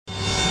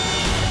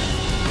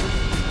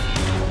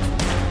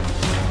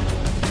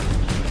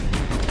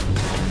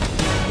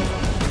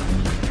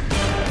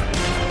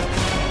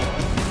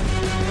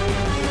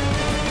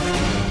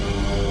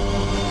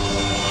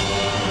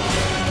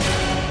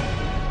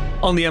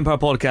On the Empire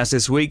podcast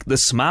this week, the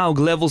Smaug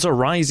levels are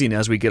rising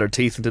as we get our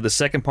teeth into the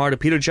second part of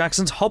Peter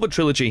Jackson's Hobbit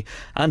trilogy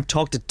and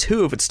talk to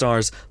two of its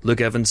stars,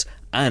 Luke Evans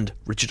and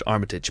Richard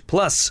Armitage.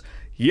 Plus,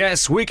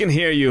 yes, we can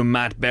hear you,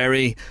 Matt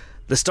Berry.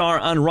 The star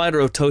and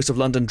writer of Toast of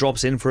London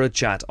drops in for a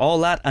chat. All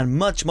that and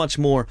much, much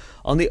more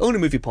on the Only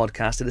Movie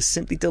podcast that is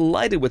simply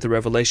delighted with the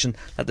revelation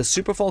that the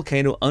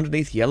supervolcano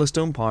underneath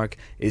Yellowstone Park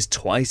is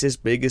twice as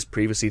big as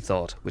previously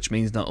thought, which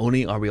means not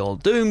only are we all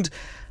doomed,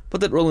 but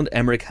that Roland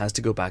Emmerich has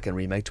to go back and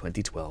remake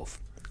 2012.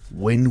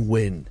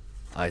 Win-win,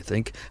 I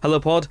think.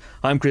 Hello, Pod.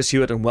 I'm Chris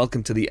Hewitt, and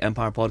welcome to the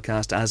Empire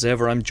Podcast. As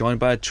ever, I'm joined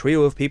by a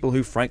trio of people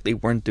who, frankly,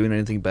 weren't doing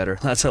anything better.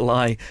 That's a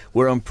lie.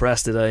 We're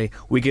unpressed today.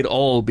 We could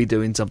all be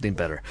doing something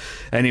better.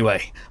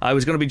 Anyway, I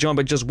was going to be joined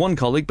by just one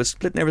colleague, but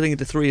splitting everything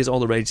into three is all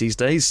the rage these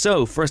days.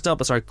 So, first up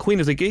is our Queen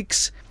of the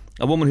Geeks,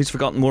 a woman who's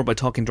forgotten more by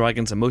talking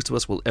dragons than most of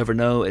us will ever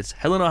know. It's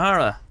Helen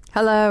O'Hara.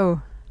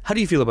 Hello. How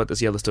do you feel about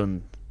this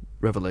Yellowstone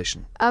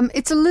revelation?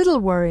 It's a little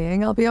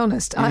worrying, I'll be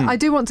honest. I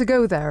do want to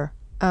go there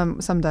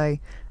someday.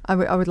 I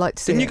would like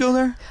to see Didn't you go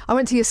there? I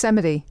went to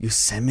Yosemite.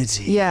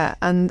 Yosemite? Yeah,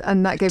 and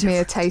that gave me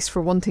a taste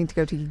for wanting to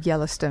go to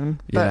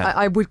Yellowstone. But Yeah.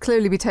 I would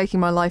clearly be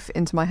taking my life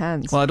into my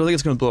hands. Well, I don't think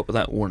it's going to blow up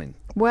without warning.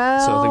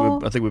 Well,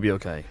 So I think we'd be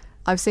okay.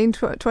 I've seen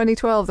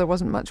 2012. There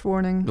wasn't much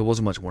warning. There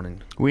wasn't much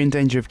warning. We're in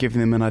danger of giving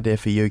them an idea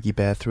for Yogi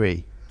Bear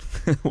 3.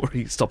 Where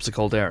he stops the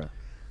caldera.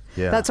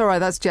 Yeah. That's all right.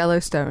 That's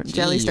Jellystone.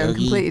 Jellystone, Yogi.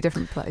 completely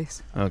different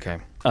place. Okay.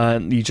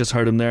 You just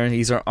heard him there.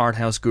 He's our art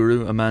house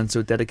guru, a man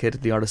so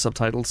dedicated to the art of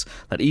subtitles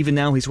that even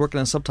now he's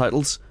working on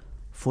subtitles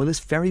for this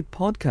very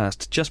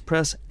podcast. Just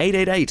press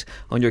 888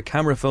 on your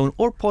camera phone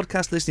or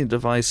podcast listening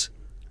device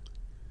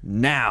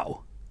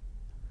now.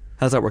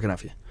 How's that working out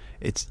for you?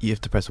 You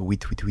have to press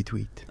wheat.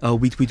 Oh,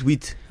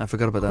 wheat. I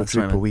forgot about that.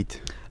 Sorry, Quadruple man.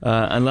 wheat.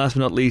 And last but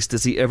not least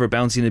is the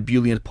ever-bouncing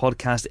ebullient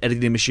podcast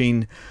editing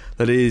machine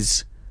that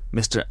is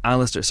Sir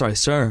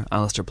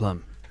Alistair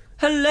Plum.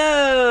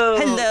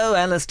 Hello,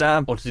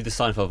 Alistair. Or to do the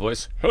Seinfeld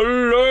voice.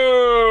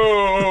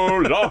 Hello,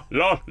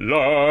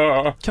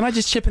 la. Can I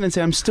just chip in and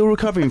say I'm still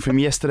recovering from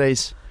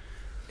yesterday's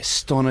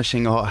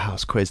astonishing art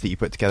house quiz that you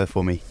put together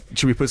for me?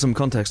 Should we put some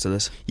context to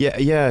this?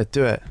 Yeah,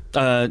 do it.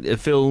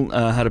 Phil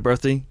had a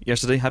birthday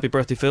yesterday. Happy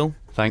birthday, Phil.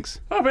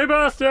 Thanks. Happy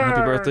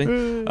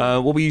birthday.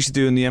 What we usually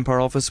do in the Empire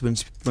office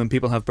when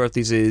people have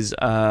birthdays is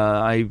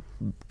I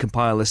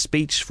compile a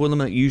speech for them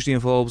that usually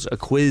involves a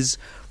quiz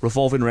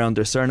revolving around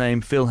their surname.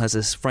 Phil has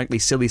this frankly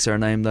silly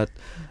surname that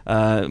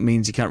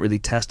means you can't really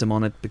test him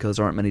on it because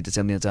there aren't many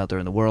Decembrians out there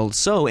in the world.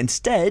 So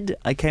instead,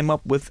 I came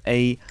up with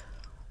an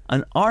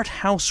art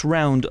house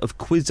round of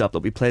Quiz Up that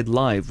we played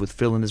live with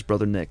Phil and his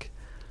brother Nick.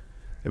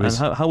 And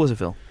how was it,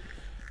 Phil?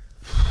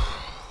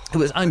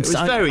 I'm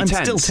very tense.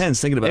 still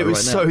tense thinking about it right now. It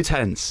was so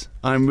tense.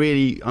 I'm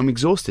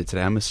exhausted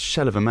today. I'm a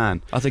shell of a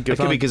man. I think it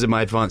could be because of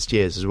my advanced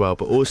years as well,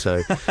 but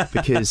also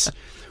because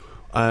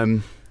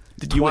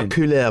Did you win?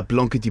 couleur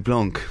blancety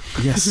blanc.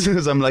 Yes.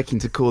 As I'm liking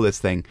to call this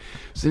thing.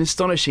 It's an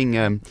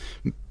astonishing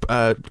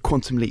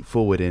quantum leap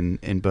forward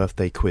in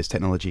birthday quiz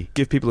technology.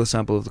 Give people a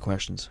sample of the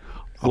questions.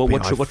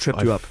 What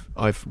tripped you up?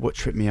 What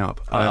tripped me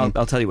up?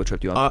 I'll tell you what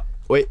tripped you up.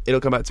 Wait,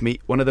 it'll come back to me.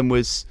 One of them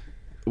was...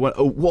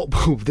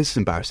 this is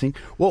embarrassing.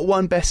 What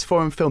won Best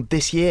Foreign Film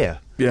this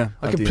year? Yeah,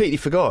 I completely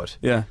forgot.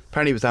 Yeah,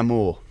 apparently it was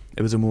Amour.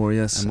 It was Amour,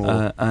 yes.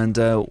 Amour.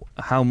 And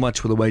how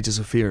much were the Wages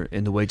of Fear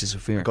in the Wages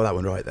of Fear? Got that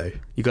one right though.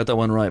 You got that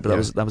one right, but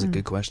Yeah. that was a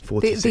good question.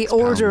 The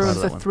order £46.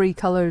 of the Three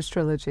Colours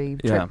trilogy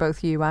tripped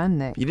both you and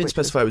Nick. You didn't which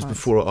specify it was fine.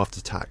 before or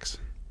after tax.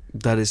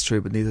 That is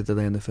true, but neither did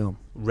they in the film.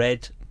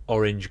 Red,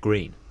 orange,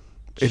 green.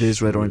 It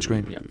is red, orange,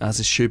 green, Yeah. as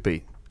it should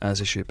be.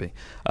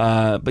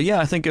 But yeah,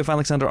 I think if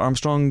Alexander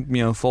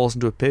Armstrong, falls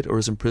into a pit or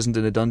is imprisoned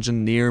in a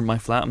dungeon near my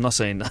flat, I'm not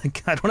saying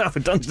I don't have a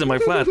dungeon in my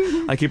flat.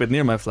 I keep it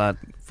near my flat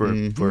for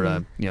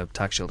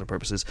tax shelter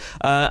purposes.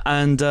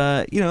 I'm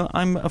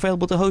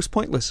available to host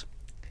Pointless.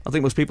 I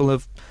think most people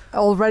have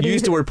already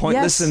used the word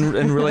pointless yes.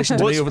 in relation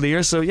to me over the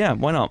years. So yeah,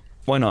 why not?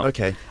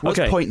 Okay. What's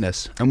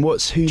Pointless? And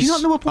who's Do you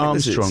not know what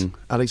Pointless Armstrong?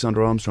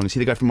 Alexander Armstrong. Is he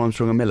the guy from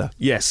Armstrong and Miller?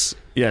 Yes,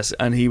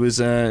 and he was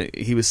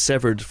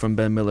severed from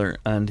Ben Miller,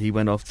 and he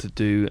went off to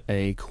do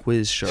a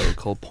quiz show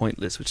called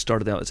Pointless, which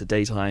started out as a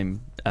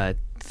daytime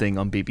thing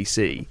on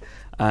BBC,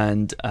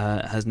 and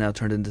has now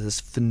turned into this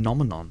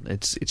phenomenon.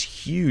 It's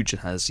huge. It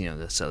has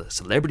the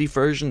celebrity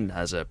version, it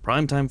has a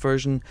primetime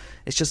version.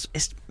 It's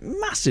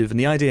massive, and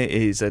the idea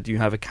is that you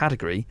have a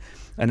category,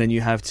 and then you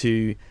have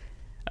to.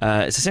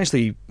 It's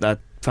essentially that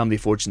Family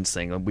Fortunes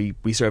thing.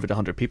 We surveyed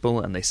 100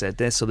 people and they said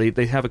this. So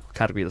they have a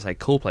category that's like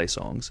Coldplay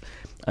songs,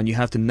 and you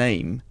have to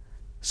name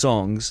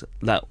songs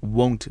that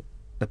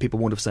people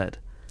won't have said.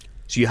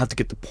 So you have to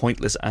get the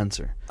pointless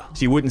answer.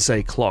 So you wouldn't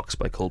say Clocks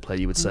by Coldplay,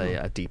 you would say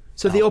a deep.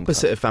 So the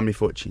opposite of Family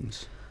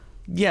Fortunes.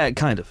 Yeah,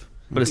 kind of.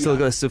 But it's still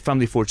got the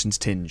Family Fortunes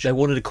tinge. They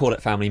wanted to call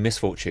it Family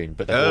Misfortune,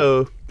 but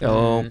yeah.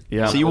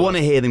 So you want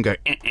to hear them go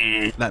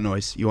that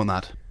noise? You want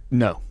that?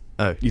 No.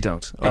 Oh, you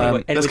don't.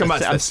 Let's come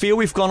back to this. I feel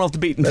we've gone off the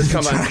beaten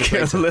track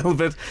here a little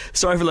bit.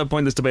 Sorry for that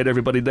pointless debate,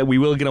 everybody. That we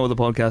will get on with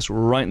the podcast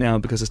right now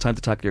because it's time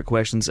to tackle your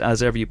questions.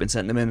 As ever, you've been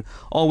sending them in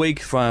all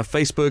week via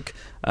Facebook,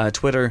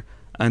 Twitter,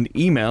 And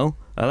email.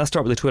 Let's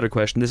start with the Twitter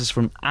question. This is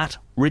from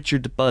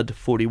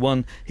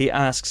 @RichardBud41. He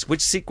asks,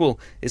 which sequel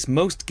is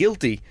most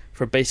guilty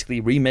for basically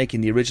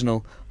remaking the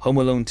original? Home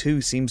Alone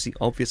 2 seems the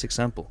obvious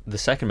example. The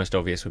second most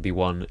obvious would be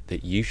one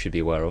that you should be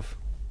aware of.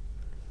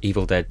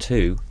 Evil Dead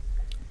 2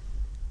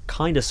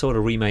 kind of sort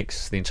of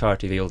remakes the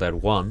entirety of Evil Dead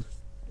 1,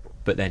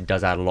 but then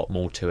does add a lot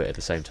more to it at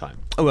the same time.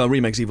 Oh, well,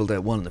 remakes Evil Dead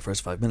 1 in the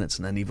first 5 minutes,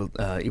 and then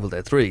Evil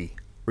Dead 3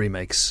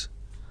 remakes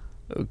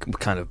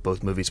kind of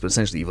both movies, but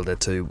essentially Evil Dead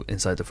 2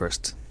 inside the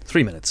first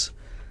 3 minutes.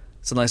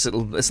 It's a nice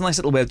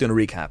little way of doing a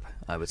recap,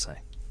 I would say.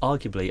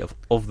 Arguably,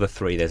 of the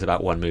three, there's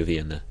about one movie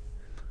in there.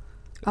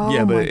 Oh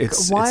yeah, but my God.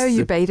 Why are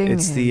you baiting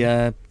It's him?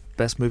 the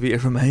best movie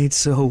ever made,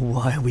 so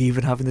why are we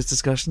even having this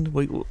discussion?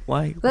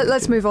 Why?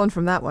 Let's move on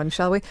from that one,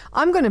 shall we?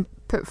 I'm going to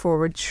put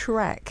forward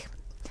Shrek.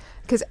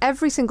 Because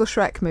every single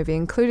Shrek movie,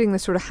 including the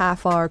sort of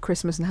half-hour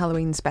Christmas and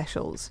Halloween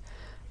specials,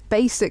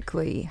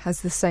 basically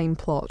has the same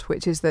plot,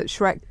 which is that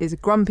Shrek is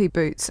grumpy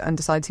boots and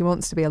decides he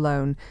wants to be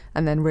alone,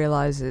 and then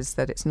realises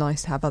that it's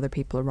nice to have other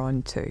people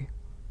around too.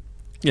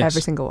 Yes.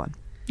 Every single one.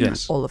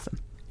 Yes. All of them.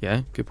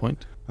 Yeah, good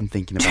point. I'm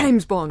thinking about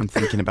James Bond. I'm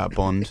thinking about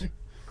Bond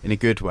in a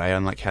good way,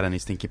 unlike Helen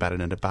is thinking about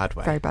it in a bad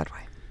way. Very bad way.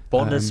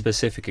 Bond has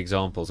specific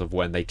examples of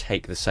when they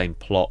take the same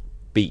plot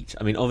beat.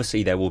 I mean,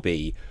 obviously there will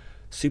be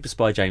Super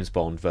Spy James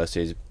Bond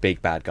versus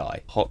Big Bad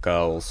Guy. Hot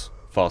girls,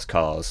 fast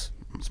cars,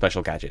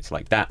 special gadgets.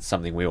 Like, that's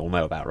something we all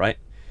know about, right?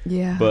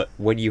 Yeah. But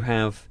when you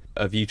have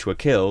A View to a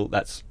Kill,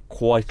 that's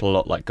quite a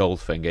lot like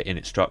Goldfinger in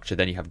its structure.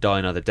 Then you have Die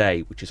Another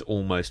Day, which is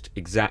almost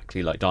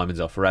exactly like Diamonds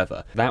Are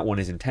Forever. That one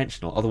is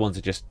intentional. Other ones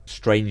are just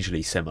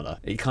strangely similar.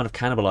 It kind of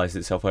cannibalizes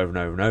itself over and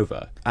over and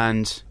over.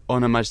 And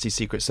On Her Majesty's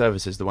Secret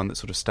Service is the one that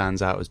sort of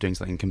stands out as doing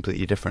something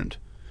completely different.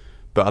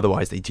 But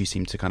otherwise, they do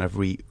seem to kind of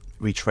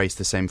retrace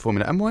the same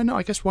formula. And why not?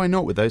 I guess why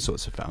not with those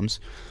sorts of films?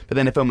 But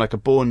then a film like a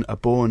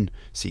Bourne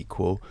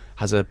sequel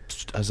has a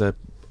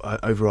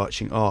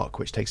overarching arc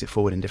which takes it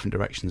forward in different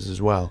directions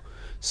as well.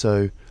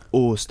 So,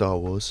 or Star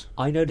Wars.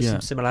 I noticed Yeah.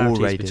 some similarities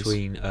Raiders.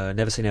 between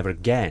Never Say Never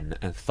Again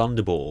and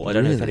Thunderball. I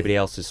don't know if Really? anybody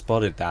else has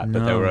spotted that, but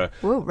No. there were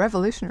Whoa,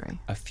 revolutionary.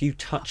 a few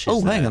touches.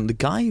 Oh, hang there. on. The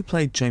guy who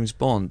played James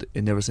Bond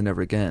in Never Say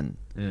Never Again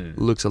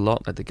looks a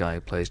lot like the guy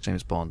who plays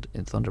James Bond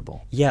in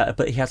Thunderball. Yeah,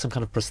 but he had some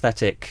kind of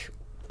prosthetic,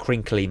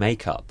 crinkly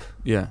makeup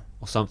Yeah.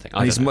 or something.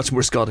 And he's much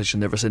more Scottish in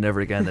Never Say Never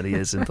Again than he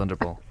is in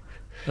Thunderball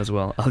as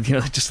well. I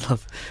just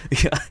love...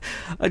 Yeah,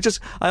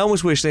 I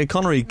almost wish that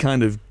Connery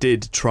kind of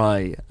did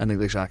try an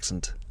English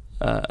accent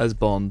as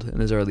Bond in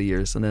his early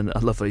years, and then I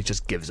love how he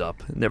just gives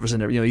up. Never Say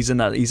Never. You know, he's in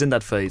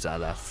that phase,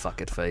 that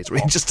fuck it phase, where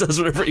he just does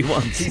whatever he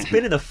wants. He's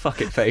been in the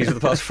fuck it phase for the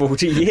past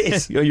 40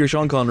 years. You're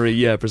Sean Connery,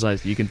 yeah,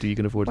 precisely. You can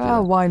afford to do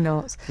Well, that. why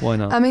not? Why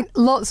not? I mean,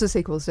 lots of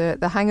sequels do it.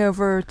 The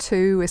Hangover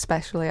 2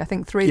 especially. I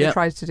think 3 Yeah. they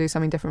tried to do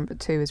something different, but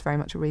 2 is very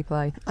much a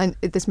replay. And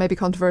this may be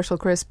controversial,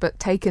 Chris, but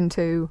Taken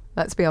 2,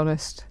 let's be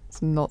honest,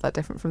 it's not that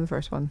different from the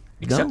first one.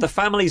 Except No. the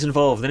family's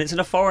involved, and it's in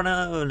a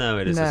foreigner. Oh, no,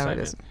 it is the No, same. it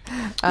isn't.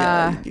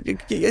 Yeah,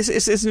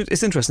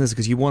 it's interesting, isn't it?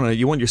 Because you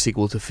want your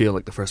sequel to feel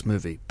like the first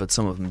movie, but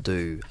some of them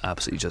do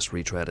absolutely just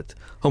retread it.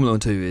 Home Alone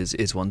 2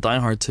 is one. Die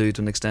Hard 2,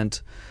 to an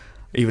extent,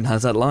 even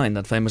has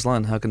that famous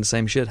line: "How can the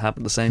same shit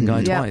happen to the same guy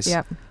Yeah, twice?"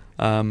 yeah.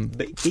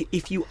 But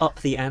if you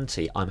up the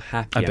ante, I'm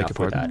happy I beg enough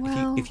your with that. pardon?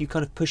 Well- If you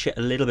kind of push it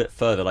a little bit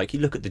further, like you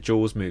look at the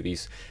Jaws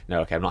movies.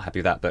 No, okay, I'm not happy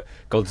with that. But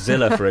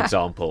Godzilla, for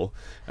example,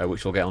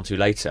 which we'll get onto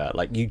later,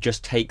 like you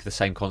just take the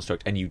same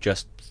construct and you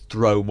just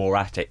throw more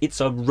at it. It's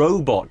a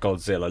robot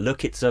Godzilla.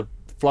 Look, it's a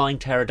flying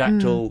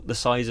pterodactyl the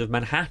size of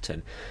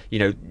Manhattan. You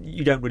know,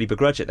 you don't really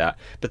begrudge it that.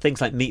 But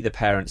things like Meet the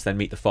Parents, then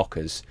Meet the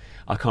Fockers,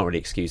 I can't really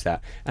excuse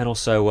that. And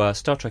also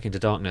Star Trek Into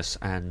Darkness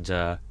and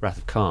Wrath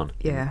of Khan.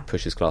 Yeah.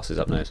 Pushes classes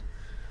up nose.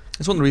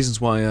 It's one of the reasons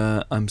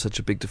why I'm such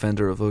a big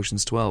defender of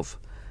Ocean's 12,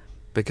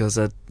 because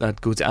that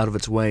goes out of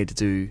its way to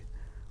do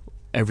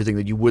everything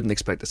that you wouldn't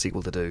expect a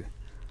sequel to do.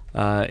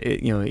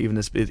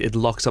 It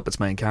locks up its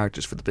main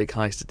characters for the big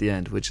heist at the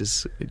end, which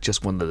is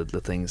just one of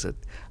the things that,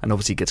 and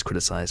obviously gets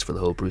criticised for the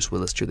whole Bruce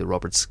Willis, Julia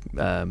Roberts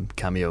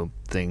cameo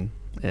thing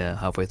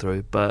halfway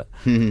through. But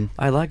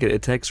I like it.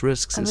 It takes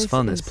risks. At It's least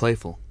fun. it It's is.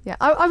 playful. Yeah,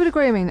 I would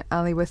agree. I mean,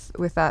 Ali, with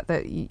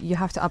that you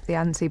have to up the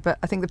ante, but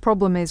I think the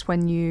problem is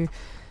when you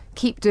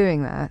keep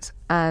doing that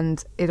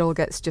and it all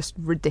gets just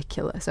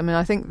ridiculous. I mean,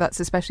 I think that's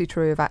especially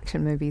true of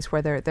action movies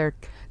where they're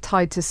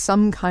tied to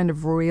some kind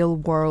of real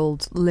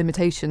world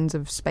limitations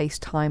of space,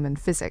 time and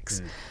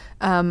physics.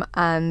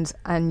 And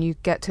you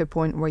get to a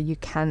point where you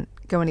can't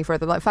go any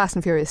further. Like Fast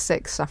and Furious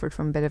 6 suffered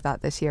from a bit of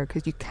that this year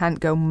because you can't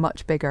go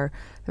much bigger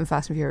than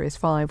Fast and Furious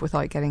 5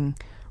 without getting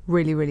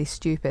really, really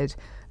stupid.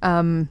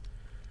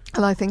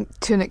 And I think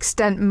to an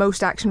extent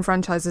most action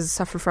franchises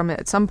suffer from it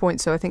at some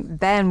point. So I think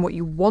then what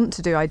you want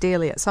to do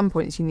ideally at some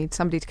point is you need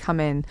somebody to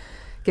come in,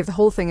 give the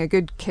whole thing a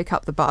good kick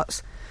up the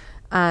butt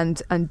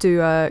and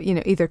do a,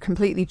 either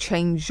completely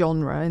change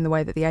genre in the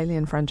way that the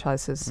Alien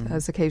franchise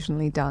has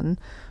occasionally done,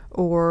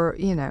 or,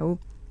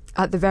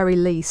 at the very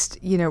least,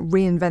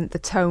 reinvent the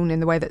tone in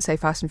the way that, say,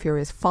 Fast and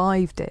Furious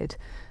 5 did.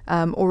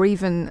 or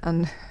even,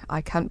 and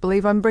I can't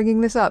believe I'm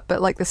bringing this up,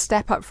 but like the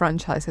Step Up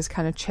franchise has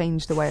kind of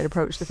changed the way it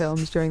approached the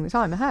films during the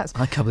time. It has.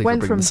 I can't believe I'm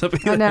bringing this up.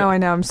 I know,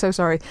 I'm so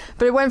sorry.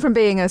 But it went from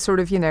being a sort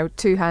of,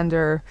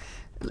 two-hander,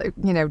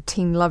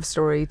 teen love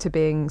story to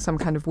being some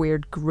kind of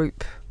weird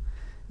group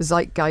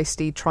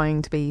zeitgeisty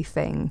trying to be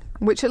thing,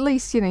 which at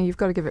least you've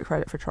got to give it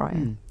credit for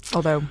trying,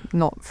 although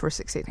not for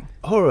succeeding.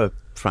 Horror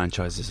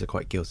franchises are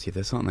quite guilty of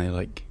this, aren't they?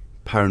 Like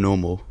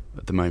Paranormal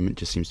at the moment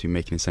just seems to be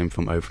making the same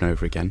film over and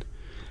over again,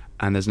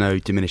 and there's no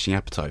diminishing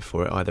appetite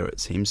for it either, it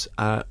seems.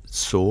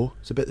 Saw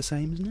is a bit the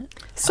same, isn't it?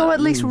 Saw at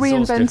least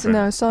reinvented.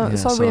 No, Saw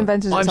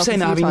reinvented itself. I'm saying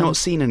that having times. not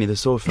seen any of the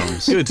Saw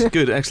films.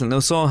 Good, excellent. Now,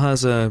 Saw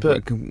has a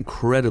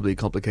incredibly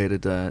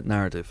complicated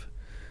narrative.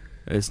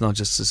 It's not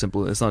just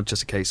It's not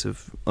just a case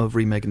of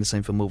remaking the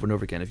same film over and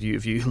over again. If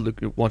you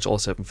watch all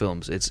 7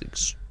 films, it's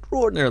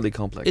extraordinarily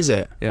complex. Is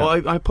it? Yeah.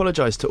 Well, I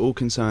apologise to all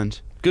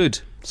concerned.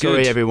 Good.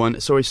 Sorry, everyone.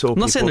 Sorry, Saw. I'm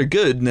not saying they're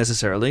good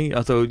necessarily.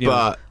 I thought,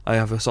 But- I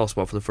have a soft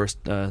spot for the first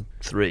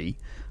 3,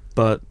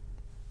 but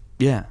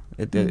yeah,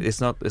 it's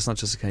not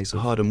just a case A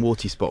of hard and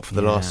warty spot for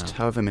the last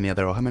however many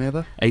other. How many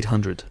other?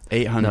 800.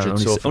 800 No,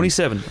 Saw only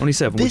films.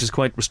 7, This- which is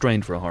quite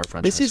restrained for a horror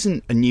franchise. This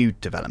isn't a new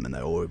development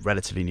though, or a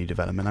relatively new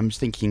development. I'm just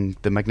thinking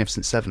the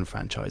Magnificent Seven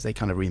franchise. They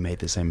kind of remade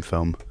the same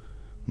film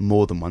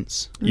more than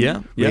once.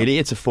 Yeah. Really,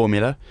 it's a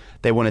formula.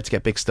 They wanted to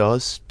get big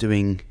stars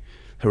doing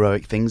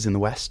heroic things in the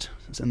West,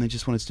 and they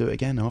just wanted to do it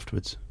again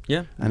afterwards.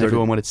 Yeah. And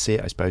everyone wanted to see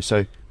it, I suppose.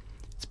 So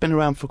it's been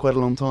around for quite a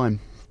long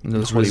time. And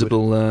those Hollywood.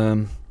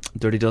 risible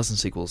Dirty Dozen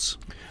sequels.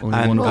 Only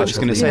And one of I which was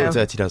going to has say been- the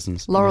Dirty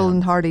Dozens. Laurel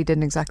and Hardy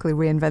didn't exactly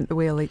reinvent the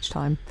wheel each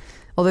time,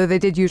 although they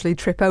did usually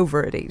trip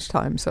over it each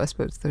time, so I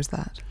suppose there's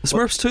that. The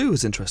Smurfs 2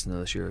 was interesting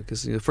this year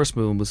because the first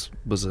film was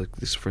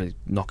this very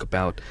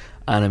knockabout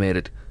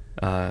animated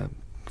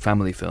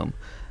family film,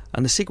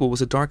 and the sequel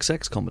was a dark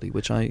sex comedy,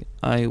 which I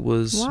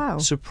was Wow.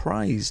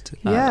 surprised.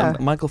 Yeah. And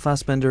Michael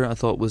Fassbender, I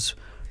thought, was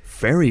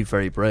very,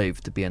 very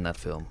brave to be in that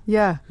film.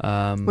 Yeah.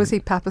 Was he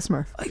Papa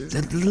Smurf?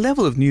 The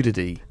level of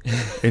nudity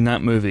in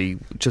that movie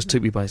just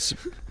took me by.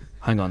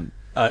 Hang on.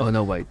 Oh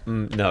no, wait.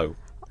 No.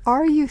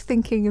 Are you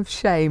thinking of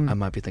Shame? I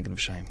might be thinking of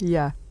Shame.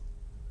 Yeah.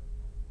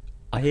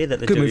 I hear that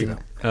they're Good movie, doing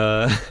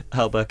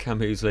Albert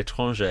Camus'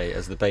 L'Étranger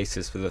as the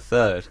basis for the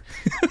third,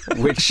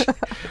 which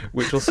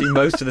will see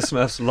most of the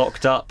Smurfs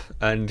locked up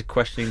and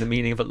questioning the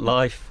meaning of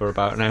life for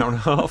about an hour and a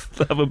half.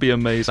 That would be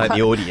amazing. Like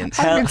the audience.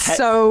 I would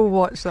so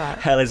watch that.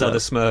 Hell is other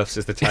Smurfs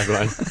is the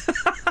tagline.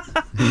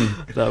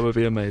 That would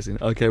be amazing.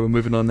 Okay, we're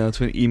moving on now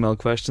to an email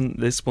question.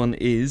 This one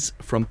is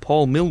from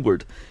Paul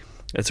Millward.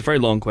 It's a very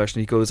long question.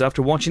 He goes,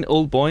 after watching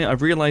Old Boy,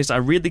 I've realised I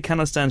really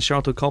cannot stand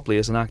Sharlto Copley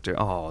as an actor.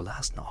 Oh,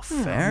 that's not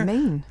fair.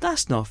 Mean.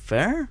 That's not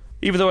fair.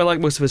 Even though I like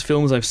most of his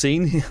films I've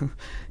seen,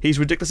 he's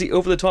ridiculously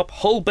over-the-top,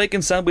 whole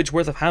bacon sandwich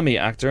worth of hammy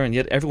actor, and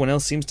yet everyone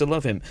else seems to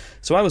love him.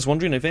 So I was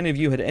wondering if any of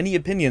you had any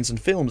opinions on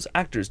films,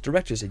 actors,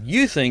 directors that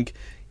you think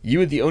you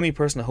are the only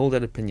person to hold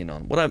that opinion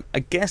on. What I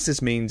guess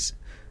this means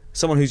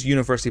someone who's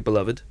universally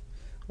beloved,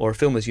 or a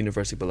film is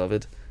universally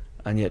beloved,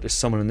 and yet there's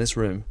someone in this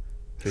room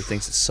who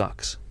thinks it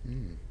sucks.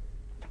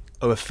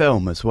 Oh, a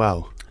film as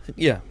well.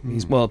 Yeah,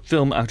 he's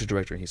film, actor,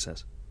 director, he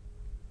says.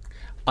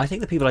 I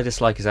think the people I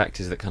dislike as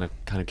actors that kind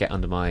of get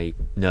under my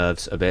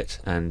nerves a bit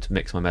and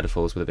mix my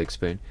metaphors with a big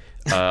spoon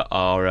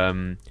are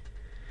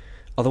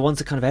the ones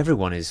that kind of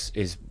everyone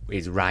is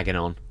ragging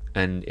on,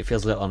 and it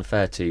feels a little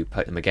unfair to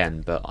poke them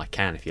again, but I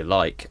can if you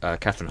like.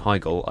 Katherine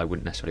Heigl, I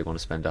wouldn't necessarily want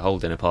to spend a whole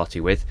dinner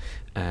party with.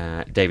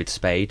 David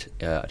Spade,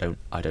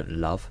 I don't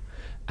love.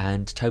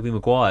 And Tobey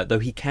Maguire, though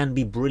he can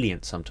be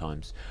brilliant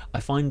sometimes. I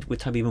find with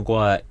Tobey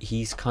Maguire,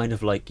 he's kind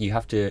of like you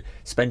have to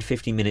spend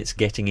 50 minutes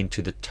getting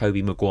into the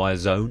Tobey Maguire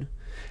zone,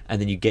 and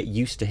then you get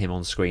used to him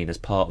on screen as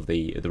part of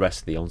the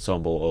rest of the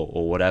ensemble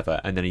or whatever,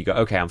 and then you go,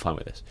 okay, I'm fine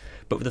with this.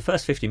 But for the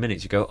first 50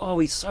 minutes, you go, oh,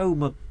 he's so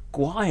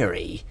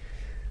Maguire-y.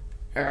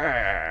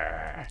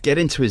 Get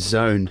into his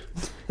zone.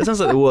 That sounds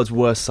like the world's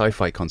worst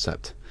sci-fi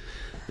concept.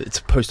 It's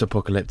a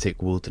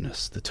post-apocalyptic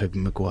wilderness, the Tobey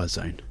Maguire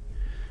zone,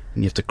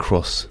 and you have to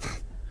cross.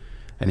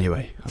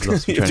 Anyway, I've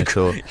lost my train of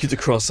thought. You have to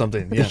cross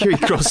something, yeah. You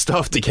cross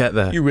stuff to get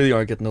there. You really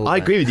are getting old. I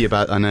man. agree with you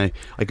about. I know. I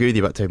agree with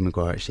you about Tobey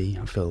Maguire. Actually,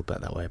 I feel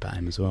about that way about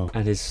him as well.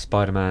 And his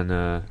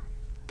Spider-Man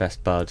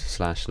best bud /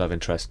 love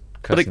interest,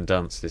 Kirsten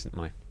Dunst, isn't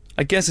my...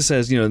 I guess it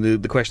says,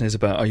 the question is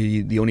about, are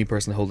you the only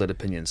person to hold that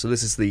opinion? So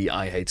this is the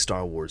I hate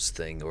Star Wars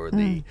thing, or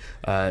the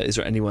is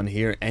there anyone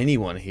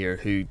here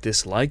who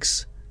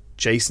dislikes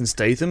Jason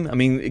Statham? I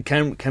mean,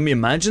 can we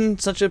imagine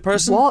such a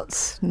person?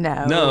 What?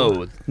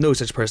 No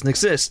such person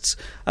exists.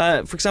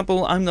 For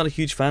example, I'm not a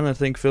huge fan. I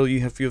think Phil,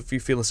 you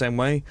feel the same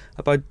way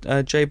about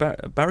Jay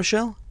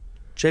Baruchel.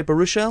 Jay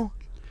Baruchel.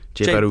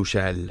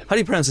 How do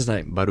you pronounce his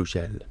name?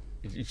 Baruchel.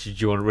 Do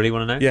you really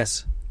want to know?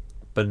 Yes.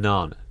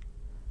 Banana.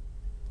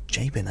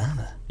 Jay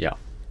Banana. Yeah.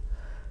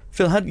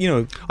 Phil,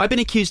 I've been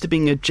accused of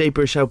being a Jay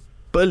Baruchel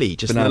bully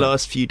just in the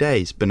last few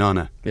days.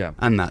 Banana. Yeah.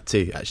 And that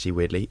too, actually,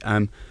 weirdly.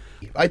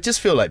 I just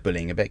feel like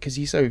bullying a bit because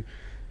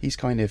he's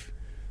kind of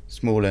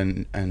small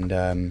and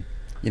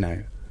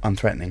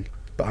unthreatening.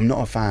 But I'm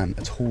not a fan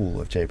at all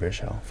of Jay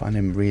Baruchel. I find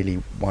him really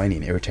whiny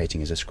and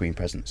irritating as a screen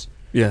presence.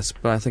 Yes,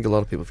 but I think a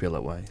lot of people feel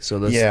that way. So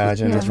that's, I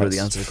don't know that's if really the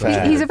that's answer to the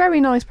question. fair. He's a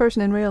very nice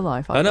person in real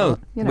life. I know, thought,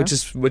 you know.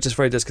 which is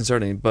very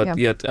disconcerting. But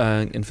Yeah. yet,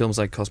 in films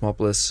like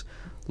Cosmopolis,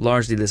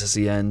 largely this is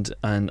the end,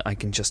 and I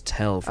can just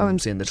tell from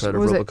and seeing the trailer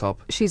was of it RoboCop.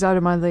 She's Out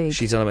of My League.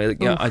 She's on my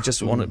yeah. Oof. I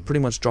just want to pretty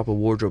much drop a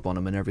wardrobe on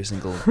him in every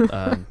single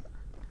film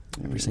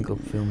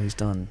he's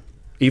done.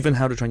 Even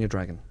How to Train Your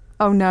Dragon.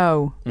 Oh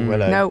no,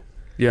 Willow. no,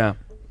 Yeah,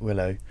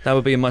 Willow. that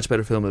would be a much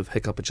better film if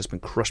Hiccup had just been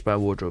crushed by a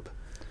wardrobe.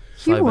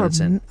 you 5 are minutes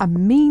in. a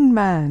mean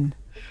man.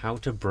 How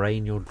to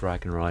Brain Your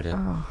Dragon Rider.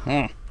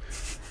 Oh.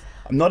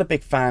 I'm not a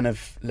big fan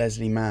of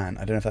Leslie Mann. I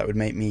don't know if that would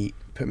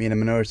put me in a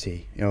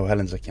minority.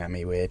 Helen's looking at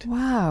me weird.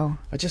 Wow.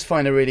 I just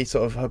find her really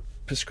sort of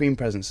her screen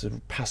presence is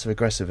passive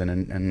aggressive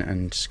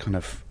and just kind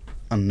of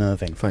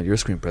unnerving. Fine, your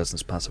screen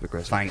presence passive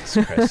aggressive. Thanks,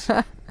 Chris.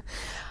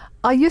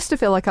 I used to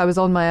feel like I was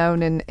on my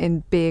own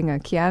in being a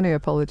Keanu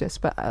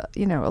apologist, but a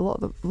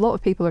lot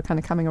of people are kind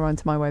of coming around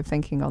to my way of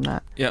thinking on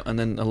that. Yeah, and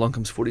then along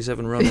comes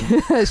 47 Ronin.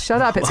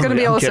 Shut up! It's going to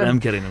be awesome. I'm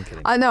kidding.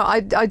 I know.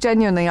 I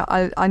genuinely,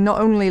 I not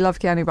only love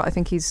Keanu, but I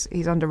think he's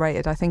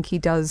underrated. I think he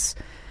does.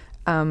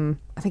 I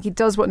think he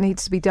does what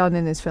needs to be done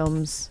in his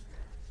films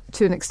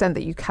to an extent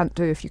that you can't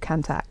do if you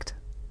can't act.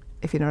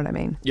 If you know what I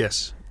mean.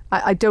 Yes.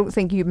 I don't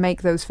think you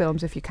make those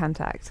films if you can't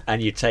act. And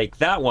you take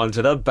that one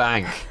to the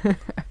bank.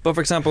 But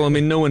for example, I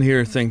mean, no one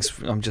here thinks,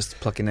 I'm just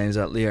plucking names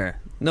out of the air,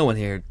 no one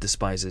here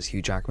despises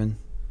Hugh Jackman,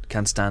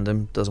 can't stand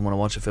him, doesn't want to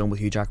watch a film with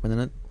Hugh Jackman in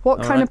it. What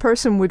All kind right. of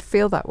person would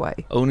feel that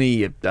way?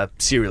 Only a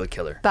serial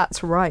killer.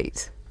 That's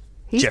right.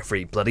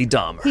 Jeffrey bloody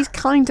Dahmer. He's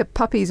kind to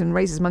puppies and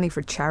raises money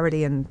for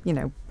charity and,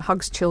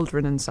 hugs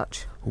children and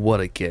such.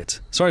 What a git.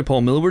 Sorry, Paul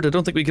Millward, I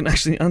don't think we can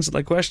actually answer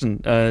that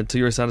question to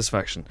your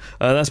satisfaction.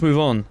 Let's move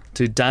on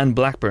to Dan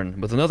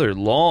Blackburn with another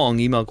long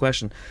email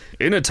question.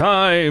 In a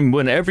time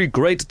when every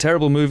great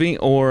terrible movie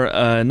or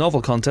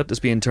novel concept is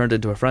being turned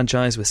into a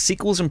franchise with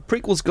sequels and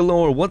prequels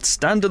galore, what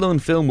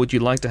standalone film would you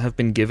like to have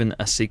been given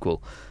a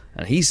sequel?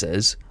 And he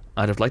says,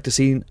 I'd have liked to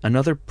see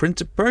another Prince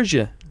of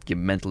Persia, you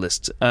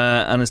mentalist.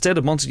 And instead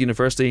of Monsters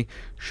University,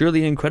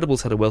 surely The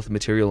Incredibles had a wealth of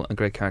material and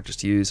great characters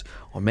to use,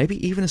 or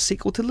maybe even a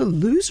sequel to The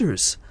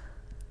Losers.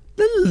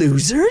 The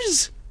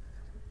Losers?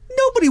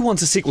 Nobody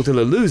wants a sequel to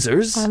The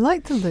Losers. I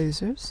like The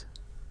Losers.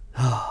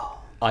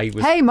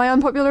 Hey, my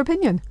unpopular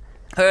opinion.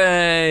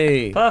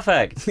 Hey!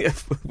 perfect.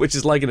 Which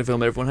is like in a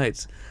film everyone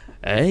hates.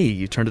 Hey,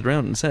 you turned it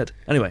around and said.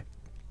 Anyway,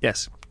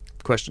 yes.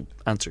 Question,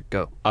 answer,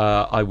 go.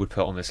 I would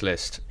put on this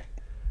list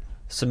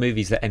some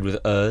movies that end with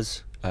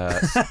ers.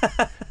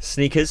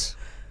 Sneakers,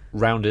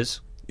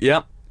 Rounders,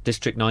 Yeah.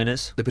 District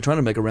 9ers, They've been trying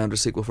to make a Rounder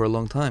sequel for a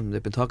long time.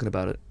 They've been talking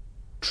about it.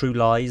 True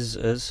Lies,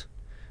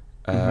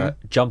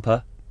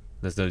 Jumper.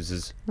 There's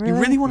those. You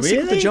really want to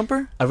sequel to Really?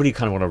 Jumper? I really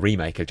kind of want to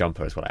remake a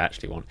Jumper is what I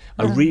actually want.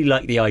 I really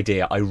like the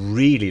idea.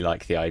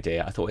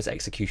 I thought its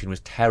execution was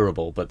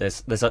terrible, but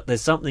there's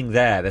something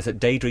there. There's a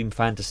daydream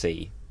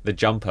fantasy, the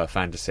Jumper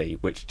fantasy,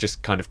 which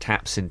just kind of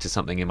taps into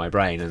something in my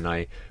brain, and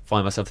I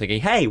find myself thinking,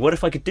 hey, what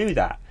if I could do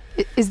that?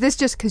 Is this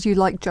just because you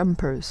like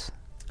jumpers?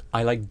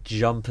 I like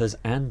jumpers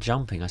and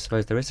jumping. I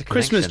suppose there is a connection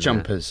Christmas there.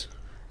 jumpers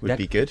would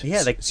be good.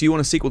 Yeah, So you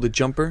want a sequel to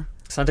Jumper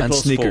Santa and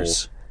Claus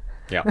Sneakers?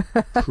 Yeah,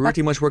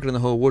 Pretty much working on the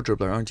whole wardrobe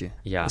there, aren't you?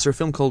 Yeah. Is there a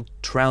film called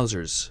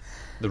Trousers?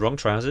 The Wrong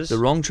Trousers. The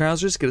Wrong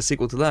Trousers? Get a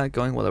sequel to that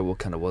going? Well, there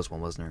kind of was one,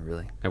 wasn't there,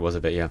 really? It was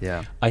a bit, yeah.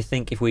 Yeah. I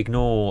think if we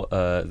ignore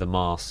The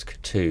Mask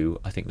 2,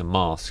 I think The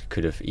Mask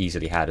could have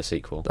easily had a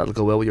sequel. That'll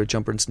go well with your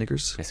Jumper and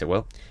Sneakers. Yes, it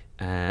will.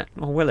 Or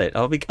will it?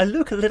 I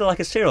look a little like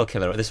a serial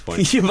killer at this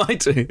point. You might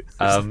do.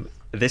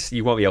 This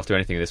you won't be able to do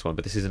anything with this one,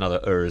 but this is another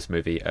Urs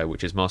movie,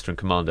 which is Master and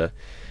Commander,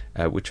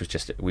 which was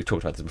just, we've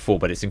talked about this before,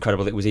 but it's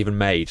incredible that it was even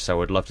made.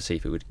 So I'd love to see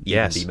if it would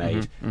even be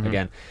made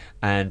again.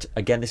 And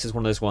again, this is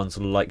one of those ones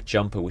like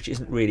Jumper, which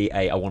isn't really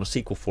I want a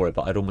sequel for it,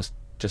 but I'd almost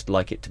just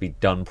like it to be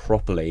done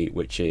properly,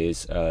 which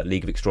is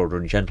League of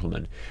Extraordinary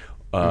Gentlemen.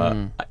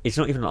 It's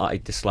not even that I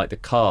dislike the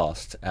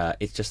cast.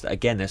 It's just that,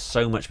 again, there's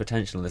so much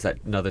potential, and there's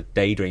that another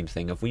daydream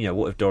thing of,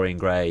 what if Dorian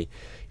Gray,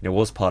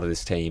 was part of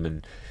this team,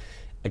 and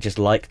I just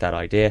like that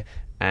idea.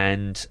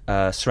 And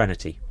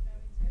Serenity,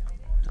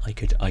 I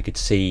could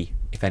see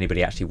if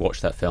anybody actually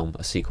watched that film,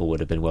 a sequel would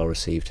have been well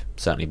received,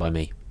 certainly by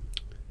me.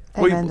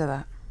 Amen to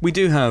that. We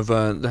do have.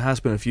 There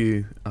have been a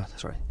few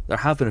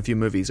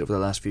movies over the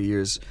last few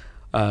years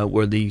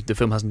where the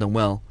film hasn't done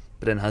well,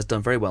 but then has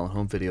done very well on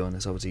home video and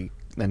has obviously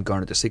then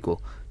garnered a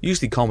sequel.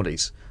 Usually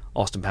comedies.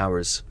 Austin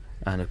Powers,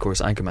 and of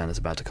course Anchorman is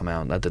about to come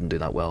out. That didn't do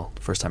that well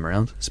the first time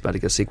around. It's about to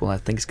get a sequel. I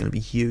think it's going to be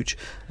huge.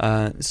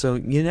 So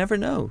you never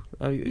know.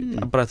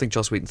 But I think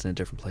Joss Whedon's in a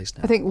different place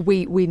now. I think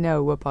we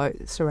know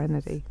about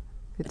Serenity.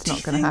 It's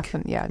not going to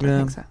happen. Yeah, I don't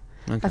think so.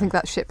 Okay. I think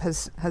that ship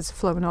has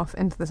flown off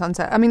into the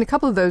sunset. I mean, a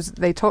couple of those,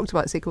 they talked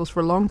about sequels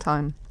for a long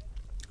time.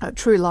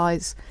 True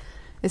Lies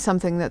is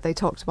something that they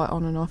talked about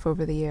on and off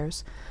over the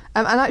years.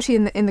 And actually,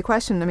 in the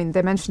question, I mean,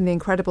 they mentioned The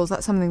Incredibles.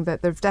 That's something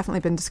that there have definitely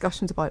been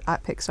discussions about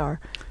at Pixar.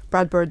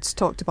 Brad Bird's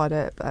talked about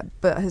it,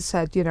 but has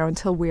said,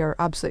 until we are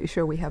absolutely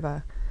sure we have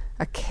a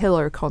a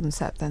killer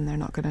concept, then they're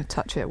not going to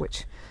touch it,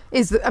 which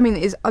is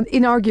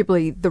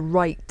inarguably the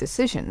right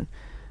decision.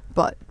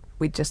 But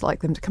we'd just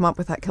like them to come up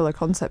with that killer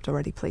concept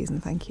already, please,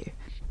 and thank you.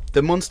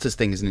 The Monsters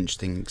thing is an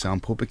interesting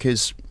example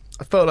because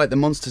I felt like the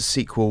Monsters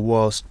prequel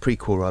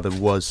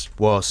was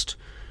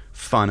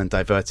fun and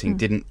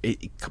diverting.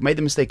 It made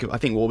the mistake of, I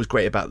think what was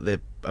great about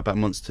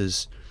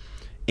Monsters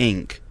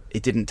Inc.,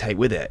 it didn't take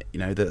with it,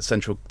 the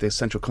central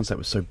concept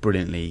was so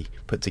brilliantly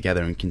put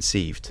together and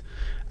conceived,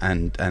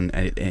 and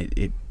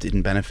it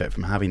didn't benefit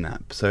from having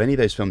that. So any of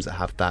those films that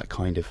have that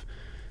kind of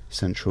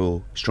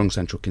strong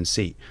central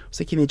conceit, I was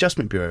thinking The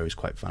Adjustment Bureau is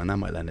quite fun, and that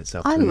might lend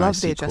itself to a nice I love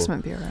The sequel.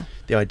 Adjustment Bureau.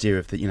 The idea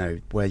of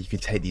where you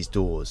could take these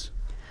doors.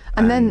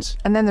 And then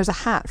there's a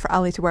hat for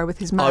Ali to wear with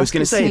his mask. I was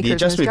going to say, The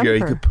Adjustment Bureau,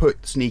 you jumper. could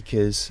put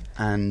sneakers,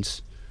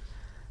 and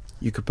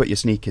you could put your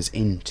sneakers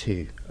in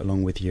too,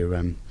 along with your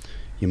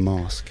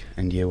mask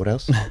and what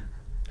else?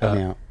 Help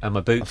me out. And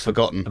my boots. I've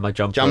forgotten. And my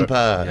jumper.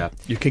 Jumper. Yeah.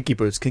 Your kinky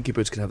boots. Kinky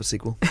boots could have a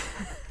sequel.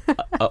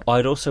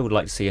 I'd also would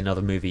like to see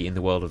another movie in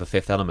the world of The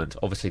Fifth Element.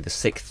 Obviously, The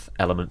Sixth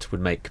Element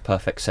would make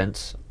perfect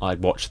sense.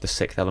 I'd watch The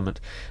Sixth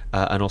Element.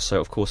 And also,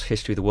 of course,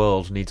 History of the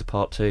World needs a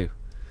part 2.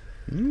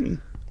 It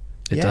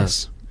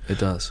does. It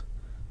does.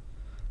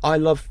 I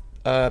love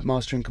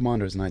Master and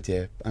Commander as an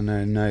idea. And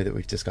I know that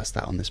we've discussed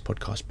that on this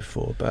podcast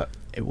before, but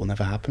it will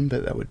never happen.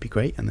 But that would be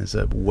great. And there's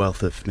a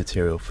wealth of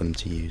material for them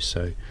to use.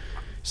 So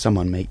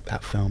someone make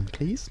that film,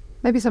 please.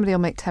 Maybe somebody will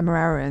make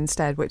Temerara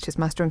instead, which is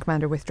Master and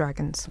Commander with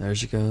dragons. There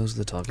she goes,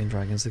 the talking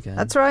dragons again.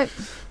 That's right.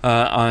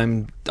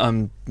 I'm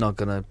not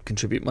going to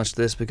contribute much to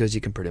this because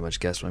you can pretty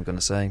much guess what I'm going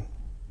to say.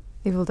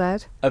 Evil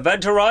Dead.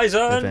 Event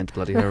Horizon! Event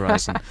Bloody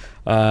Horizon.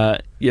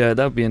 Yeah,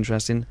 that would be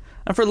interesting.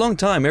 And for a long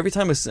time, every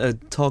time a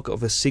talk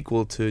of a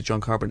sequel to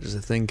John Carpenter's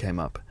The Thing came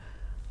up,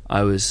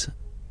 I was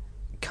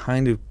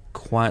kind of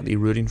quietly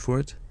rooting for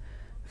it.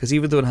 Because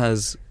even though it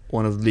has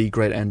one of the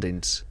great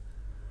endings,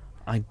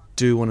 I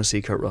do want to see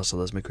Kurt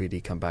Russell as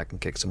MacReady come back and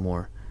kick some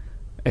more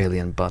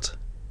alien butt.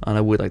 And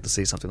I would like to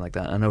see something like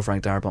that. I know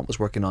Frank Darabont was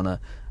working on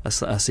a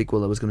sequel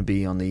that was going to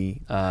be on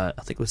I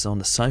think it was on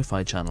the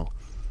Sci-Fi Channel.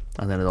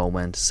 And then it all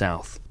went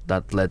south.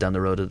 That led down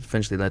the road. It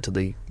eventually led to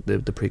the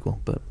prequel,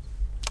 but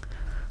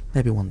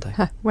maybe one day.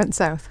 Went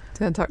south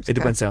to Antarctica.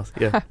 It went south,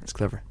 yeah. It's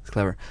clever.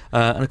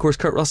 And of course,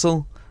 Kurt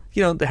Russell,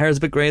 the hair is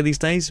a bit grey these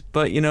days,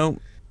 but, he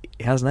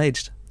hasn't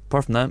aged.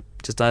 Apart from that,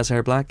 just dye his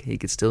hair black, he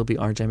could still be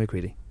R.J.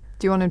 MacReady.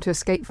 Do you want him to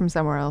escape from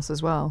somewhere else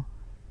as well?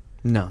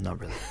 No, not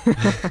really.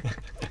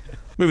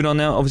 Moving on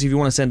now, obviously if you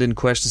want to send in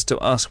questions to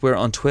us, we're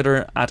on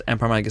Twitter at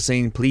Empire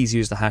Magazine. Please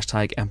use the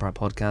hashtag Empire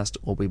Podcast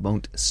or we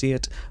won't see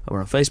it. We're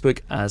on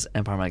Facebook as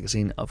Empire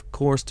Magazine, of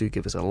course. Do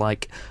give us a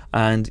like.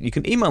 And you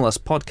can email us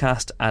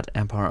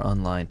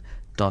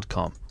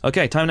podcast@empireonline.com.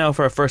 Okay, time now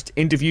for our first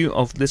interview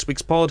of this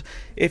week's pod.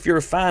 If you're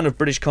a fan of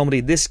British comedy,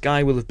 this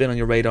guy will have been on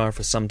your radar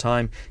for some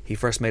time. He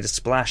first made a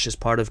splash as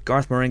part of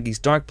Garth Marenghi's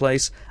Dark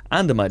Place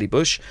and The Mighty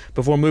Bush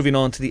before moving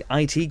on to the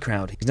IT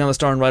Crowd. He's now the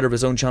star and writer of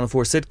his own Channel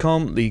 4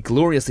 sitcom, The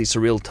Gloriously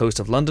Surreal Toast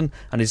of London,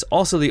 and he's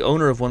also the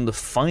owner of one of the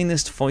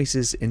finest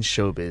voices in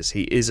showbiz.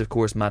 He is, of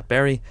course, Matt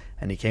Berry,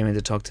 and he came in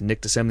to talk to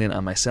Nick DeSemlian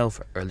and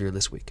myself earlier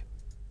this week.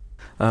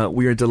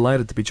 We are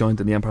delighted to be joined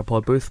in the Empire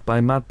Pod booth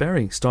by Matt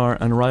Berry, star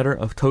and writer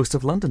of Toast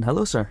of London.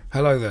 Hello, sir.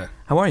 Hello there.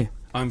 How are you?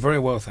 I'm very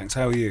well, thanks.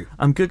 How are you?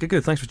 I'm good.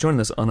 Thanks for joining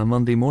us on a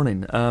Monday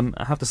morning. I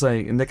have to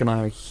say, Nick and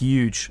I are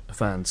huge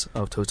fans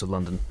of Toast of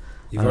London.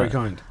 You're very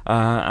kind.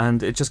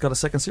 And it just got a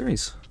second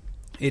series.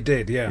 It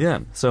did, yeah.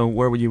 Yeah. So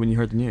where were you when you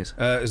heard the news?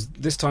 It was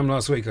this time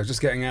last week, I was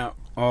just getting out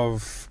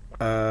of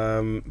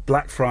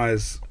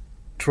Blackfriars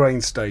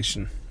train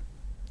station.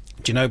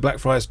 Do you know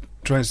Blackfriars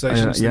train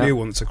station? It's the new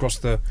one that's across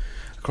the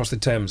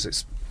Thames.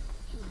 It's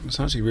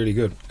actually really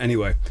good.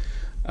 Anyway,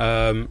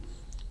 I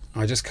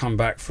just come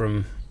back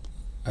from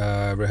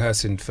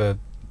rehearsing for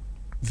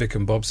Vic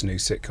and Bob's new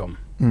sitcom,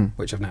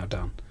 which I've now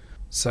done.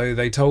 So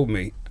they told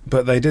me,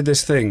 but they did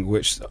this thing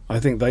which I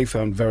think they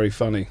found very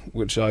funny,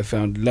 which I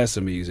found less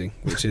amusing,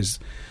 which is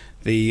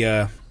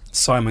the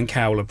Simon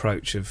Cowell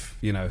approach of,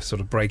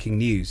 sort of breaking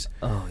news.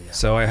 Oh, yeah.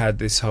 So I had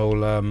this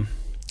whole,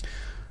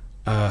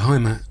 hi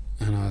Matt,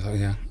 and I was like,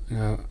 yeah.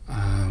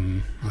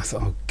 I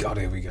thought, oh God,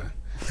 here we go.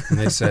 And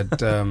they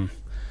said,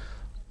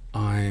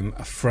 I'm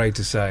afraid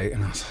to say,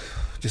 and I was like,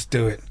 just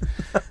do it.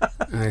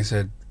 And they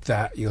said,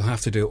 that you'll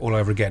have to do it all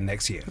over again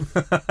next year.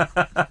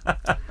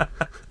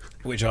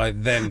 Which I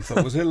then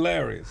thought was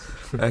hilarious.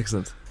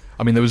 Excellent.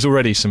 I mean, there was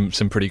already some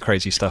pretty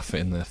crazy stuff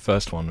in the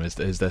first one.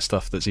 Is there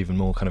stuff that's even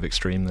more kind of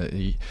extreme that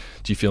do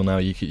you feel now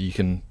you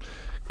can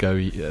go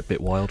a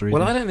bit wilder?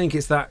 Well, I don't think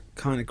it's that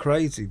kind of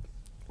crazy,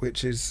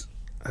 which is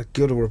a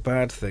good or a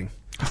bad thing.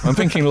 I'm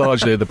thinking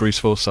largely of the Bruce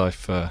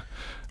Forsyth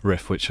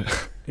riff, which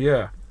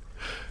yeah,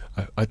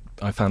 I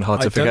found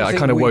hard to forget. I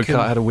kind of woke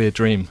up, I had a weird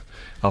dream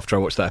after I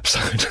watched that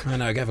episode. I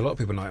know, it gave a lot of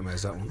people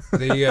nightmares, that one.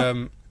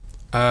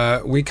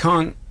 We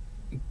can't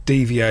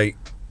deviate.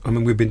 I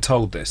mean, we've been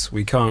told this.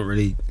 We can't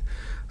really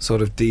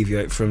sort of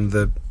deviate from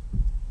the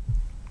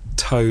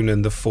tone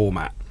and the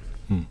format.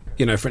 For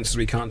instance,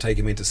 we can't take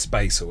him into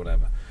space or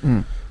whatever,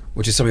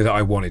 which is something that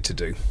I wanted to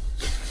do.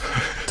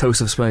 Toast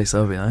of Space,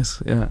 that would be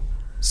nice, yeah.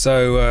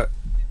 So,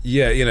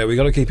 we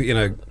got to keep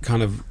it,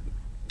 kind of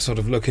sort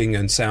of looking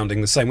and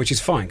sounding the same, which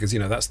is fine, because,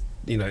 that's,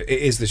 it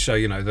is the show,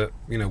 that,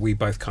 we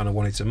both kind of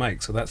wanted to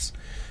make, so that's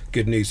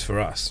good news for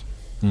us.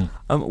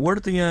 Where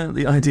did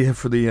the idea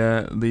for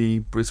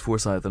the Bruce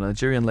Forsyth, the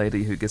Nigerian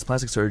lady who gets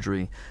plastic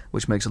surgery,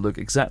 which makes it look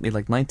exactly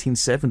like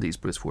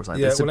 1970s Bruce Forsyth?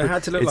 Yeah, it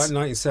had to look like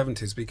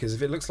 1970s, because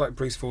if it looks like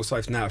Bruce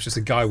Forsyth now, it's just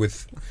a guy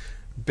with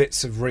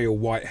bits of real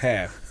white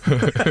hair.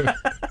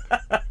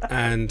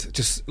 And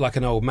just like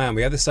an old man.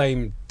 We had the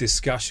same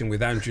discussion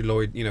with Andrew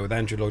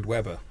Lloyd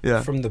Webber.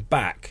 Yeah. From the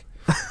back.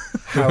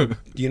 How,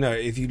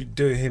 if you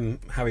do him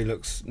how he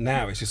looks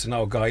now, it's just an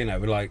old guy,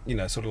 with like,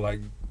 sort of like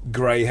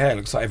grey hair,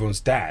 looks like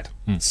everyone's dad.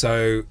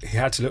 So he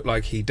had to look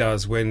like he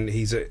does when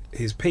he's at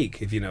his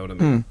peak, if you know what I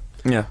mean.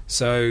 Yeah.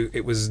 So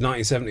it was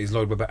 1970s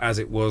Lloyd Webber as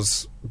it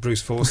was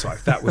Bruce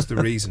Forsyth. That was the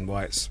reason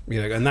why it's,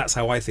 and that's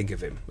how I think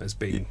of him, as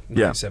being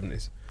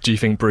 1970s. Do you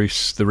think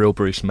Bruce, the real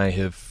Bruce, may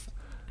have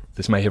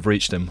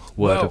reached him?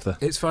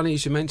 It's funny you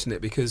should mention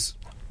it, because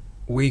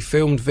we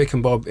filmed Vic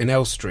and Bob in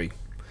Elstree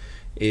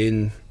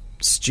in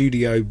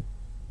Studio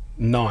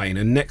 9,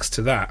 and next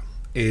to that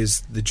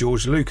is the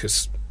George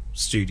Lucas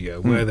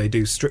studio where they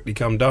do Strictly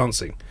Come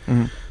Dancing.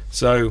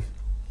 So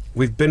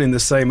we've been in the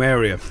same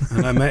area,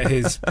 and I met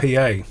his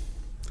PA,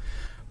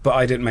 but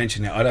I didn't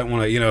mention it. I don't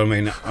want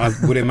to, I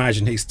would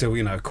imagine he's still,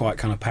 quite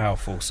kind of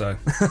powerful, so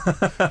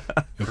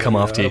he'll come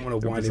after you. I don't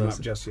want to wind him up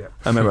just yet.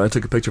 I remember I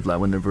took a picture of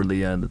that whenever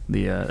the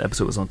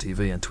episode was on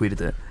TV and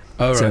tweeted it.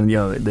 Oh, right. Saying,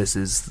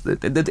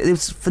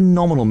 it's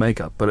phenomenal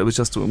makeup, but it was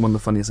just one of the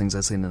funniest things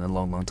I've seen in a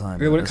long, long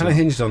time. Yeah, well, it kind of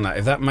hinged on that.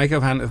 If that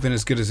makeup hadn't have been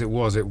as good as it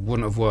was, it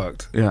wouldn't have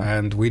worked. Yeah.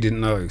 And we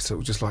didn't know, so it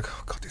was just like,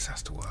 oh God, this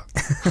has to work.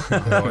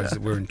 Otherwise,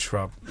 we're in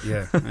trouble.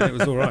 Yeah, and it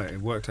was all right.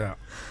 It worked out.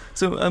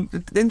 So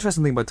the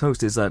interesting thing about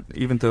Toast is that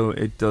even though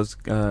it does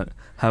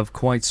have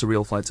quite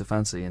surreal flights of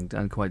fancy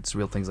and quite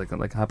surreal things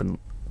like happen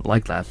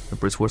like that, the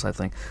Bruce Forsyth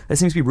thing, it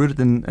seems to be rooted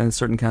in a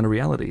certain kind of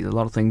reality. A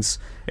lot of things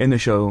in the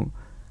show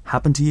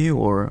happen to you,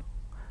 or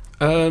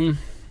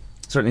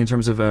certainly in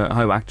terms of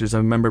how actors. I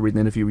remember reading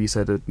an interview where you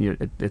said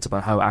that it's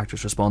about how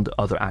actors respond to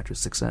other actors'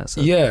 success.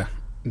 So. Yeah,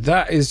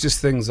 that is just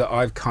things that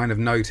I've kind of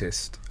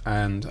noticed,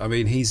 and I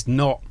mean, he's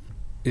not,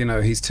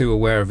 he's too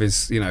aware of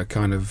his,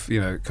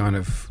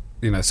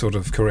 sort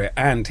of career,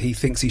 and he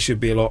thinks he should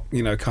be a lot,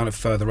 kind of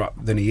further up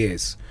than he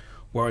is,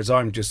 whereas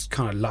I'm just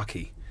kind of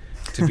lucky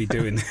to be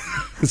doing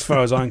as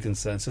far as I'm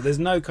concerned. So there's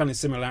no kind of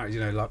similarity,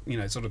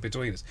 sort of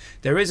between us.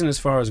 There isn't, as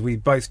far as we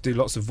both do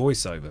lots of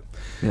voiceover.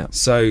 Yeah.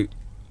 So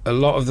a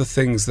lot of the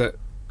things that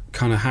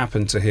kind of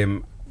happen to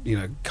him,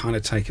 kind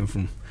of taken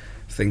from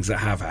things that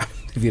have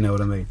happened, if you know what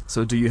I mean.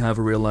 So do you have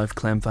a real life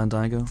Clem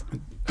Fandango?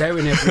 They're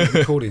in every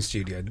recording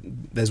studio.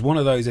 There's one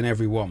of those in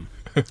every one.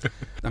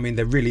 I mean,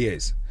 there really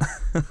is.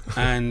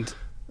 And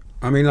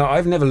I mean,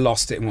 I've never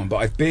lost it in one, but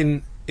I've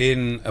been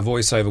in a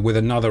voiceover with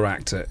another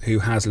actor who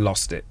has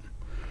lost it.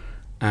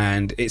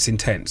 And it's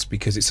intense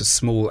because it's a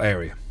small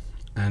area,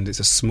 and it's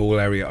a small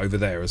area over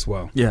there as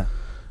well. Yeah.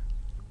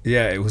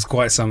 Yeah, it was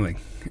quite something,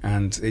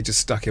 and it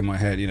just stuck in my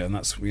head, and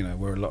that's,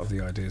 where a lot of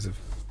the ideas of...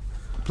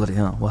 Bloody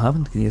hell, what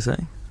happened, can you say?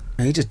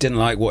 He just didn't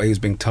like what he was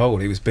being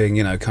told. He was being,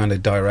 kind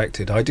of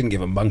directed. I didn't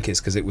give him monkeys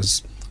because it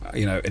was,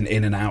 an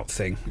in and out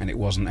thing, and it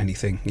wasn't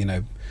anything,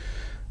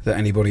 that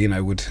anybody,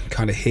 would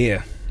kind of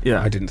hear.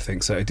 Yeah. I didn't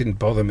think so. It didn't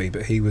bother me,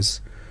 but he was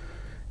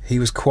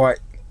quite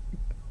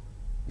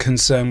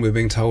concerned with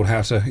being told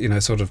how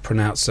to, sort of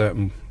pronounce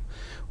certain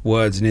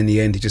words, and in the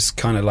end he just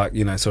kind of like,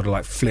 sort of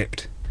like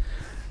flipped.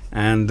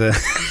 And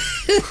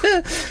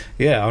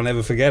yeah, I'll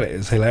never forget it. It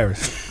was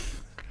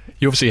hilarious.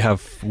 You obviously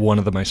have one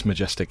of the most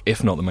majestic,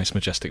 if not the most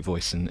majestic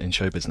voice in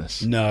show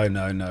business. No.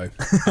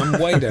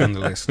 I'm way down the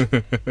list.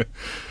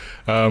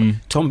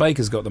 Tom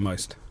Baker's got the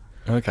most.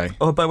 Okay.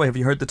 Oh, by the way, have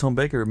you heard the Tom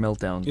Baker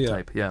meltdown Yeah.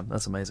 tape? Yeah,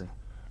 that's amazing.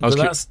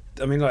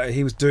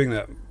 He was doing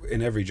that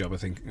in every job, I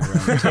think, around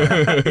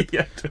the time.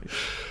 Yeah.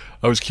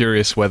 I was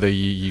curious whether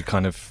you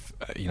kind of,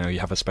 you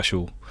have a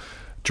special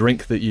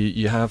drink that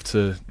you have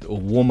to, or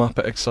warm up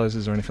at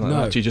exercises or anything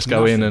like that. Do you just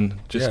go in and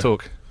just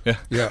talk?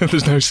 Yeah.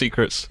 There's no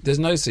secrets. There's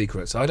no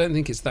secrets. I don't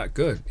think it's that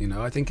good.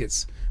 I think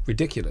it's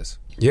ridiculous.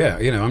 Yeah.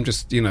 I'm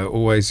just,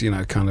 always,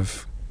 kind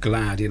of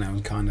glad,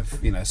 and kind of,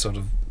 sort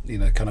of,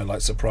 kind of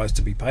like surprised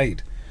to be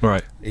paid.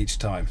 Right. Each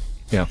time.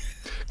 Yeah.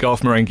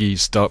 Garth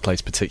Marenghi's Dark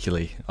Place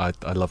particularly, I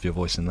love your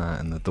voice in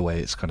that, and the way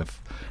it's kind of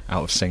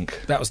out of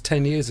sync. That was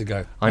 10 years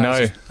ago. I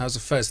know. That was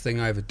the first thing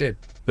I ever did.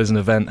 There's an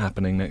event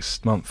happening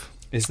next month.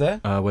 Is there?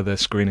 Where they're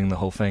screening the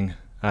whole thing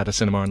at a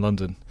cinema in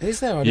London. Is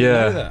there? I didn't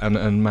know that.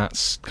 And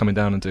Matt's coming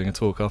down and doing a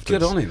talk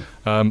afterwards. Good on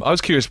him. I was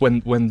curious,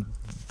 when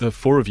the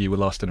four of you were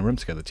last in a room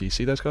together, do you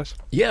see those guys?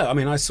 Yeah, I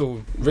mean, I saw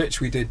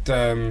Rich. We did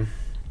the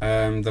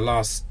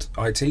last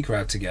IT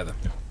crowd together,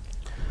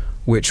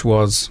 which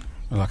was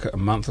like a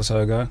month or so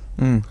ago.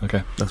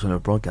 Okay. That's when it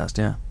was broadcast,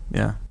 yeah.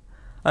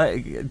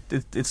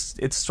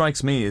 It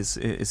strikes me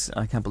as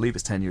I can't believe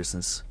it's 10 years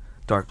since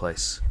Dark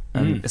Place.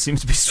 And it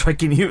seems to be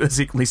striking you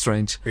as equally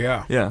strange.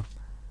 Yeah. And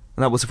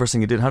that was the first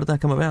thing you did. How did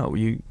that come about?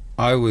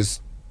 I was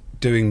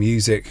doing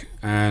music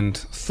and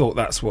thought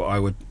that's what I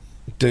would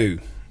do.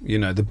 You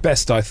know, the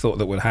best I thought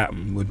that would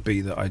happen would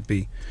be that I'd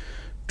be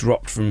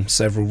dropped from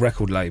several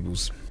record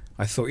labels.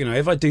 I thought, you know,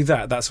 if I do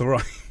that, that's all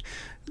right.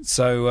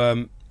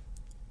 So,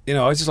 you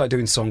know, I just like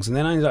doing songs, and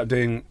then I ended up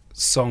doing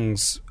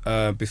songs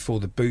before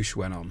the Boosh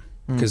went on,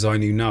 because I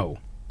knew Noel.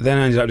 Then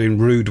I ended up doing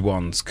Rude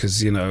Ones,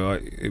 because, you know,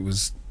 it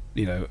was,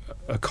 you know,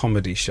 a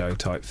comedy show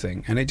type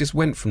thing, and it just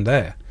went from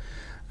there.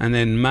 And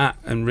then Matt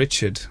and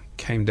Richard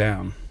came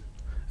down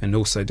and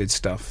also did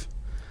stuff,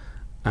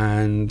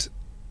 and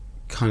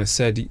kind of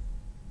said,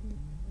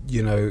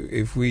 you know,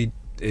 if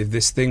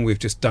this thing we've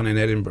just done in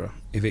Edinburgh,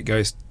 if it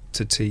goes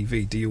to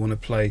TV, do you want to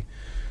play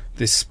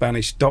this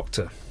Spanish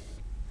doctor?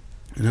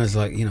 And I was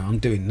like, you know, I'm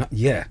doing that.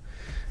 Yeah,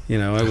 you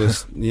know, I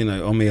was, you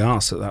know, on my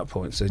arse at that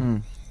point. So,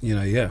 you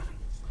know, yeah,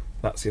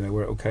 that's, you know,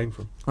 where it all came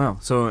from. Wow.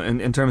 So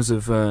in terms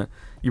of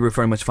you were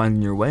very much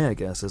finding your way, I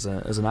guess, as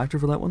an actor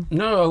for that one.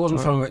 No, I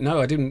wasn't finding it. No,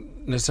 I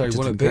didn't necessarily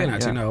want to be an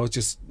actor. Yeah. No, I was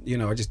just, you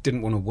know, I just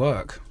didn't want to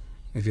work,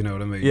 if you know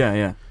what I mean. Yeah,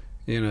 yeah.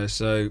 You know,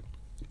 so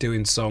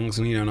doing songs,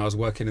 and, you know, and I was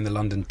working in the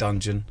London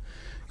Dungeon,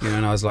 you know,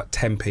 and I was like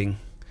temping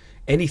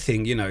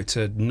anything, you know,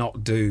 to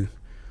not do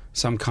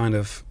some kind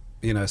of,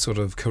 you know, sort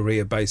of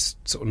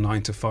career-based sort of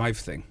 9-to-5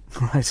 thing.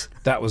 Right.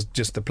 That was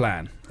just the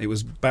plan. It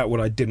was about what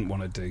I didn't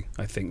want to do,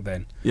 I think,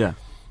 then. Yeah.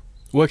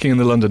 Working in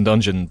the London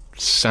Dungeon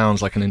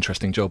sounds like an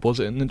interesting job. Was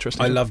it an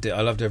interesting job? Loved it.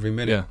 I loved every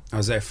minute. Yeah. I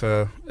was there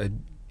for a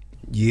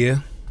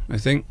year, I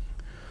think.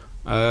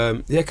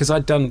 Yeah, because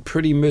I'd done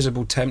pretty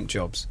miserable temp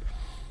jobs.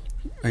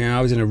 You know,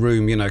 I was in a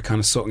room, you know, kind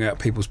of sorting out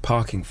people's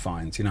parking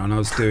fines, you know, and I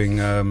was doing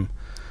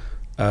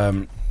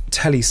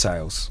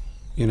telesales,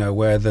 you know,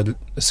 where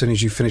as soon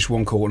as you finish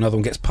one call, another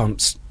one gets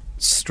pumped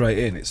straight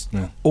in. It's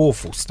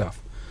awful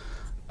stuff.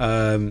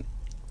 And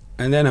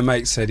then a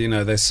mate said, you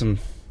know, there's some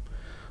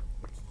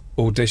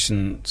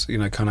auditions, you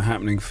know, kind of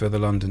happening for the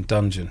London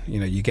Dungeon. You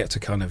know, you get to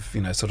kind of,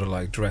 you know, sort of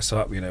like dress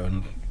up, you know,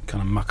 and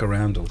kind of muck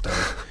around all day.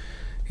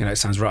 You know, it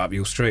sounds right up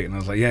your street. And I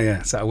was like,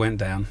 yeah. So I went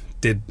down,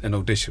 did an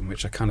audition,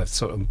 which I kind of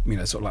sort of, you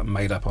know, sort of like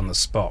made up on the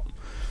spot,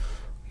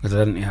 because I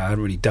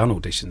hadn't really done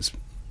auditions,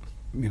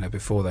 you know,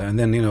 before that. And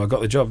then, you know, I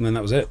got the job, and then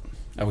that was it.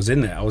 I was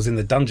in there. I was in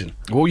the dungeon.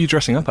 What were you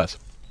dressing up as?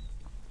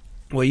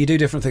 Well, you do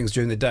different things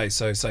during the day.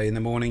 So, say in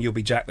the morning you'll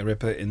be Jack the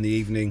Ripper. In the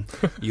evening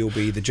you'll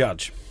be the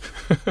judge.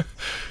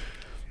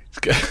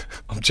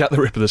 I'm Jack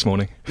the Ripper this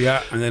morning.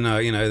 Yeah, and then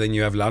you know, then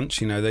you have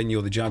lunch. You know, then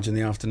you're the judge in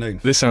the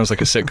afternoon. This sounds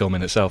like a sitcom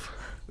in itself.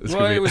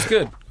 Well, it was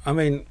good. I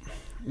mean,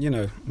 you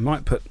know,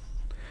 might put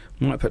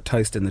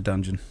toast in the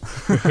dungeon.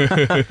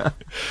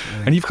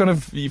 And you've kind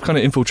of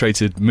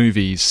infiltrated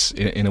movies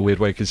in a weird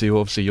way, because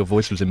obviously your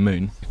voice was in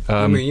Moon.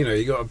 I mean, you know,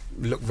 you got to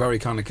look very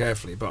kind of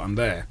carefully, but I'm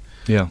there.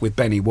 Yeah. With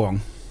Benny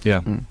Wong.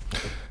 Yeah.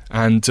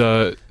 And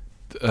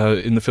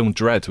in the film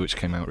Dread, which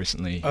came out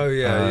recently,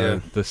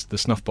 the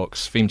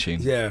Snuffbox theme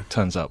tune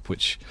turns up,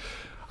 which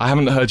I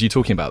haven't heard you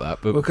talking about that.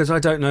 But because I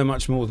don't know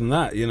much more than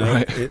that, you know.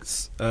 Right.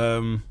 It's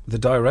the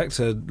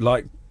director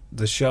liked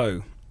the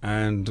show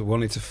and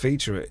wanted to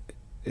feature it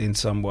in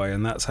some way,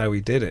 and that's how he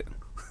did it,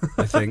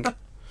 I think.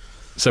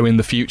 So in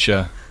the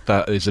future,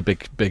 that is a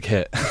big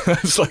hit.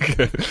 It's like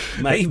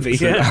maybe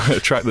a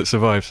track that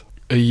survives.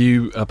 Are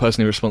you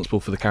personally responsible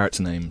for the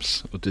character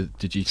names, or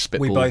did you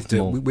spitball? We both do.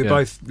 More? We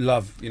both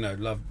love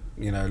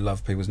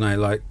people's names.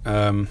 Like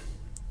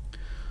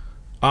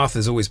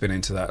Arthur's always been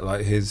into that.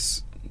 Like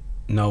his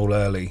Noel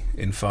Early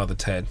in Father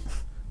Ted,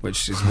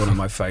 which is one of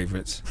my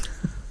favourites.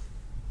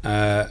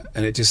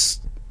 And it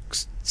just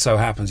so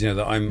happens, you know,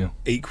 that I'm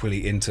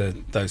equally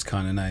into those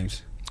kind of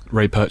names.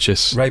 Ray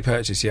Purchase.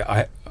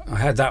 Yeah, I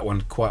had that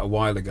one quite a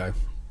while ago.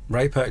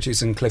 Ray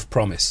Purchase and Cliff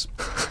Promise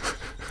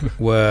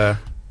were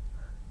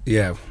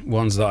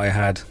ones that I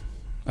had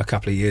a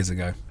couple of years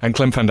ago. And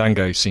Clem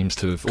Fandango seems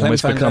to have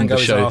almost become the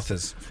show.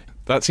 Arthur's.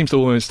 That seems to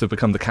almost have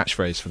become the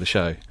catchphrase for the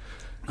show.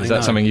 Is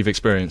that something you've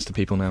experienced to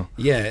people now?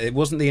 Yeah, it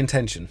wasn't the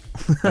intention.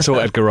 I saw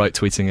Edgar Wright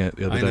tweeting it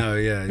the other day. I know,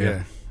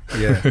 yeah.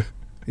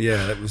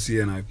 Yeah, that was,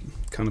 you know,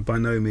 kind of by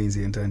no means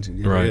the intention.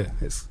 Yeah, right. Yeah,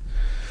 it's...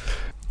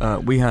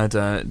 We had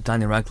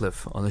Daniel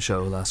Radcliffe on the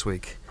show last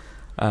week,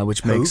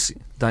 which makes...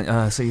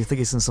 so you think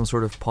he's in some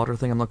sort of Potter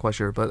thing? I'm not quite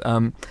sure. But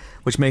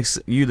which makes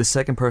you the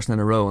second person in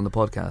a row on the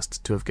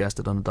podcast to have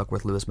guested on a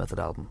Duckworth-Lewis Method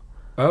album.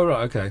 Oh,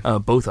 right, okay.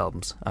 Both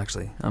albums,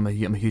 actually. I'm a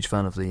huge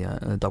fan of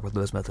the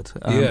Duckworth-Lewis Method.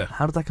 Yeah.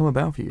 How did that come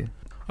about for you?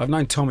 I've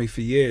known Tommy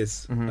for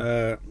years,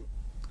 and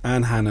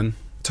Hannon.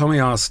 Tommy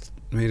asked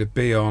me to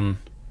be on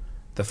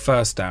the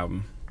first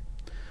album,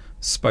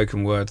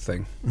 spoken word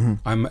thing.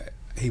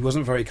 He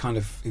wasn't very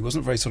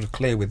sort of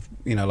clear with,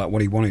 you know, like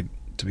what he wanted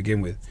to begin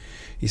with.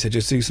 He said,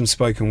 just do some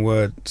spoken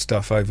word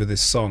stuff over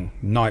this song,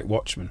 Night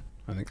Watchman,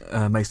 I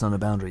think. Based on a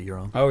Boundary you're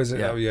on. Oh, is it?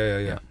 Yeah. Oh,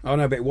 yeah. Oh,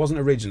 no, but it wasn't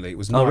originally. It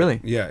was Oh,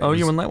 really? Yeah.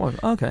 You were on Night Watchman?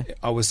 Oh, okay.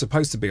 I was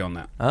supposed to be on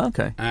that. Oh,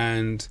 okay.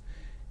 And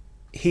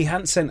he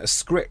hadn't sent a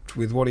script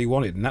with what he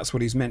wanted, and that's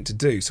what he's meant to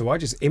do. So I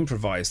just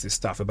improvised this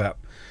stuff about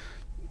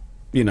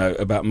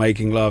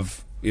making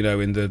love, you know,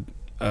 in the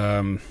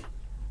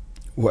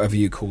whatever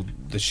you call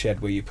the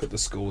shed where you put the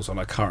scores on.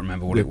 I can't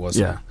remember what it was.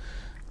 Yeah.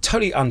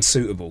 totally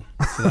unsuitable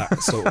for that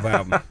sort of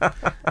album.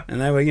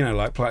 And they were,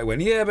 like politely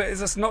went, yeah, but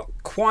that's not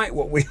quite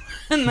what we.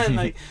 And then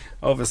they,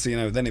 obviously,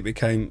 then it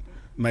became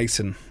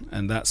Mason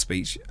and that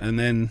speech, and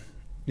then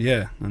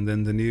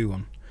the new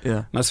one. Yeah,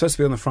 and I was supposed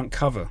to be on the front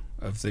cover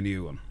of the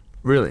new one.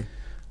 Really?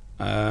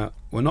 Well,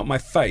 not my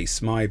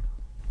face,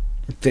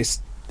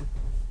 this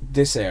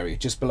area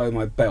just below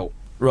my belt.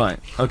 Right.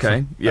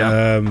 Okay.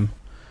 Yeah.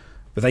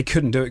 But they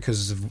couldn't do it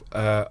because of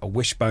a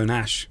Wishbone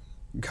Ash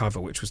cover,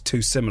 which was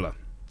too similar.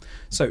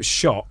 So it was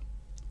shot,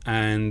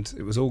 and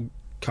it was all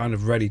kind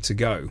of ready to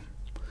go,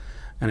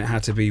 and it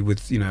had to be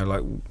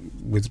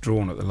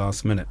withdrawn at the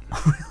last minute.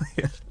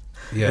 Really?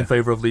 Yeah. In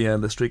favour of the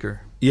streaker.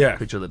 Yeah.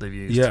 Picture that they've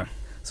used. Yeah.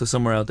 So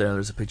somewhere out there,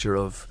 there's a picture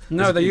of.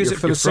 No, they use it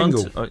for the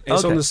single.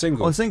 It's on the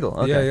single. Oh, the single.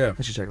 Okay. Yeah.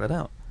 I should check that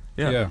out.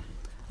 Yeah. Yeah.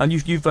 And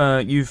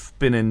you've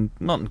been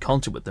not in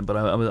concert with them, but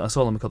I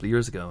saw them a couple of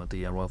years ago at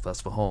the Royal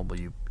Festival Hall, where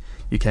you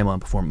came on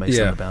and performed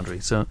Mason on the Boundary.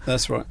 So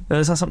that's right.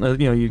 Is that something that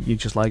you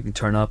just like? You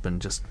turn up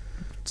and just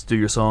do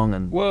your song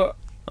and off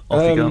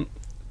you go.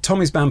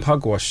 Tommy's band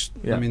Pugwash.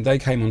 Yeah. I mean, they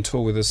came on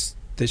tour with us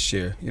this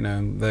year.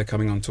 They're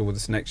coming on tour with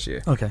us next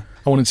year. Okay.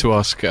 I wanted to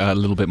ask a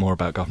little bit more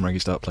about Gotham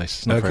Reggie's Dark Place.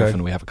 It's not very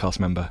often we have a cast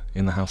member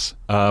in the house.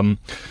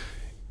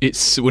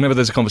 It's whenever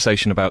there's a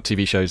conversation about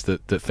TV shows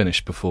that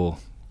finish before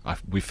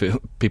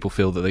people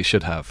feel that they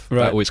should have. Right.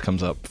 That always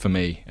comes up for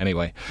me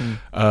anyway.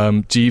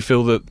 Do you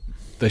feel that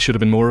there should have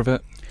been more of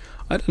it?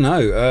 I don't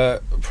know.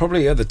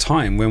 Probably at the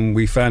time when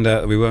we found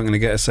out that we weren't going to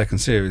get a second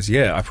series,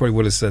 I probably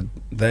would have said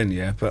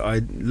then,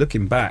 But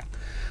looking back,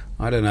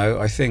 I don't know.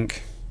 I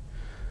think,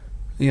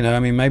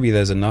 maybe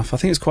there's enough. I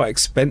think it's quite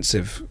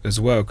expensive as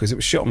well because it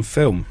was shot on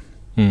film,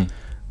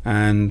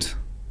 and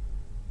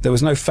there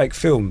was no fake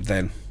film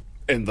then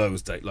in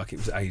those days, like it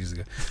was ages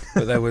ago.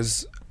 But there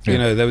was,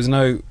 there was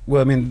no.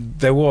 Well,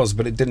 there was,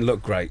 but it didn't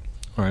look great.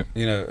 Right.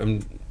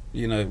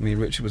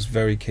 Richard was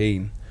very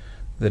keen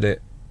that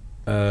it.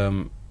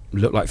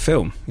 Look like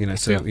film, we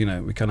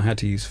kind of had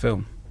to use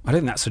film. I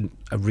don't think that's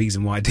a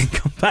reason why I didn't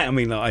come back.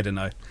 I don't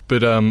know. But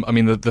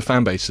the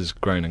fan base has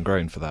grown and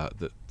grown for that.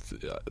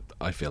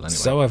 I feel anyway.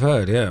 So I've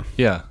heard, yeah.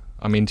 Yeah.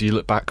 Do you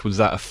look back? Was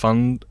that a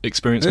fun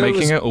experience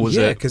making it, or was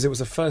it? Yeah, because it was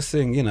the first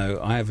thing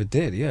I ever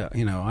did. Yeah,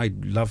 I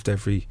loved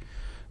every,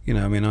 I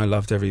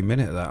loved every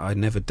minute of that. I'd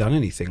never done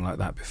anything like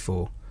that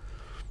before.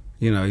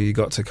 You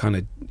got to kind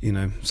of,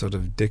 sort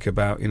of dick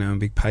about, and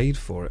be paid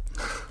for it.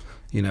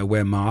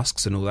 Wear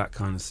masks and all that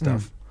kind of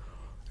stuff.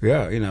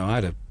 Yeah,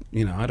 I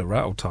had a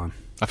rattle time.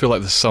 I feel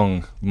like the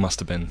song must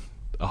have been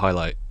a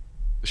highlight,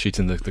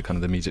 shooting the kind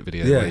of the music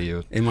video. Yeah, where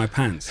you in my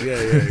pants. Yeah.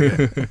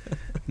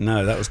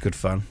 No, that was good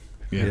fun.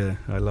 Yeah,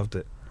 I loved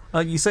it.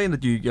 You saying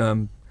that you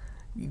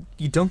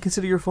don't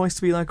consider your voice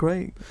to be that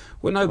great?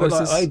 Well, no, but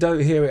I don't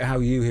hear it how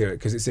you hear it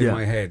because it's in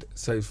my head.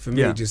 So for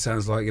me, it just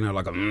sounds like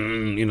like a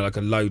like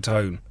a low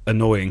tone,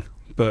 annoying.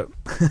 But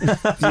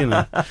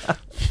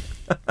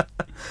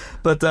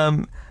But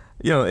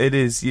it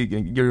is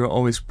you're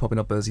always popping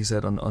up, as you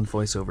said, on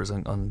voiceovers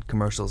and on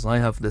commercials. And I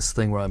have this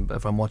thing where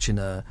if I'm watching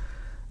a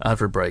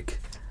advert break,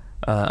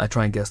 I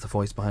try and guess the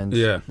voice behind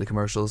the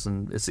commercials,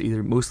 and it's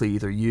mostly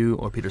either you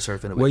or Peter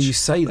Serafinowicz. Well, you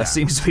say that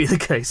seems to be the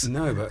case.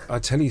 No, but I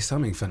tell you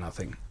something for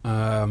nothing,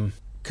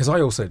 because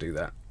I also do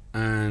that,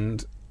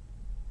 and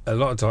a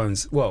lot of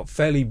times,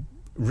 fairly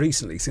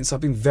recently, since I've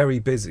been very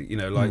busy,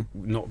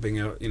 not being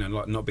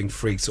not being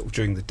free sort of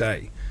during the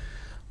day.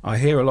 I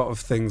hear a lot of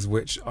things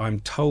which I'm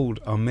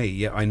told are me,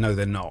 yet I know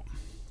they're not.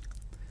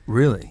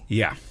 Really?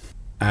 Yeah.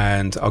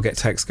 And I'll get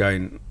texts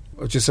going,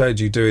 I just heard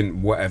you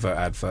doing whatever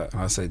advert.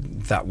 And I say,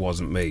 that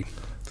wasn't me.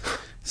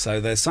 So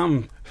there's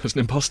an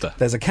imposter.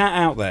 There's a cat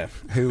out there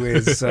who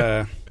is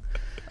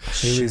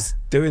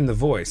doing the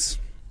voice.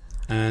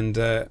 And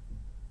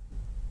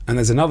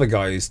there's another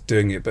guy who's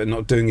doing it, but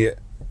not doing it,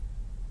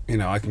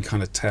 I can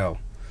kind of tell.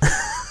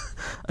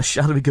 A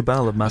shadowy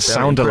cabal of Matt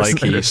Sounder like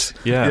he's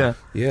yeah.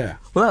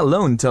 Well, that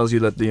alone tells you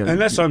that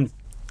unless I'm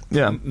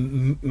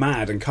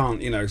mad and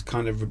can't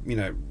kind of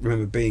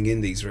remember being in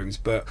these rooms,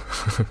 but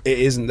it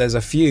isn't. There's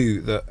a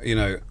few that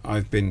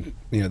I've been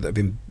that have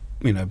been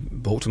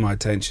brought to my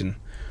attention,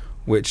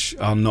 which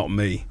are not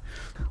me.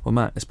 Well,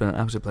 Matt, it's been an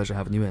absolute pleasure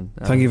having you in.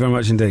 Thank you very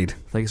much indeed.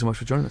 Thank you so much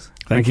for joining us.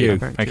 Thank you.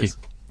 Thank you.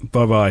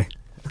 Bye bye.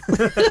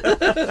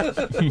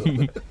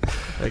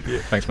 Thank you.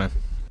 Thanks, man.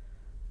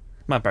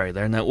 Matt Barry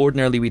there. Now,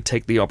 ordinarily we'd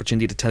take the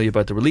opportunity to tell you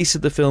about the release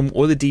of the film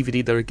or the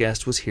DVD that our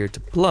guest was here to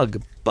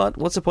plug, but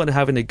what's the point of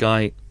having a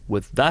guy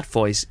with that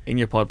voice in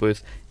your pod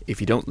booth if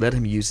you don't let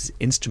him use his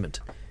instrument,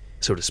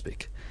 so to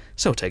speak?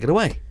 So take it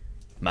away,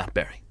 Matt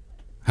Barry.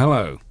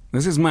 Hello,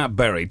 this is Matt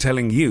Barry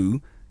telling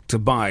you to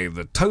buy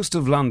the Toast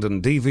of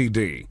London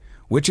DVD,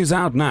 which is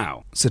out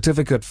now.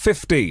 Certificate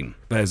 15.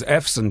 There's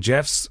F's and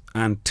Jeffs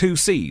and 2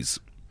 C's.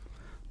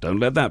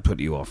 Don't let that put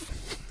you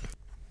off.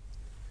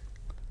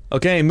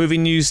 Okay, movie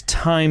news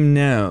time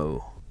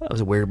now. That was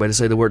a weird way to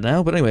say the word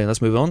now, but anyway,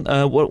 let's move on.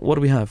 What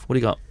do we have? What do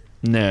you got?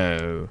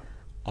 No.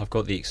 I've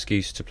got the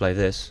excuse to play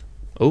this.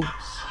 Oh.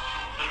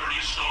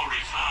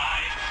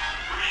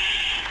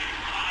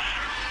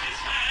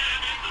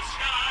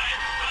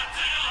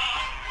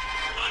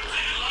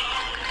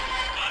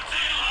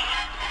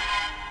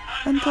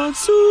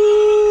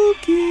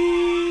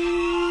 Godzuki.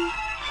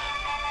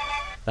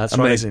 That's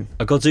amazing.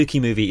 Right. A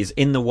Godzuki movie is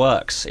in the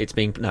works. It's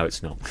being... No,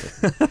 it's not.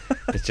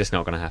 It's just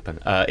not going to happen.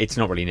 It's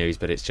not really news,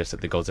 but it's just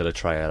that the Godzilla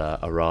trailer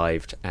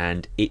arrived,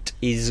 and it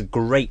is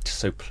great,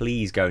 so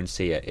please go and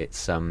see it.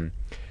 It's, that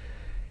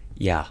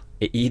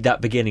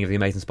beginning of the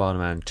Amazing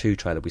Spider-Man 2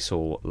 trailer we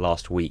saw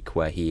last week,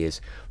 where he is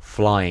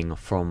flying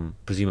from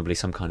presumably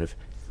some kind of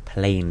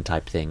plane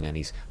type thing, and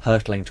he's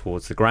hurtling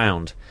towards the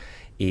ground,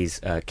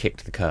 is kicked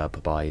to the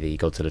curb by the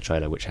Godzilla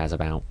trailer, which has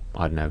about,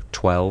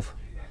 12,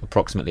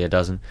 approximately a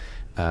dozen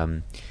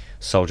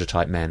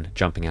soldier-type men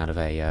jumping out of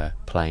a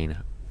plane,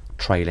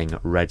 trailing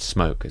red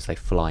smoke as they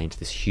fly into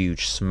this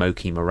huge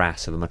smoky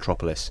morass of a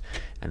metropolis,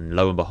 and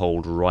lo and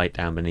behold, right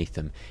down beneath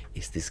them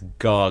is this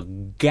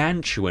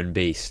gargantuan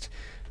beast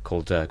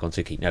called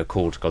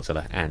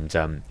Godzilla,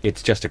 and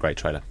it's just a great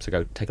trailer, so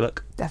go take a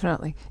look.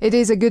 Definitely. It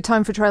is a good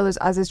time for trailers,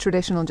 as is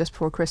traditional just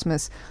before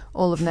Christmas.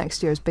 All of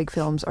next year's big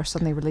films are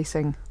suddenly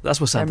releasing.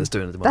 That's what Santa's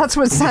doing at the moment. That's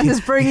what Santa's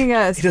bringing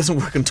us. He doesn't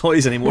work on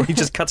toys anymore, he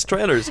just cuts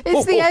trailers.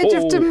 It's the Edge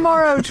of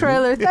Tomorrow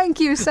trailer. Thank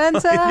you,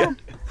 Santa. Yeah.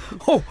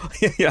 Oh,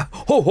 yeah.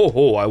 Ho, ho,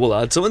 ho, I will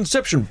add some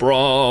Inception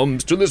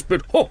Brahms to this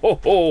bit. Ho, ho,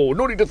 ho,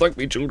 no need to thank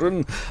me,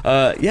 children.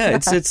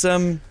 It's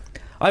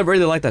I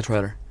really like that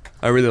trailer.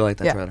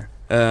 Trailer.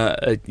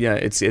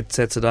 It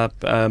sets it up,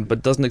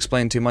 but doesn't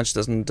explain too much.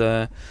 Doesn't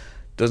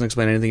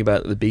explain anything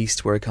about the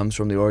beast, where it comes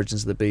from, the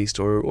origins of the beast,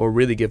 or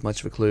really give much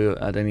of a clue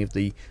at any of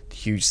the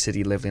huge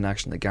city leveling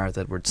action that Gareth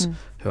Edwards,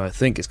 who I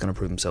think is going to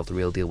prove himself the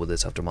real deal with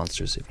this after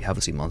Monsters. If you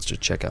haven't seen Monsters,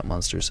 check out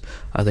Monsters.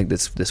 I think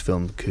this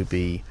film could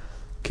be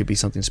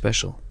something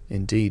special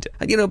indeed.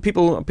 And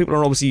people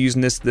are obviously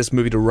using this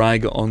movie to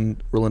rag on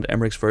Roland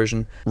Emmerich's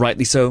version,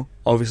 rightly so,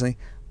 obviously.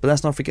 But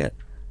let's not forget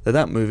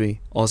that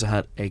movie also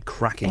had a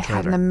cracking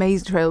trailer. It had an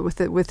amazing trailer with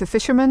the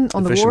fisherman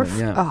on the wharf.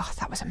 Yeah. Oh,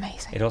 that was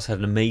amazing. It also had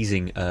an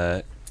amazing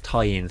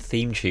tie-in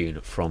theme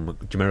tune from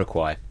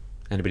Jamiroquai.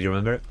 Anybody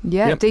remember it?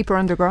 Yeah, Yep. Deeper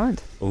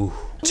Underground. Ooh.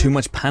 Too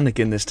much panic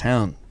in this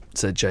town,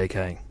 said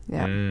JK.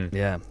 Yeah.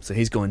 Yeah, so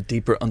he's going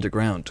deeper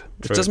underground,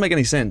 which True. doesn't make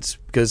any sense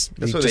because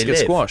That's he where just they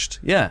gets live. squashed.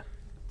 Yeah.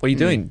 What are you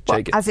doing, Well,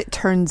 JK? as it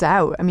turns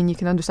out, I mean, you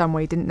can understand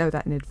why he didn't know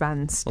that in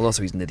advance. Well,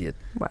 also he's an idiot.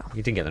 Well,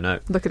 You didn't get the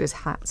note. look at his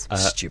hat.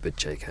 Stupid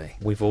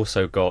JK. We've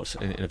also got,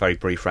 in a very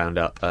brief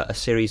roundup, a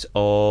series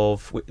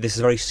of... This is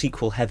a very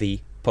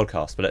sequel-heavy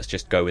podcast, but let's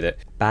just go with it.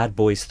 Bad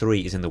Boys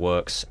 3 is in the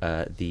works.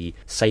 The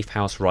Safe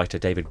House writer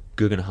David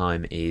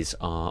Guggenheim is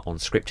on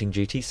scripting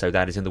duty, so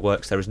that is in the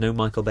works. There is no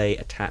Michael Bay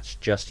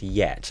attached just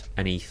yet.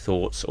 Any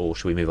thoughts, or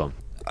should we move on?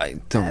 I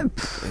don't...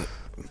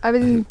 I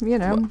mean,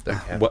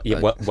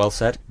 Well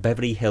said.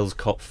 Beverly Hills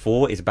Cop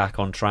 4 is back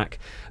on track.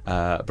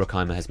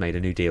 Bruckheimer has made a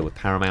new deal with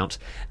Paramount.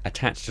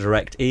 Attached to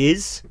direct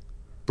is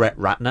Brett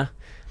Ratner.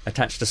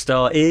 Attached to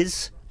star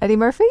is... Eddie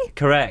Murphy?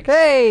 Correct.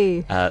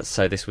 Hey!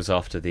 So this was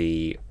after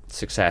the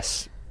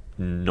success,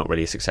 not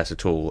really a success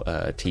at all,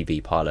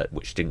 TV pilot,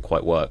 which didn't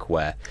quite work,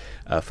 where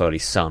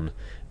Foley's son,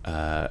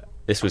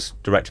 this was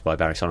directed by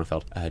Barry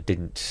Sonnenfeld,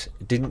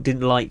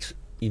 didn't like...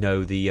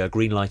 the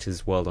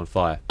Greenlighters World on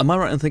Fire. Am I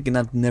right in thinking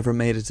that never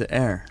made it to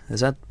air?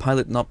 Has that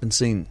pilot not been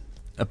seen?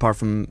 Apart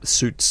from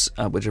Suits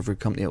at whichever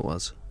company it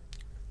was.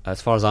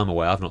 As far as I'm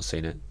aware, I've not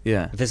seen it.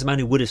 Yeah. If there's a man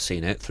who would have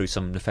seen it through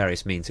some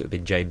nefarious means, it would have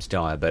been James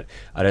Dyer, but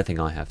I don't think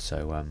I have,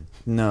 so...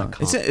 No.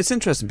 It's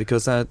interesting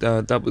because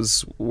that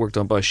was worked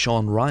on by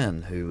Sean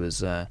Ryan, who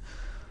was...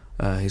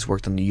 he's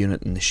worked on The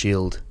Unit and The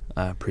Shield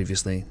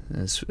previously.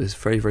 Is a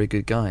very, very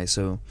good guy,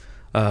 so...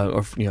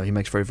 he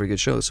makes very, very good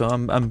shows, so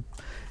I'm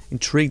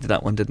intrigued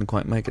that one didn't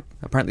quite make it.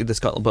 Apparently the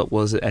scuttlebutt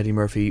was that Eddie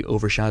Murphy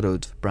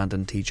overshadowed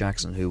Brandon T.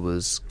 Jackson, who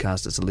was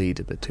cast as a lead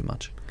a bit too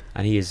much.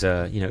 And he is,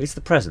 it's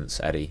the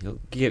presence, Eddie.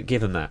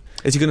 Give him that.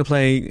 Is he going to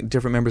play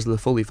different members of the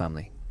Foley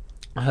family?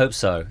 I hope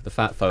so. The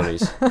Fat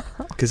Foleys.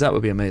 Because that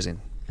would be amazing.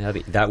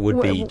 That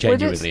would be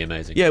genuinely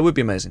amazing. Yeah, it would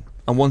be amazing.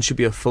 And one should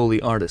be a Foley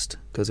artist,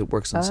 because it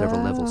works on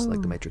several levels,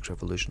 like the Matrix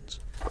Revolutions.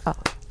 Oh.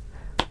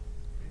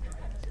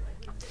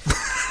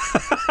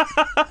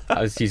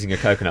 I was using a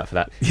coconut for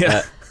that.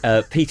 Yeah.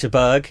 Peter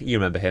Berg, you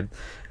remember him.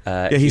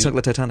 He's like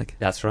the Titanic.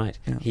 That's right.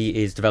 Yeah.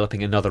 He is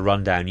developing another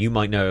rundown. You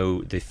might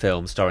know the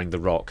film starring The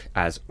Rock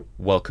as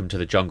Welcome to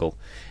the Jungle,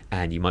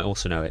 and you might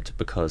also know it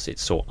because it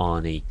saw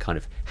Arnie kind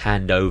of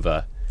hand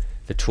over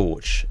the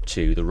torch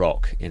to The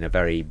Rock in a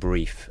very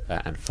brief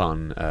and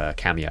fun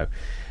cameo.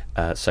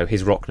 So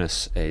his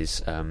rockness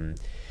is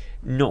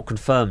not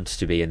confirmed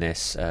to be in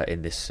this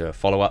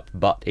follow-up,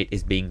 but it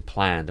is being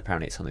planned.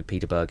 Apparently it's something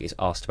Peter Berg is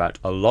asked about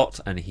a lot,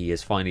 and he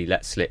has finally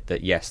let slip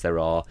that yes, there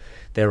are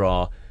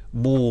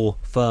more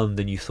firm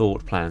than you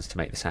thought plans to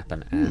make this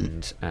happen,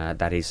 and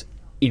that is,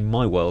 in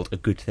my world, a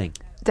good thing.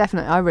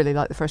 Definitely, I really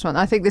like the first one.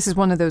 I think this is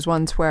one of those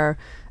ones where,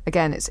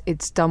 again,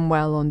 it's done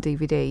well on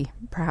DVD,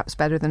 perhaps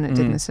better than it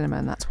did in the cinema,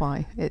 and that's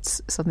why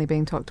it's suddenly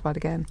being talked about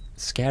again.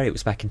 Scary, it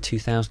was back in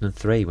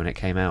 2003 when it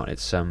came out.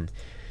 It's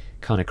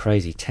kind of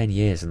crazy, 10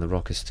 years and The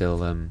Rock is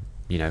still,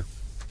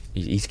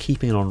 he's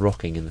keeping on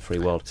rocking in the free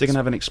world. Is he going to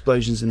have an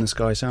Explosions in the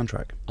Sky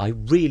soundtrack? I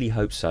really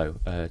hope so,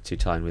 to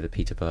tie in with the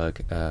Peter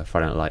Berg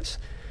Friday Night Lights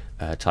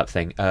type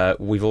thing.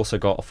 We've also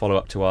got a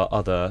follow-up to our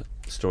other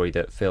story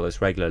that Phil has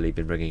regularly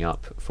been bringing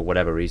up for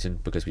whatever reason,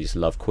 because we just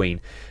love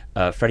Queen.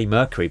 Freddie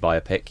Mercury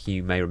biopic.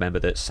 You may remember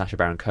that Sacha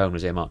Baron Cohen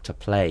was earmarked to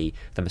play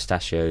the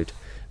mustachioed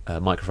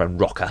microphone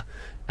rocker,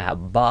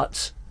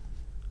 but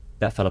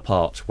that fell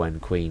apart when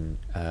Queen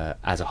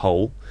as a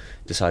whole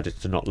decided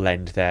to not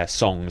lend their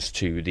songs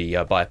to the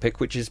biopic,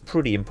 which is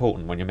pretty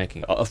important when you're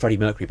making a Freddie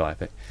Mercury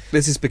biopic.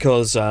 This is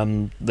because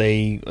Sacha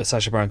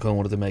Baron Cohen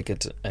wanted to make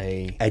it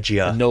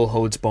edgier, a no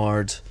holds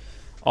barred,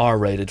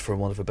 R-rated, for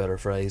want of a better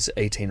phrase,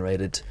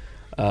 18-rated,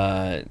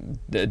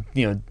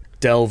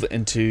 delve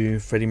into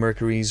Freddie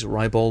Mercury's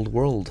ribald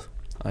world,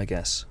 I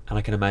guess. And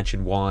I can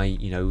imagine why,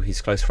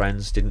 his close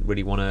friends didn't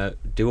really want to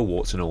do a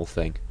warts and all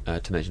thing,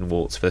 to mention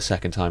warts for the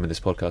second time in this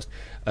podcast.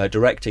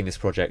 Directing this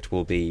project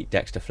will be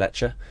Dexter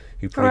Fletcher,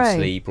 who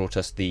previously brought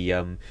us the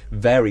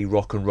very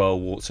rock and roll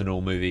warts and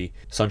all movie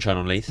Sunshine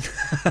on Leith,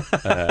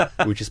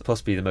 which is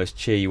possibly the most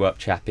cheer you up,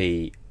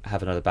 chappy,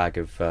 have another bag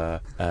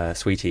of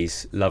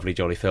sweeties, lovely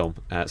jolly film.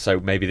 So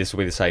maybe this will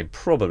be the same.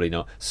 Probably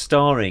not.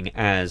 Starring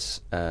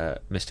as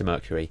Mr.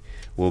 Mercury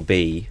will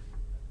be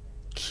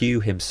Q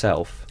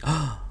himself,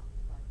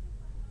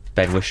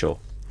 Ben Whishaw.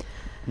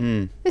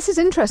 This is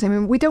interesting. I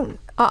mean,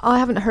 I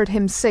haven't heard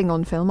him sing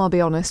on film, I'll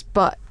be honest,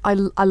 but I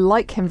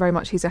like him very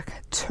much. He's a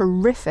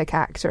terrific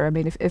actor. I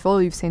mean, if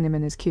all you've seen him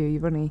in is Q,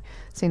 you've only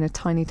seen a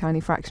tiny, tiny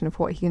fraction of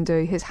what he can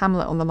do. His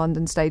Hamlet on the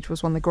London stage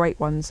was one of the great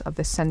ones of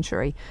this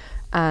century,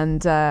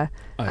 and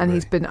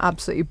he's been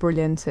absolutely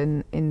brilliant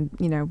in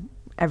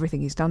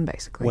everything he's done,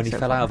 basically. When he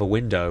fell out of a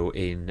window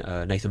in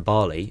Nathan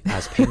Barley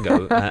as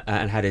Pingo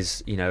and had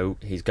his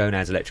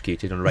gonads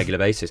electrocuted on a regular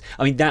basis.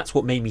 I mean, that's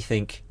what made me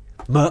think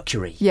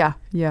Mercury. Yeah.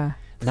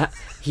 That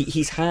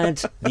he's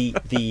had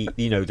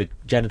the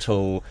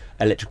genital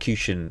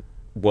electrocution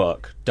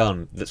work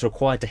done that's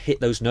required to hit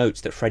those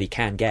notes that Freddie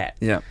can get.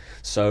 Yeah.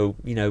 So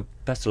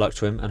best of luck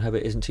to him, and hope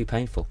it isn't too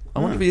painful. I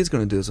wonder if he is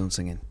going to do his own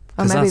singing.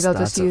 Or maybe they'll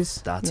just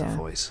use that's a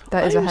voice.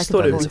 That is I a heck just of a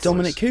thought it voice. was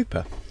Dominic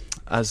Cooper,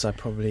 as I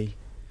probably.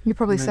 You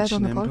probably said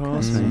on the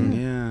podcast.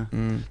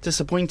 Yeah.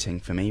 Disappointing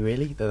for me,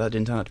 really, that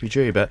didn't turn out to be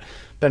true. But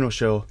Ben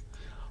Whishaw,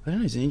 I don't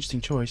know, he's an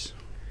interesting choice.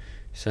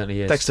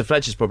 Certainly is. Dexter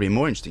Fletcher's probably a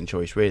more interesting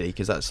choice, really,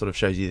 because that sort of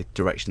shows you the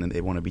direction that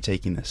they want to be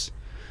taking this.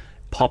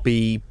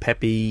 Poppy,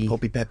 peppy,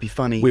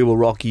 funny. We Will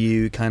Rock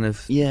You kind of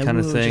thing.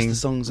 Just the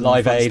songs and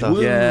Live the fun Aid. stuff.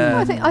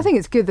 Yeah. I think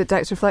it's good that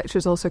Dexter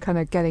Fletcher's also kind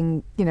of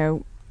getting,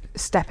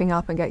 stepping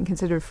up and getting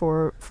considered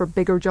for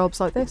bigger jobs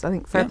like this. I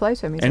think fair play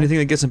to him. Anything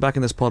that gets him back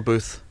in this pod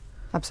booth.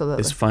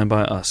 Absolutely. Is fine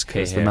by us,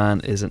 because the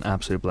man is an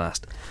absolute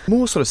blast.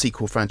 More sort of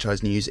sequel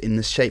franchise news in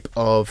the shape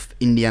of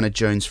Indiana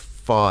Jones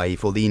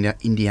 5, or the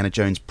Indiana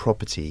Jones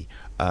property,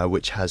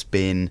 which has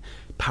been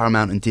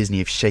Paramount and Disney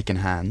have shaken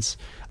hands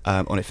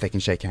on if they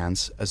can shake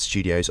hands as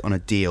studios on a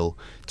deal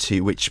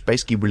which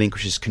basically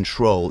relinquishes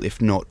control,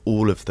 if not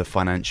all of the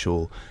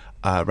financial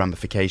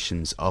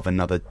ramifications of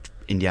another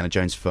Indiana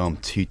Jones film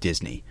to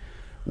Disney,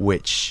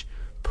 which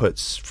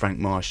puts Frank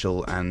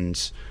Marshall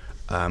and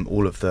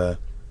all of the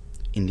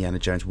Indiana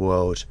Jones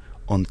world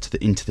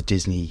into the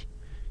Disney,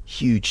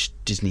 huge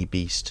Disney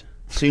beast.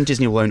 Soon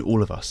Disney will own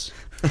all of us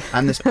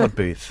and this pod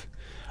booth.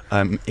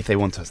 If they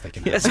want us, they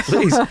can. Yes,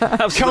 please.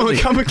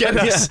 Come and get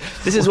us. Yeah.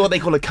 This is what they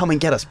call a come and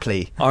get us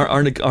plea.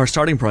 Our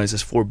starting price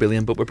is $4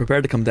 billion, but we're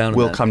prepared to come down.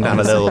 We'll come down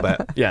a little bit.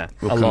 Yeah,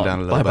 we'll come down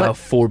a little bit. By about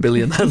 $4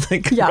 billion, I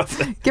think. Yeah.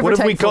 What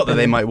have we got that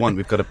they might want?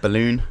 We've got a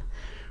balloon.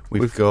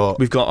 We've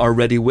got our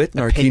ready wit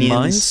and our keen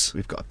minds.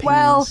 We've got opinions.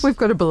 Well, we've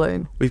got a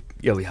balloon. We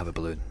have a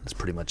balloon. That's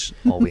pretty much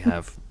all we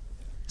have.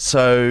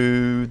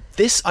 So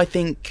this, I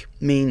think,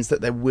 means that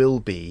there will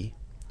be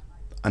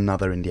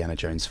another Indiana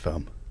Jones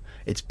film.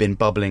 It's been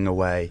bubbling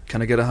away.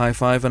 Can I get a high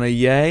five and a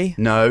yay?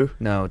 No,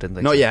 didn't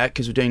think not so. yet,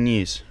 because we're doing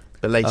news.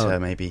 But later,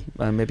 maybe.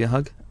 Maybe a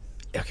hug.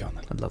 Yeah, come on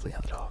then. A lovely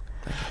hug.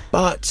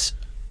 But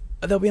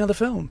there'll be another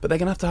film. But they're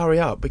going to have to hurry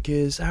up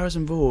because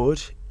Harrison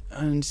Ford,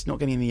 and he's not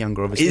getting any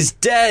younger, obviously, is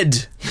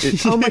dead.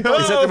 Oh my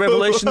God! Is that the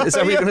revelation? Is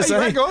that what you're going to say?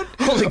 Hang on.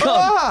 Holy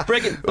God!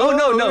 Break it! Oh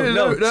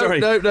no! Sorry,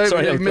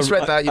 you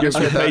misread that. You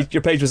misread that.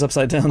 Your page was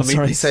upside down.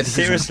 Sorry. He said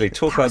seriously,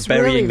 talk about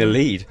burying the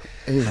lead.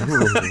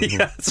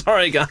 Yeah,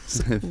 sorry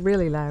guys.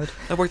 Really loud.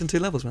 I worked on 2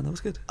 levels, man. That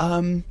was good.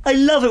 I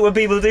love it when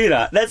people do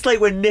that. That's like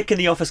when Nick in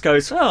the office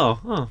goes,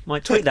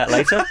 might tweet that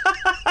later.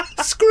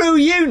 Screw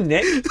you,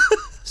 Nick.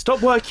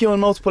 Stop working on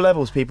multiple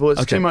levels, people.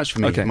 It's too much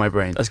for me, my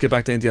brain. Let's get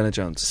back to Indiana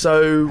Jones.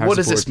 So, what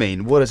does this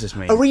mean?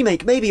 A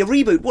remake, maybe a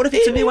reboot. What if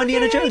it's a new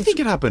Indiana Jones? Anything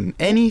could happen.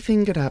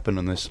 Anything could happen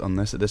on this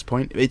at this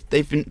point.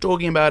 They've been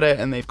talking about it,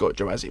 and they've got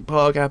Jurassic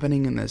Park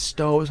happening, and there's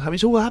Star Wars happening.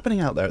 It's all happening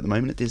out there at the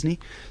moment at Disney.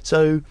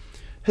 So,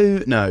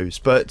 who knows?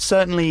 But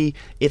certainly,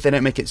 if they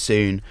don't make it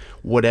soon,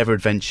 whatever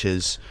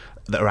adventures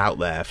that are out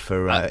there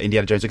for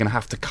Indiana Jones are going to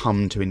have to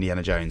come to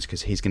Indiana Jones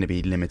because he's going to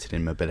be limited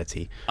in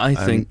mobility. I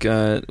think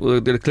they're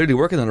clearly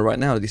working on it right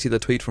now. Did you see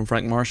that tweet from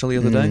Frank Marshall the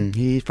other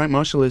day? Frank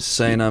Marshall is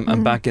saying,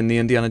 "I'm back in the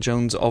Indiana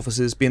Jones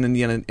offices. Being in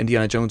the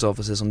Indiana Jones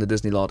offices on the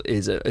Disney lot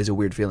is a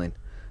weird feeling."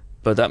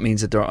 But that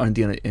means that there are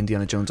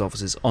Indiana Jones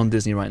offices on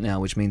Disney right now,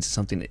 which means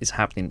something is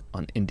happening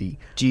on Indy.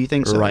 Do you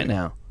think so? Right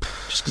now.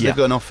 Just because they've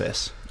got an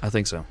office? I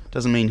think so.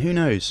 Doesn't mean, who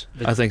knows?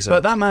 I think so.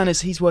 But that man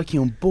he's working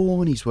on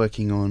Born, he's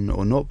working on,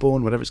 or Not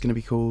Born, whatever it's going to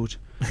be called.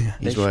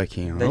 He's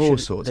working on all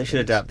sorts of They should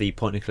adapt the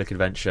point-and-click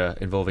adventure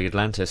involving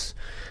Atlantis,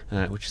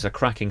 which is a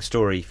cracking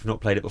story. If you've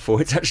not played it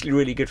before, it's actually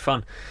really good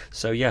fun.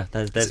 So yeah,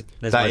 there's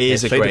that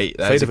is a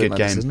good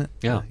game, isn't it?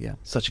 Yeah.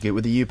 Such a good,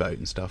 with the U-boat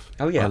and stuff.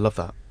 Oh yeah, I love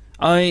that.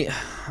 I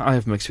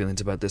have mixed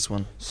feelings about this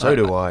one. So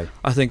do I.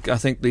 I think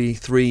the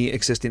 3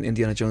 existing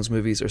Indiana Jones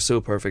movies are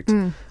so perfect.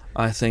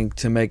 I think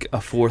to make a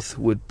 4th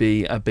would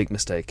be a big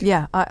mistake.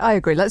 Yeah, I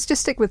agree. Let's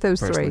just stick with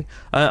those personally.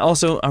 3.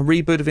 Also, a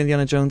reboot of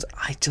Indiana Jones,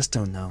 I just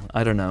don't know.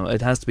 I don't know.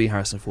 It has to be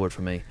Harrison Ford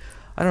for me.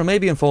 I don't know,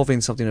 maybe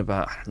involving something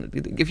about...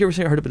 Have you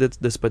ever heard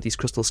about these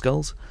crystal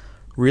skulls?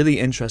 Really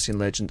interesting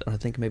legend, and I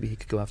think maybe he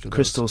could go after those.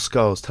 Crystal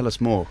skulls, tell us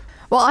more.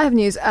 Well, I have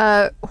news.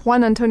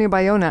 Juan Antonio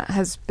Bayona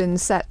has been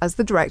set as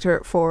the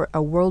director for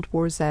a World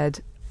War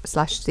Z/C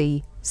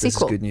sequel. This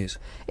is good news.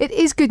 It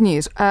is good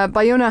news.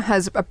 Bayona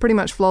has a pretty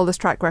much flawless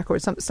track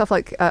record. Stuff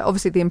like,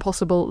 obviously, The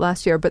Impossible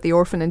last year, but The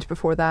Orphanage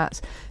before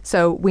that.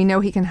 So we know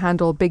he can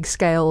handle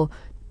big-scale,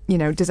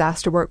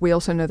 disaster work. We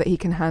also know that he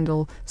can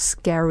handle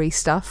scary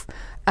stuff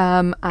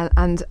and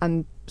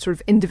sort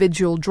of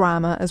individual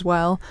drama as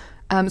well.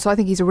 So I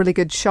think he's a really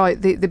good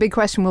shout. The big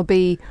question will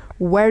be,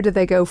 where did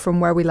they go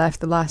from where we left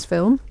the last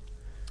film?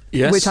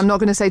 Yes. Which I'm not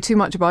going to say too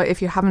much about if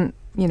you haven't,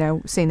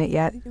 seen it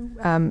yet.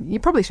 You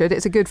probably should.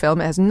 It's a good film.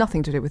 It has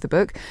nothing to do with the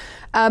book.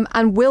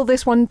 And will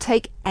this one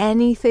take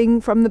anything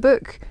from the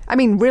book? I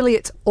mean, really,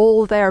 it's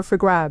all there for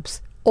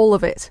grabs. All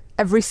of it.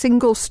 Every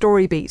single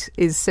story beat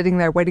is sitting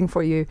there waiting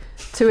for you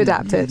to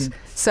adapt it.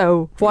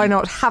 So why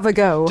not have a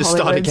go, Just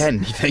Hollywood? start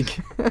again, you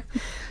think?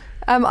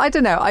 I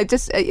don't know.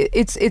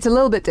 It's a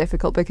little bit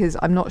difficult because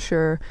I'm not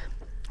sure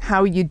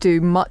how you do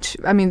much.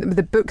 I mean,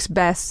 the book's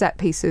best set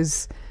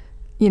pieces,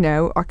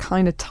 are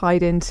kind of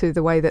tied into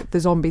the way that the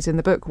zombies in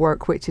the book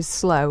work, which is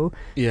slow.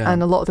 Yeah.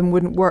 And a lot of them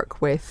wouldn't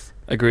work with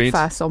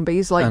fast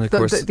zombies. Like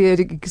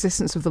the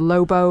existence of the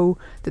Lobo,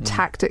 the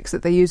tactics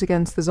that they use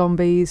against the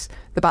zombies,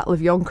 the Battle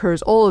of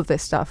Yonkers, all of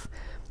this stuff.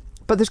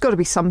 But there's got to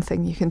be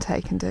something you can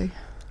take and do.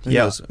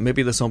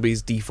 Maybe the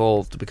zombies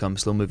devolved to become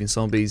slow-moving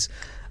zombies,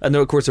 and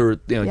of course,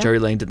 Jerry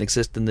Lane didn't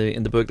exist in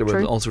the book. There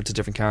were all sorts of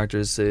different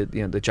characters.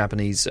 The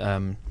Japanese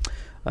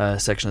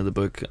section of the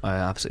book I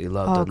absolutely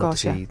loved. I'd love to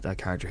see that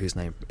character whose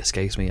name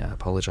escapes me. I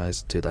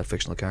apologise to that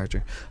fictional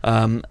character.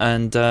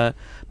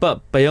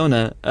 But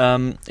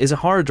Bayona is a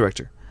horror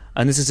director.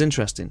 And this is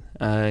interesting.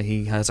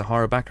 He has a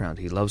horror background.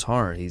 He loves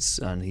horror. He's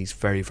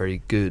very,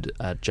 very good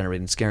at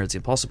generating scares. The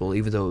Impossible,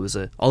 even though it was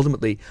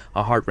ultimately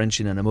a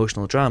heart-wrenching and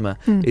emotional drama,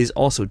 is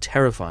also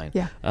terrifying.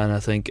 Yeah. And I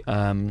think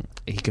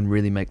he can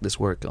really make this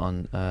work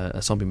on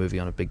a zombie movie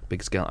on a big,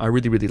 big scale. I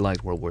really, really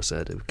liked World War Z.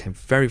 It came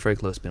very, very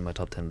close to being my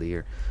top 10 of the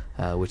year,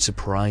 which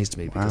surprised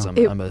me because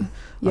I'm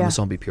a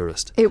zombie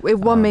purist. It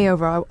won me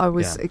over. I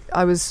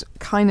was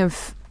kind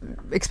of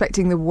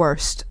expecting the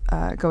worst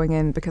going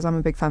in because I'm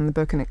a big fan of the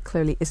book and it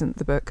clearly isn't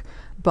the book,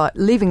 but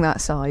leaving that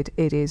aside,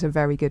 it is a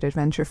very good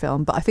adventure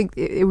film. But I think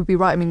it would be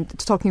right, I mean,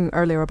 talking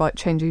earlier about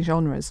changing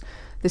genres,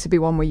 this would be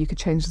one where you could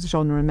change the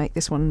genre and make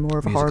this one more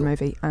of a horror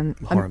movie and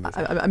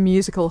a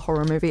musical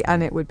horror movie,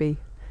 and it would be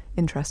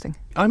interesting.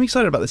 I'm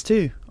excited about this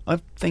too. I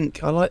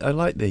think I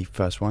like the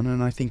first one,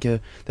 and I think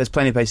there's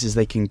plenty of places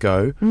they can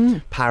go.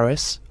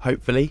 Paris,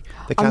 hopefully.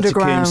 The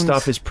catacomb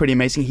stuff is pretty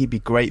amazing. He'd be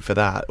great for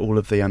that. All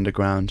of the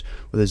underground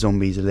where the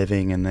zombies are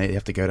living, and they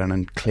have to go down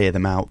and clear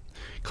them out.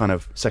 Kind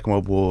of Second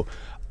World War,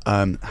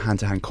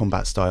 hand-to-hand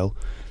combat style.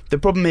 The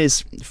problem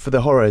is for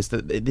the horror is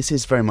that this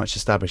is very much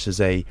established as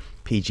a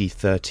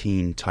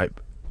PG-13 type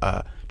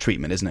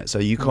treatment, isn't it? So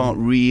you can't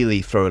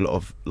really throw a lot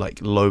of like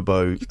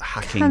Lobo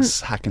hack and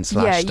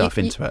slash stuff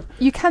into it.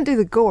 You can't do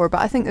the gore,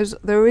 but I think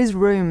there is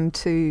room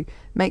to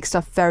make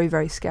stuff very,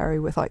 very scary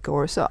with like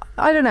gore. So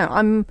I don't know.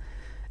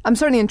 I'm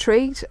certainly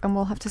intrigued, and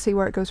we'll have to see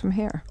where it goes from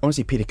here. I want to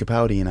see Peter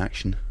Capaldi in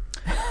action.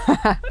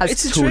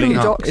 It's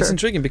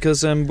intriguing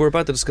because we're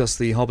about to discuss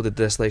the Hobbit, the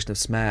Desolation of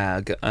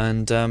Smaug,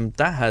 and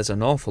that has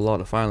an awful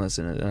lot of violence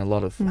in it, and a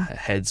lot of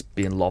heads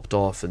being lopped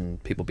off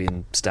and people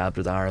being stabbed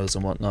with arrows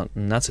and whatnot,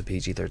 and that's a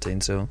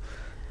PG-13, so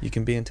you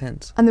can be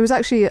intense. And there was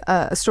actually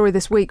a story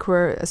this week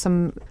where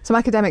some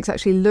academics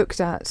actually looked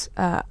at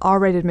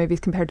R-rated movies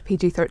compared to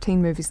PG-13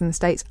 movies in the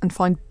States and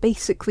find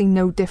basically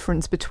no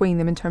difference between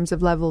them in terms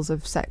of levels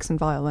of sex and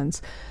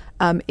violence.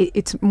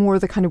 It's more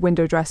the kind of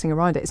window dressing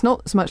around it. It's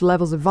not so much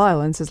levels of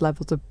violence as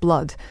levels of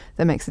blood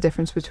that makes the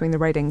difference between the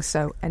ratings.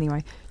 So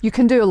anyway, you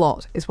can do a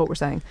lot, is what we're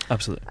saying.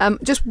 Absolutely.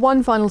 Just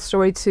one final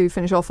story to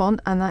finish off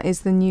on, and that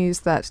is the news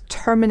that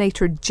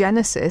Terminator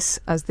Genesis,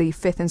 as the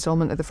 5th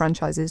instalment of the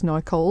franchise is now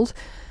called,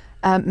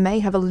 may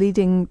have a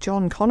leading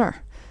John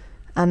Connor.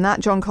 And that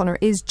John Connor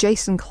is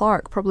Jason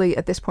Clarke, probably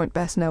at this point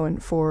best known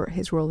for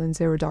his role in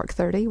Zero Dark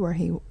 30, where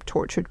he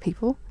tortured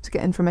people to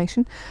get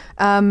information.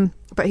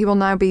 But he will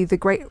now be the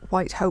great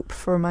white hope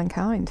for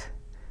mankind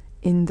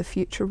in the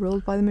future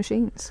ruled by the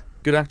machines.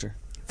 Good actor.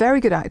 very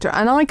good actor,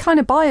 and I kind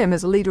of buy him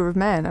as a leader of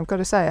men. I've got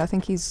to say, I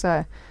think he's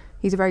a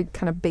very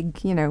kind of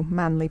big,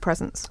 manly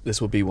presence.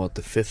 This will be what,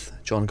 the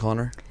 5th John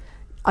Connor?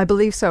 I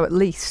believe so, at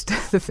least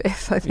the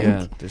 5th. I think.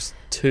 Yeah, there's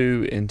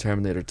 2 in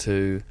Terminator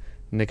 2.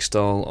 Nick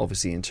Stahl,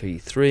 obviously in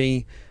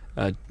T3.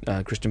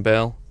 Christian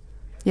Bale.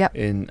 Yep.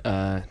 In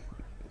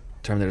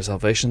Terminator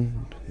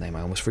Salvation, name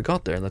I almost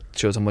forgot there. That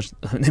shows how much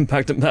an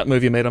impact that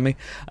movie made on me.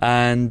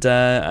 And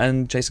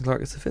Jason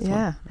Clarke is the 5th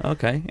one.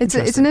 Okay,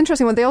 it's an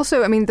interesting one. They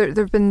also, there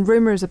have been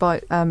rumours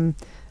about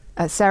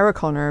Sarah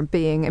Connor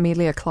being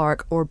Emilia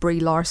Clarke or Brie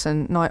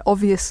Larson. Now,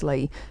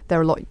 obviously,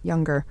 they're a lot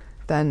younger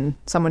than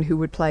someone who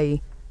would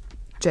play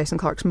Jason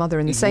Clarke's mother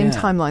in the same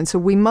timeline. So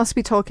we must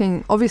be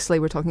talking. Obviously,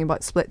 we're talking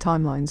about split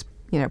timelines.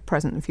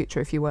 Present and future,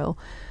 if you will.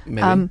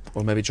 Maybe.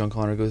 Or maybe John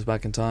Connor goes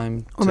back in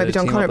time or maybe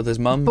John team Connor up with his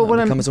mum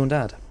and become his own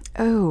dad.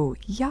 Oh,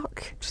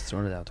 yuck. Just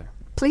throwing it out there.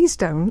 Please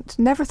don't.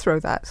 Never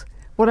throw that.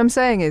 What I'm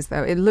saying is,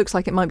 though, it looks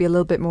like it might be a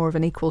little bit more of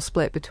an equal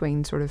split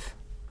between sort of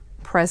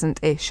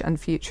present-ish and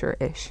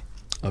future-ish.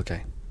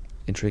 Okay.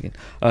 Intriguing.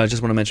 I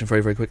just want to mention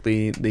very, very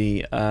quickly,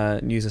 the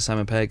news of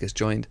Simon Pegg has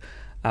joined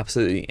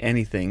absolutely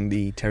anything,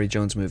 the Terry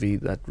Jones movie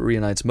that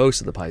reunites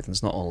most of the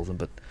Pythons, not all of them,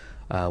 but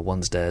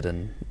one's dead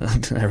and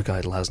Eric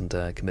Idle hasn't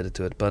committed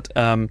to it. But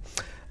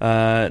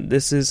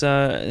this is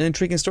an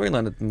intriguing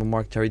storyline. It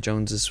marked Terry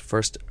Jones's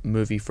first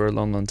movie for a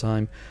long, long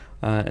time.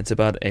 It's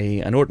about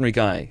an ordinary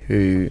guy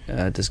who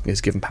is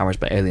given powers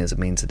by aliens. It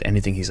means that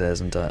anything he says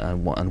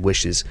and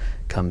wishes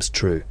comes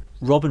true.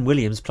 Robin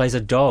Williams plays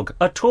a dog,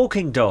 a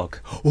talking dog.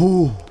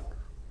 Ooh.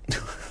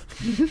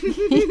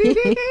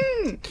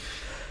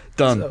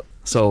 Done.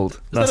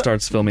 Sold. That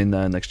starts filming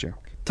next year.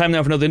 Time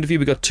now for another interview.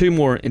 We've got 2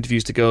 more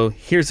interviews to go.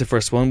 Here's the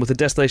first one. With the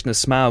Desolation of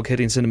Smaug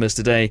hitting cinemas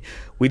today,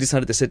 we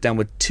decided to sit down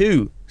with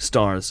 2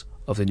 stars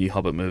of the new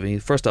Hobbit movie.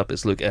 First up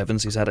is Luke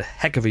Evans, who's had a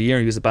heck of a year.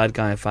 He was the bad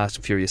guy in Fast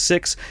and Furious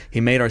 6.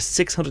 He made our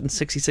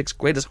 666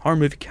 greatest horror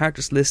movie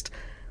characters list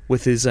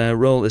with his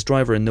role as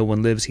driver in No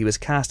One Lives. He was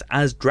cast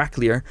as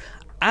Dracula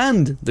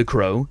and the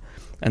Crow,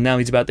 and now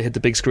he's about to hit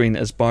the big screen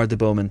as Bard the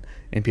Bowman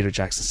in Peter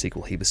Jackson's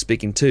sequel. He was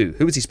speaking to...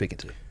 Who was he speaking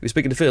to? He was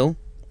speaking to Phil.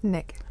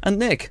 Nick. And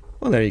Nick.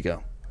 Well, there you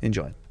go.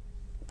 Enjoy.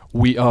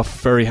 We are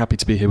very happy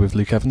to be here with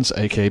Luke Evans,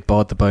 aka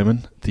Bard the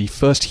Bowman, the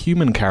first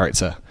human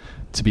character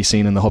to be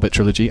seen in the Hobbit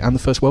trilogy and the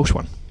first Welsh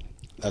one.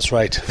 That's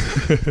right.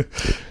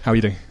 How are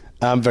you doing?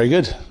 Very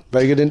good.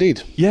 Very good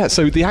indeed. Yeah,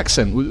 so the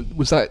accent,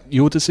 was that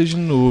your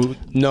decision or...?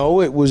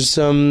 No, it was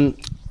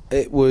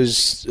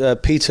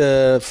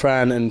Peter,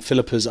 Fran and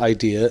Philippa's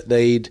idea.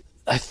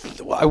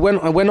 I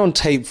went on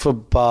tape for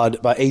Bard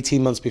about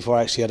 18 months before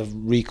I actually had a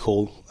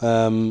recall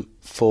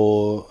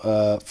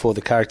for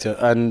the character.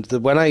 And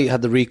when I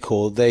had the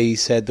recall, they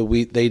said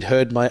that they'd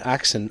heard my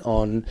accent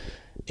on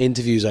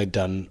interviews I'd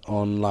done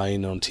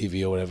online, on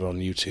TV or whatever, on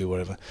YouTube or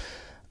whatever.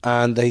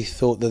 And they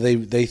thought that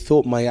they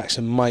thought my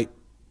accent might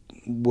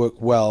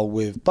work well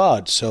with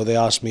Bard. So they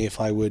asked me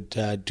if I would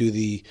do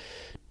the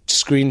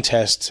screen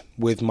test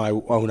with my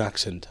own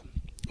accent.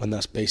 And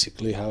that's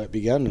basically how it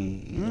began,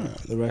 and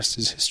the rest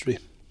is history.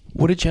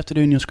 What did you have to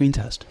do in your screen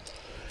test?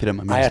 If you don't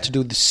mind me I had to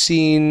do the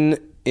scene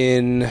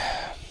in...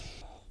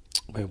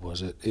 Where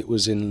was it? It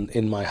was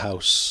in my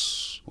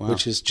house,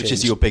 which is changed. Which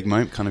is your big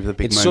moment, kind of the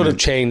big moment. It's sort of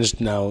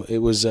changed now. It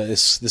was the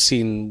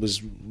scene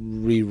was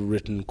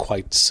rewritten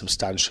quite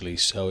substantially,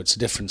 so it's a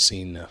different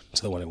scene now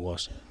to the one it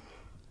was.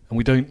 And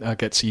we don't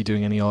get to see you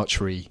doing any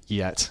archery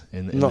yet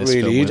in Not this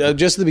really. film.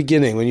 Just at the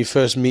beginning, when you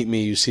first meet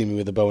me, you see me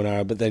with a bow and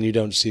arrow, but then you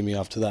don't see me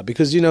after that.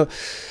 Because,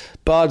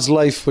 Bard's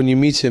life, when you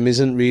meet him,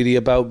 isn't really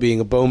about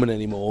being a bowman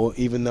anymore,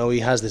 even though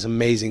he has this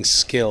amazing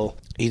skill.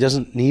 He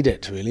doesn't need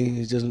it, really.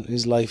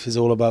 His life is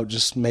all about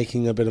just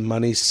making a bit of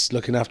money,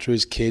 looking after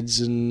his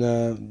kids, and,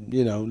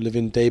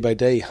 living day by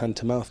day, hand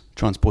to mouth.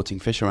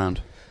 Transporting fish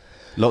around.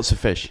 Lots of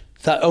fish.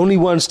 That only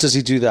once does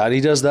he do that.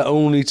 He does that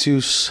only to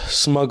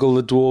smuggle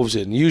the dwarves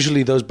in.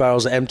 Usually those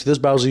barrels are empty. Those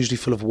barrels are usually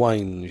full of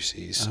wine, you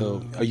see.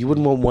 So you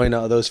wouldn't want wine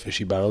out of those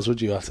fishy barrels,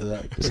 would you, after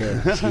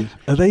that?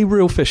 Are they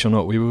real fish or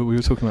not? We were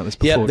talking about this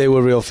before. Yeah, they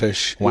were real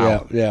fish.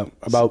 Wow. Yeah.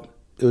 About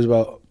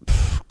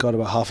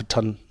half a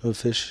ton of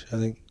fish, I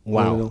think.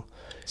 Wow.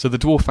 So the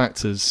dwarf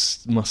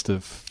actors must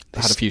have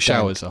had a few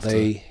showers after.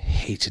 They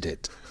hated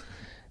it.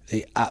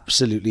 They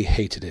absolutely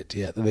hated it.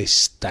 Yeah, they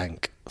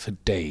stank for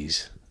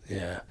days.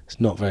 Yeah, it's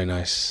not very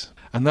nice.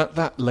 And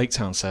that Lake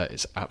Town set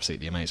is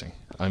absolutely amazing.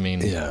 I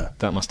mean,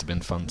 that must have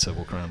been fun to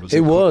walk around.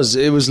 It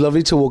was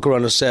lovely to walk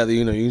around a set that,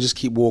 you can just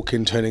keep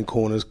walking, turning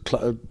corners,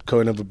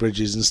 going over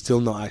bridges and still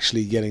not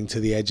actually getting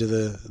to the edge of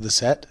the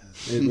set.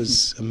 It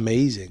was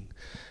amazing.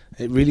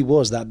 It really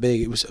was that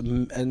big. It was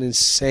an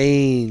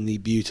insanely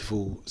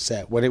beautiful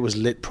set when it was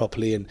lit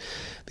properly. And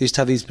they used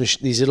to have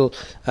these little...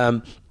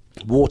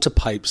 water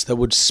pipes that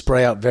would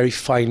spray out very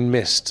fine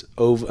mist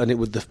over, and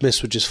the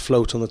mist would just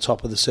float on the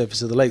top of the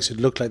surface of the lake. So it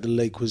looked like the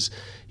lake was,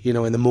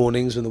 in the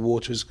mornings when the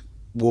water is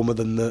warmer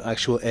than the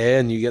actual air,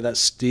 and you get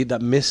that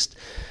mist.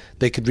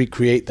 They could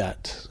recreate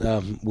that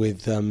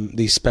with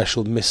these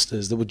special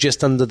misters that were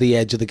just under the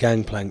edge of the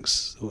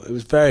gangplanks. It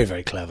was very,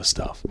 very clever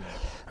stuff.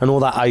 and all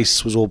that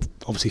ice was all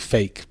obviously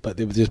fake, but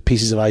there were just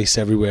pieces of ice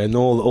everywhere, and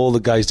all the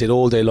guys did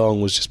all day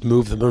long was just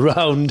move them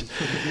around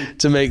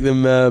to make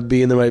them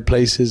be in the right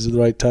places at the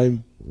right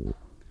time.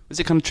 Was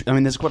it kind of? I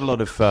mean, there's quite a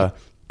lot of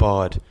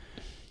Bard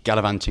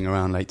gallivanting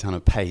around Lake Town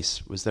at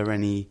pace. Was there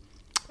any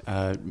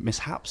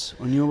mishaps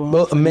on your?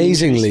 Well,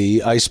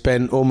 amazingly, I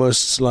spent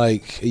almost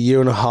like a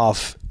year and a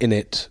half in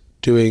it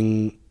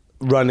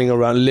running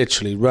around,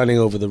 literally running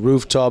over the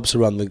rooftops,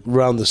 around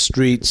the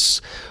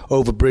streets,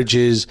 over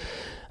bridges,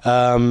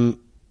 and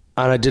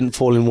I didn't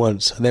fall in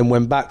once. I then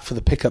went back for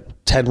the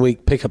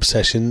 10-week pickup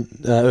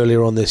session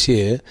earlier on this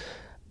year,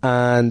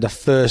 and the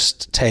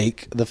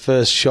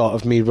first shot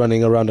of me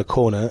running around a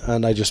corner,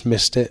 and I just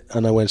missed it,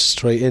 and I went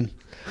straight in.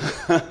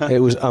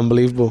 It was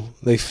unbelievable.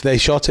 They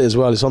shot it as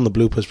well. It's on the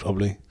bloopers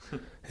probably.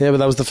 Yeah, but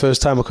that was the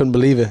first time. I couldn't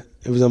believe it.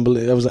 It was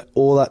unbelievable. I was like,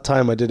 all that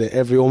time I did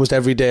it. Almost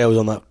every day I was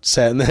on that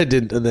set, and then I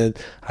didn't. And then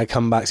I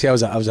come back. See, I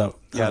was out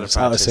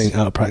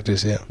of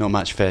practice. Yeah, not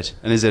match fit.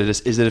 And is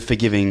it a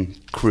forgiving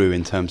crew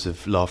in terms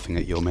of laughing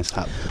at your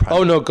mishap?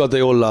 Oh no, God,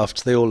 they all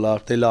laughed. They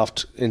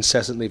laughed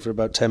incessantly for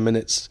about 10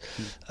 minutes,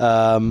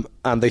 and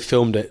they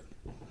filmed it.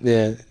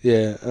 Yeah.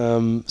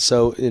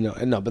 So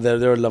but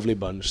they're a lovely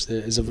bunch.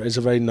 It's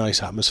a very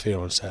nice atmosphere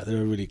on set.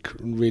 They're really,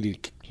 really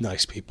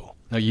nice people.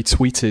 Now, you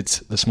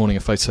tweeted this morning a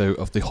photo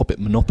of the Hobbit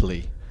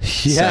Monopoly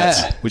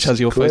set, which has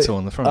your photo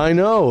on the front. I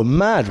know,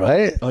 mad,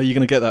 right? Oh, you're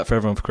going to get that for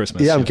everyone for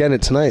Christmas? Yeah, I'm getting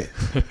it tonight.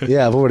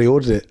 Yeah, I've already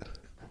ordered it.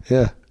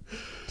 Yeah,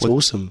 it's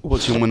awesome.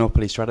 What's your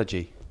Monopoly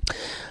strategy?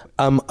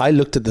 I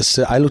looked at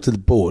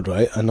the board,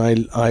 right, and I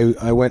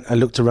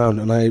looked around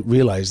and I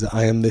realised that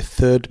I am the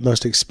third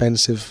most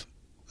expensive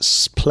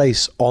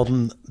place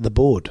on the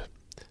board,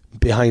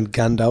 behind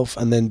Gandalf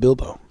and then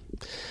Bilbo.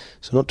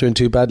 So not doing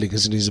too badly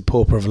because he's a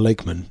pauper of a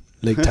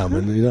Lake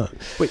Townman, you know.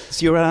 Wait,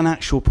 so you're at an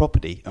actual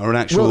property or an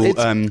actual?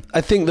 Well,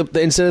 I think that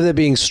instead of there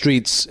being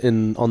streets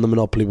on the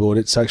Monopoly board,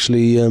 it's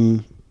actually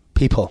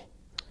people.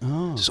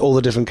 Oh. Just all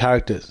the different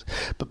characters.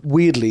 But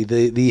weirdly,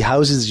 the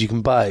houses you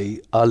can buy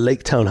are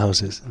Lake Town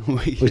houses,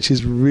 which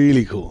is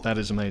really cool. That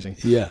is amazing.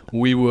 Yeah.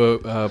 We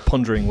were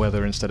pondering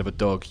whether instead of a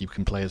dog, you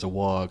can play as a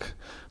warg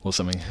or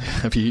something.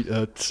 Have you?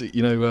 Do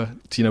you know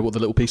what the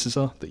little pieces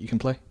are that you can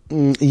play?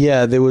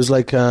 Yeah, there was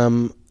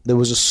there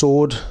was a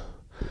sword.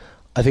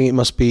 I think it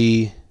must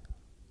be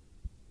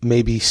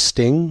maybe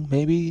Sting,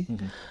 maybe.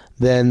 Mm-hmm.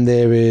 Then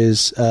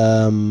there's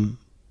a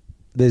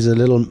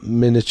little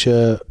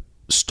miniature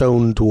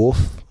stone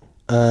dwarf,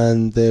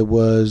 and there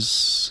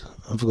was,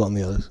 I've forgotten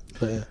the others.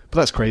 But yeah. But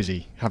that's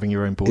crazy, having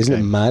your own board Isn't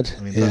game. it mad?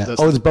 I mean, yeah.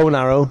 There's bow and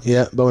arrow.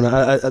 Yeah, bow and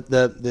arrow.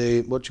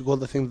 The what do you call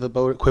the thing? The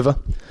bow quiver.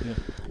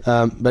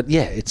 Yeah. But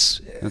yeah, that's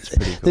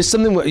pretty cool. There's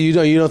something where you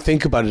don't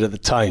think about it at the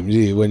time, do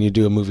you, when you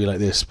do a movie like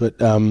this? But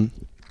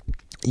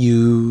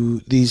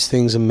these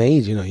things are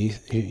made. You know,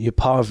 you're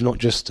part of not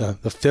just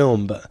the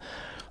film, but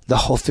the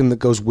whole thing that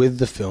goes with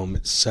the film.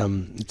 It's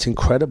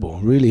incredible.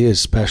 It really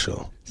is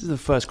special. This is the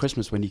first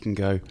Christmas when you can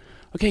go,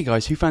 okay,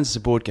 guys, who fancies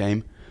a board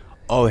game?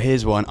 Oh,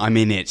 here's one. I'm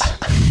in it.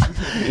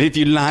 If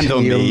you land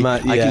on me, I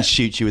can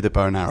shoot you with a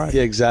bow and arrow.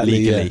 Yeah, exactly.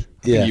 Legally.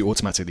 Yeah. You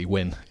automatically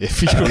win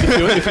if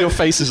your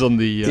face is on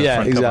the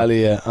front exactly. cover.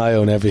 Yeah, I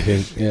own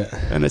everything. Yeah,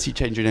 unless you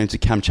change your name to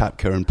Cam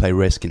Chapka and play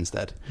Risk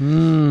instead. I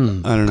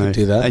don't know. Could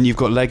do that. And you've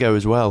got Lego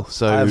as well.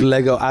 So I have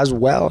Lego as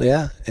well.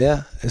 Yeah.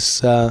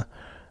 It's there's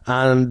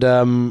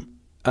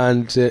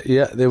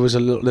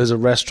a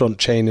restaurant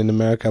chain in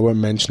America. I won't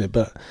mention it,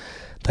 but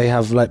they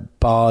have like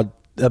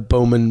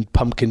Bowman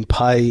pumpkin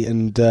pie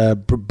and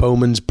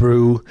Bowman's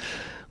brew,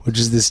 which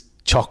is this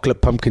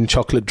pumpkin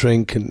chocolate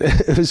drink, and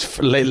it was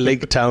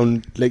Lake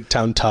Town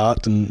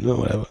tart and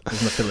whatever.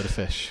 Wasn't a fillet of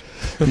fish?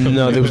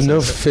 No, there was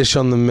no fish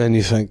on the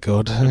menu, thank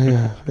God.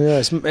 Yeah,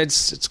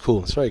 it's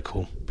cool. It's very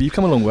cool. But you've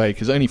come a long way,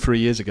 because only 3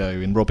 years ago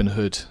in Robin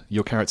Hood,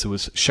 your character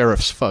was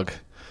Sheriff's Fug.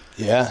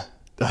 Yeah.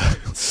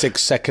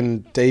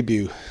 6-second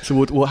debut. So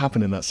what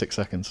happened in that 6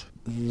 seconds?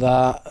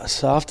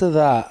 So after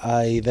that,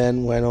 I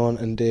then went on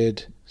and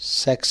did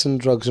Sex and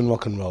Drugs and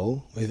Rock and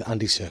Roll with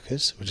Andy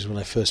Serkis, which is when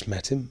I first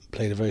met him.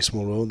 Played a very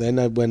small role. Then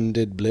I went and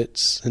did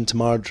Blitz and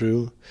Tamara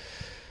Drew.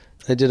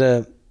 I did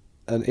an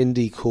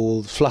indie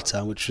called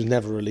Flutter, which was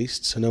never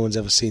released, so no one's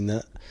ever seen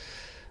that.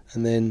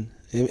 And then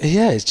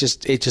it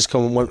just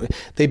come one.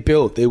 They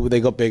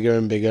got bigger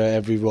and bigger.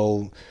 Every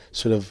role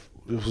sort of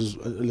was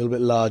a little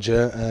bit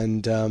larger,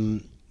 and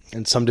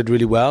some did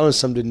really well, and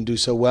some didn't do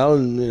so well.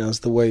 And it's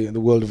the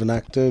world of an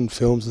actor and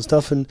films and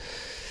stuff.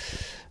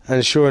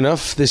 And sure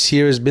enough, this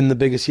year has been the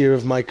biggest year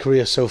of my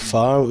career so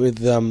far, with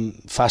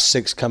Fast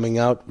 6 coming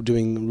out,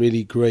 doing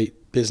really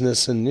great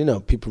business,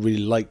 and people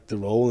really liked the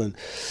role, and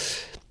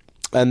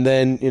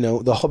then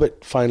The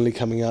Hobbit finally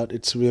coming out.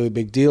 It's a really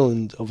big deal,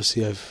 and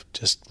obviously I've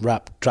just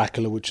wrapped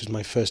Dracula, which is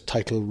my first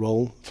title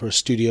role for a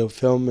studio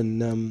film,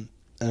 and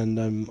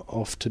I'm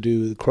off to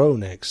do The Crow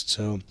next.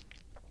 So,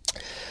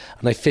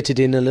 and I fitted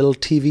in a little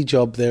TV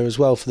job there as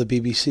well for the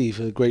BBC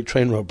for the Great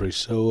Train Robbery.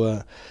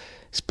 So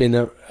it's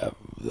been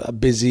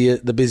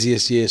the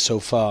busiest year so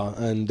far,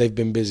 and they've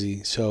been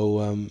busy.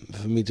 So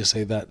for me to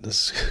say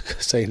that's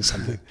saying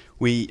something.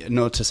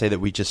 Not to say that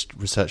we just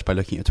researched by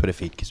looking at Twitter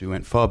feed, because we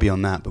went far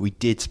beyond that, but we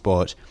did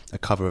spot a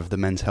cover of the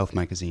Men's Health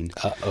magazine.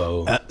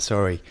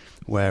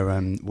 Where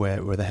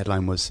the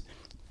headline was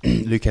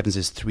Luke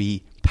Evans'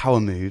 3 power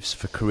moves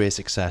for career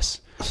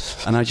success.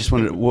 And I just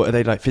wondered, what are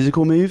they, like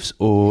physical moves,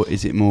 or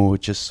is it more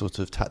just sort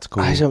of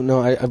tactical? I don't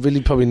know. I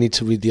really probably need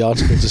to read the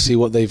article to see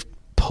what they've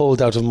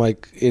pulled out of my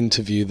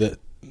interview that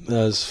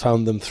has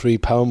found them 3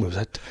 power moves.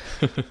 I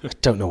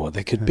don't know what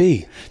they could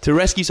be. To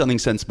rescue something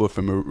sensible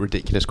from a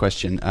ridiculous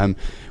question,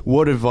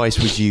 what advice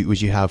would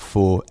you have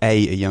for a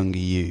younger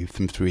you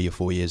from 3 or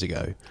 4 years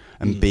ago,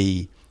 and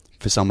B,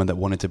 for someone that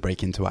wanted to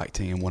break into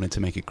acting and wanted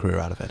to make a career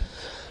out of it?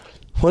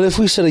 Well, if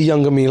we said a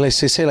younger me, let's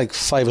say like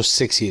 5 or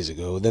 6 years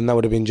ago, then that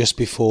would have been just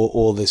before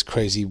all this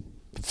crazy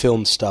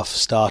film stuff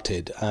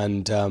started,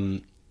 and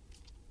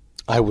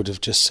I would have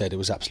just said it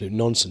was absolute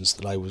nonsense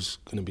that I was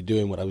going to be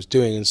doing what I was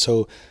doing. And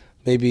so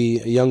maybe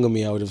a younger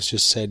me, I would have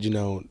just said,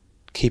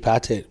 keep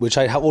at it, which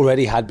I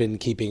already had been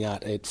keeping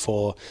at it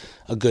for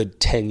a good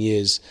 10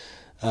 years.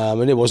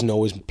 And it wasn't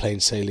always plain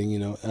sailing,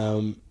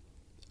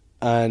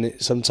 and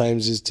it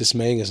sometimes is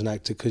dismaying as an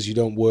actor because you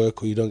don't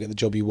work or you don't get the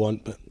job you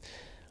want. But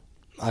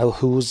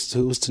who was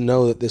to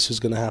know that this was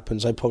going to happen?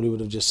 So I probably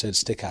would have just said,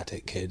 stick at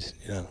it, kid.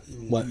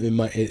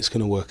 It's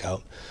going to work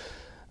out.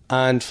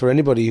 And for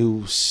anybody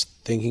who's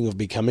thinking of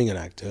becoming an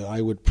actor,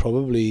 I'd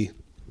probably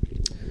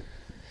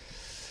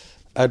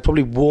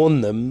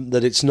warn them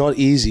that it's not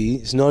easy.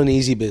 It's not an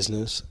easy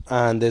business,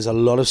 and there's a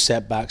lot of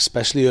setbacks,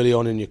 especially early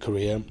on in your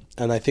career.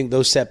 And I think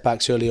those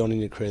setbacks early on in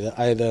your career that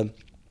either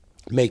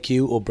make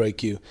you or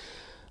break you,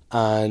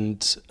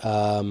 and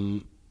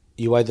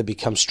you either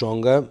become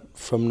stronger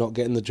from not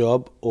getting the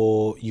job,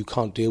 or you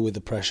can't deal with the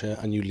pressure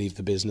and you leave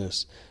the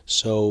business.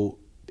 So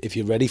if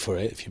you're ready for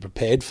it, if you're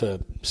prepared for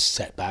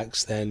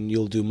setbacks, then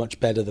you'll do much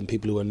better than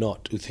people who are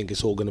not, who think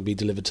it's all going to be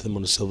delivered to them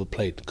on a silver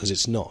plate, because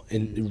it's not.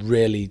 It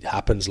rarely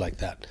happens like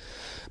that.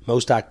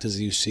 Most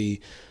actors you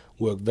see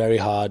work very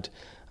hard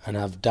and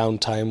have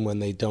downtime when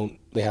they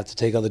have to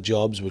take other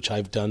jobs, which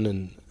I've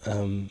done,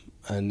 and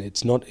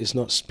it's not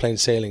plain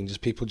sailing. Just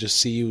people just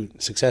see you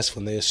successful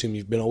and they assume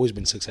you've always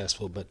been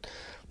successful, but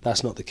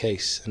that's not the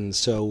case. And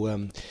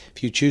so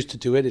if you choose to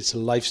do it, it's a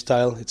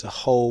lifestyle, it's a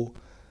whole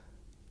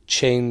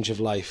change of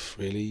life,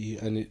 really,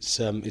 and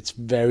it's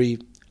very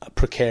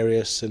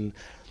precarious and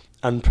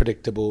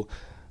unpredictable,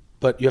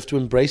 but you have to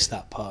embrace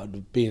that part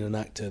of being an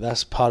actor.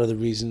 That's part of the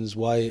reasons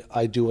why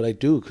I do what I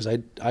do, because I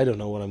don't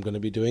know what I'm going to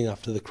be doing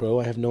after The Crow.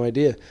 I have no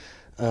idea.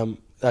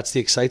 That's the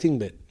exciting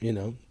bit,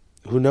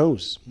 who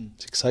knows?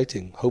 It's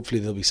exciting.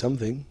 Hopefully there'll be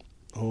something,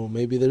 or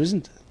maybe there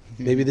isn't.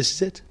 Maybe this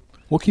is it.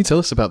 What can you tell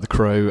us about The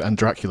Crow and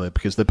Dracula,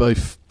 because they're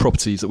both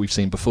properties that we've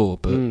seen before,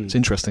 but it's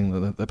interesting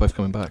that they're both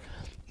coming back.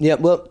 Yeah,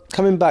 well,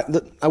 coming back,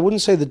 I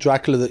wouldn't say the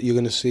Dracula that you're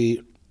going to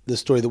see, the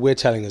story that we're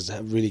telling is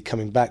really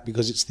coming back,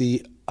 because it's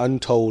the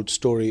untold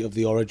story of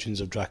the origins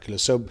of Dracula.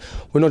 So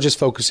we're not just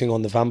focusing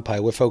on the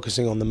vampire, we're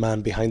focusing on the man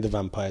behind the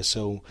vampire.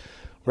 So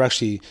we're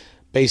actually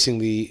basing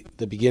the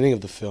beginning of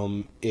the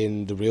film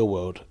in the real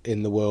world,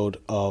 in the world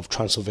of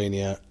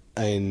Transylvania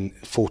in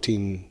the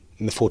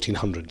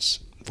 1400s,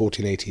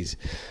 1480s,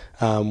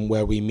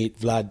 where we meet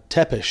Vlad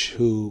Tepes,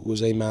 who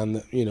was a man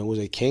that, was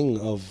a king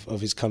of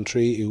his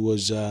country, who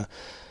was a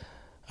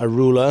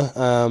ruler.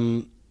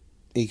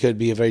 He could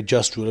be a very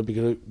just ruler,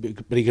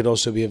 but he could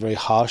also be a very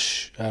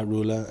harsh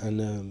ruler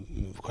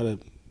and quite a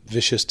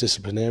vicious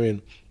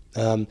disciplinarian.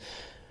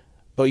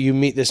 But you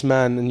meet this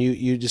man and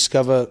you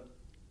discover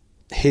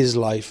his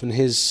life and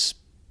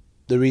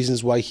the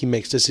reasons why he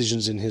makes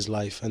decisions in his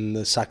life and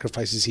the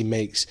sacrifices he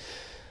makes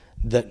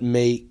that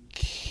make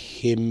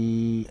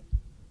him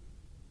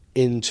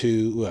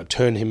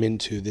turn him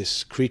into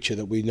this creature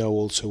that we know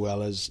all so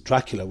well as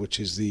Dracula, which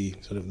is the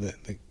sort of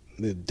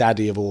the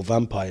daddy of all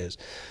vampires.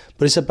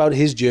 But it's about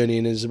his journey,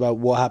 and it's about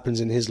what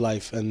happens in his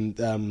life, and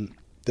that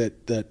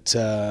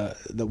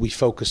we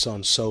focus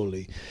on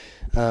solely.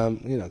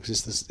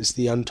 Because it's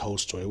the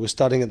untold story. We're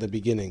starting at the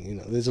beginning.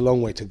 There's a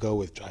long way to go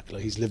with Dracula.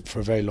 He's lived for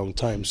a very long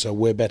time, so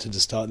we're better to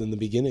start than the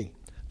beginning.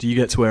 Do you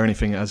get to wear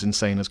anything as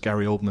insane as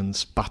Gary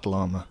Oldman's battle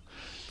armor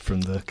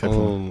from the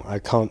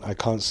Copenhagen? I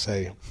can't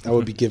say. I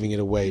would be giving it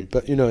away.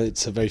 But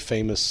it's a very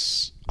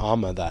famous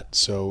armor,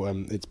 so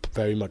it's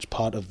very much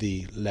part of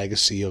the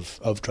legacy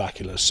of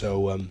Dracula.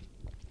 So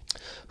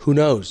who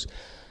knows?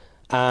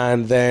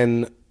 And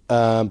then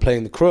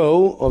playing the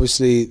Crow,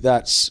 obviously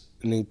that's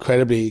an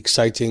incredibly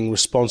exciting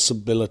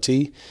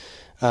responsibility,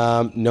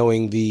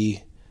 knowing the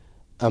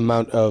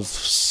amount of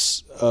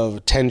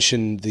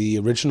attention the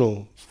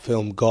original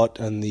film got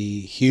and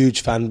the huge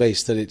fan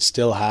base that it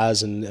still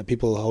has, and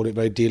people hold it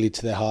very dearly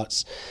to their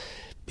hearts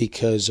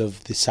because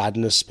of the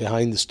sadness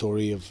behind the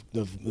story of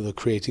the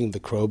creating of The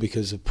Crow,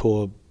 because of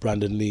poor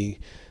Brandon Lee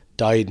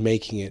died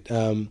making it.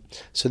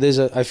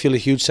 So I feel a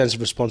huge sense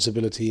of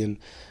responsibility, and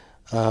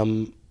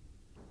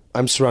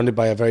I'm surrounded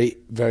by a very,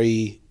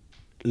 very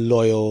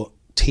loyal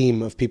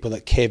team of people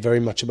that care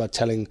very much about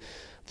telling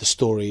the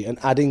story and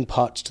adding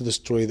parts to the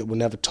story that were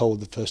never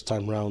told the first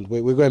time round.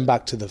 We're going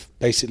back to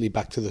basically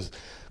back to the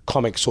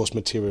comic source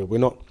material. We're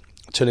not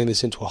turning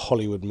this into a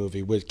Hollywood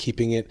movie. We're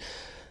keeping it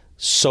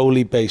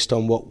solely based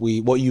on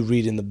what you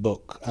read in the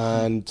book,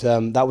 and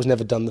that was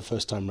never done the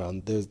first time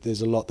round.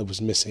 There's a lot that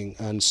was missing,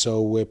 and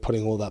so we're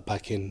putting all that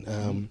back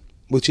in,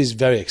 which is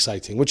very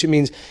exciting. Which it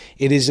means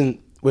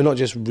we're not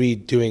just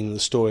redoing the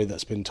story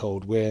that's been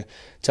told. We're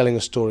telling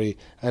a story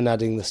and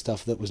adding the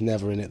stuff that was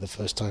never in it the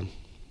first time.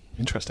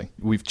 Interesting.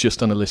 We've just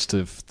done a list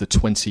of the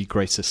 20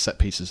 greatest set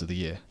pieces of the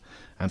year,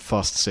 and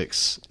Fast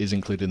 6 is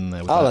included in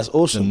there. With that's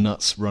awesome. The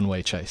nuts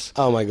runway chase.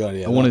 Oh my god,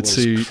 yeah. I wanted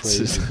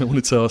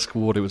to ask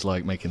what it was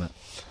like making that.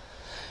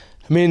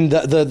 I mean,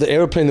 the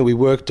aeroplane that we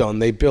worked on,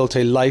 they built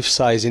a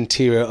life-size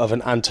interior of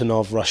an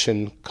Antonov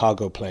Russian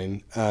cargo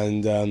plane,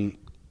 and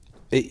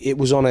it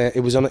was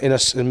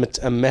in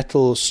a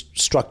metal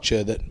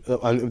structure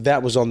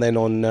that was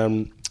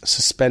on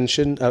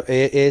suspension,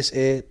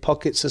 air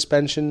pocket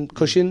suspension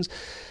cushions,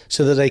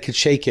 so that they could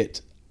shake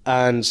it,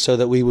 and so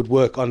that we would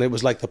work on it.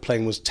 Was like the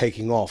plane was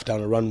taking off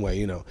down a runway,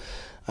 you know,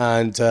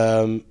 and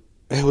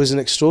it was an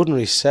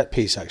extraordinary set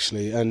piece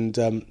actually,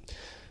 and.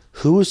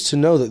 Who was to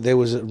know that there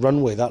was a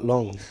runway that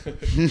long?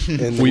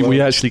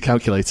 We actually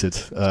calculated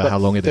how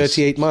long it is.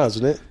 38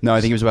 miles, wasn't it? No, I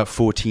think it was about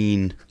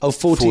 14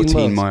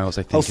 miles.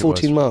 I think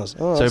 14 miles.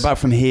 Oh, so about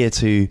from here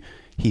to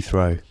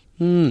Heathrow.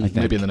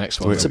 Maybe in the next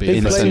one. It's a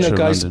big plane,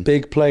 guys.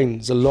 Big plane.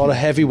 There's a lot of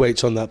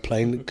heavyweights on that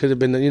plane. It could have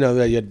been, you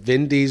had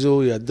Vin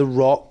Diesel, you had The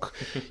Rock,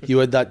 you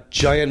had that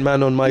giant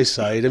man on my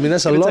side. I mean,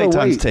 that's a lot of weight.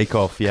 Time to take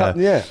off,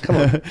 yeah.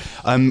 Come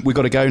on. We've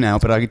got to go now,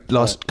 but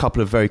last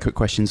couple of very quick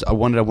questions. I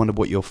wondered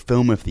what your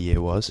film of the year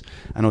was,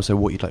 and also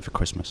what you'd like for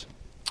Christmas.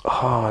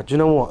 Oh, do you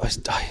know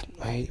what? I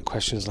hate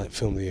questions like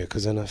film of the year,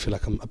 because then I feel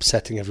like I'm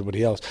upsetting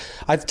everybody else.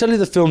 I'd tell you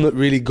the film that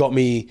really got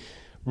me...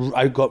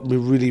 I got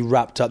really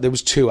wrapped up. There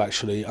was two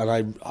actually,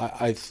 and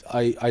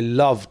I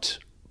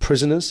loved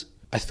Prisoners.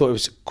 I thought it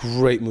was a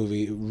great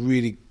movie.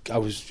 Really, I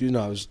was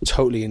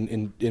totally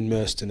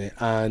immersed in it,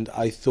 and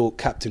I thought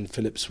Captain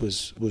Phillips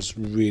was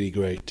really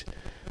great.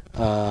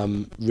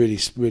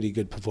 Really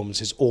good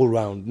performances all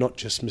round. Not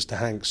just Mr.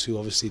 Hanks, who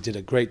obviously did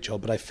a great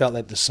job, but I felt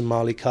like the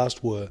Somali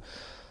cast were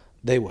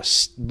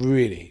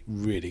really,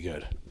 really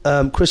good.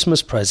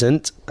 Christmas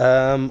present.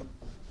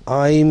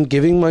 I'm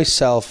giving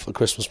myself a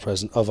Christmas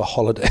present of a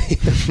holiday.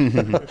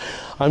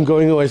 I'm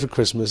going away for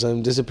Christmas.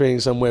 I'm disappearing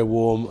somewhere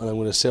warm, and I'm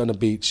going to sit on a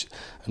beach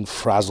and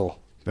frazzle.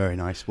 Very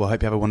nice. Well, I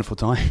hope you have a wonderful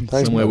time.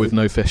 Thanks, somewhere with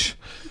no fish.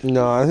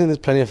 No, I think there's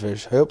plenty of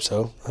fish. I hope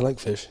so. I like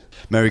fish.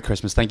 Merry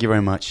Christmas. Thank you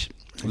very much.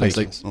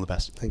 Thanks. All the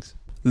best. Thanks.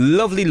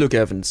 Lovely Luke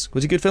Evans.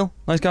 Was he good, Phil?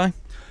 Nice guy?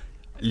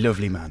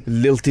 Lovely man.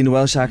 Lilting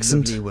Welsh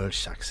accent. Lovely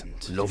Welsh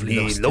accent.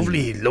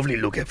 Lovely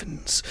Luke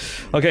Evans.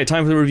 Okay,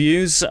 time for the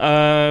reviews.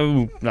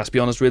 Let's be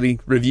honest, really.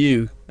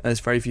 Review, as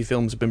very few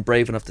films have been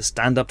brave enough to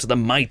stand up to the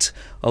might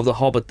of The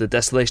Hobbit, the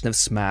Desolation of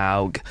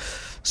Smaug.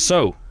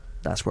 So,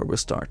 that's where we'll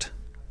start.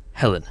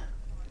 Helen.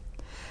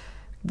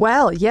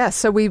 Well, yes,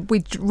 so we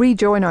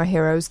rejoin our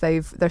heroes.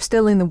 They're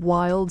still in the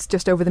wilds,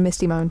 just over the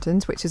Misty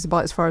Mountains, which is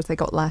about as far as they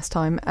got last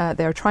time.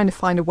 They're trying to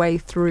find a way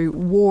through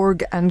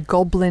warg and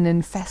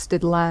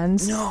goblin-infested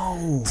lands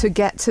to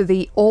get to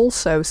the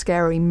also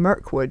scary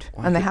Mirkwood,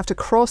 and they have to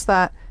cross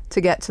that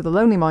to get to the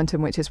Lonely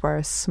Mountain, which is where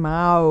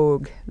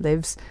Smaug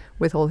lives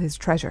with all his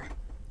treasure.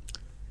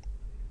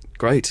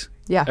 Great.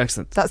 Yeah.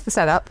 Excellent. That's the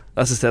setup.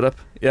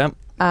 Yeah.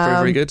 Very,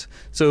 very good.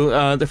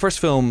 So the first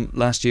film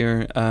last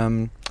year...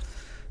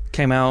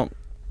 came out,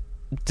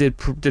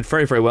 did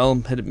very, very well,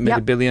 made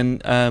 $1 billion,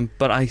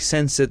 but I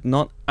sense it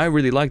not... I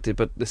really liked it,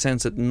 but the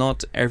sense that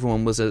not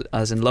everyone was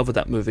as in love with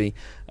that movie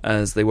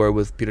as they were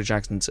with Peter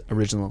Jackson's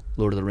original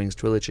Lord of the Rings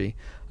trilogy.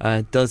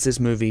 Does this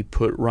movie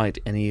put right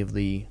any of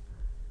the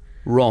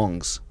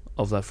wrongs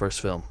of that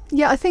first film?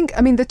 Yeah,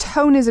 the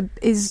tone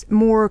is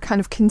more kind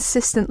of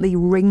consistently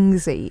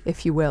ringsy,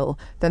 if you will,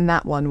 than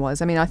that one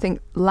was. I mean, I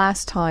think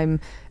last time...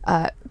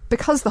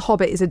 because The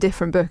Hobbit is a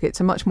different book, it's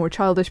a much more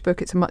childish book,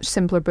 it's a much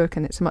simpler book,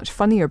 and it's a much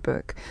funnier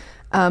book.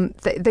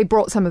 They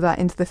brought some of that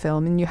into the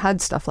film, and you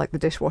had stuff like the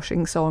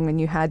dishwashing song,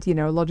 and you had,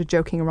 a lot of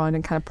joking around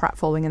and kind of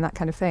pratfalling and that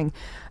kind of thing.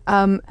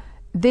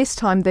 This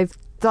time they've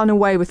done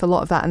away with a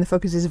lot of that, and the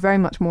focus is very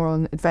much more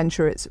on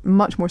adventure. It's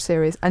much more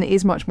serious, and it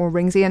is much more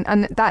ringsy,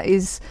 and that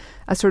is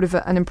a sort of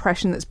an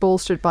impression that's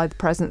bolstered by the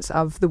presence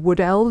of the wood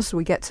elves.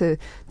 We get to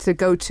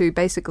go to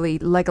basically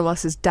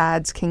Legolas's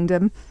dad's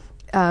kingdom,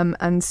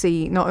 and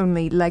see not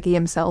only Leggy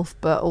himself,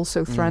 but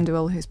also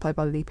Thranduil, who's played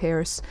by Lee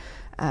Pace,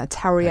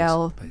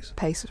 Thranduil,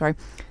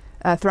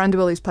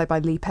 who's played by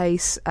Lee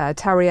Pace,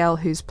 Tariel,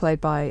 who's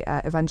played by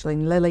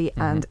Evangeline Lilly,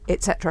 and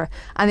etc.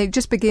 And it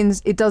does begin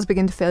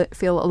to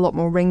feel a lot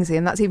more ringsy,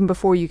 and that's even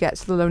before you get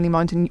to the Lonely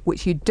Mountain,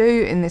 which you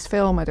do in this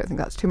film. I don't think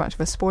that's too much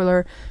of a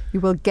spoiler. You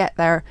will get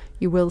there,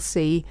 you will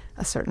see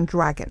a certain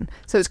dragon.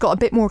 So it's got a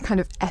bit more kind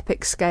of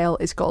epic scale,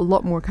 it's got a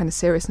lot more kind of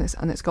seriousness,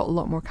 and it's got a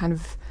lot more kind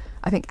of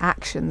I think,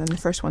 action than the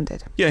first one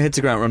did. Yeah, it hits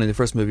the ground running. The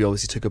first movie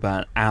obviously took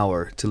about an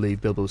hour to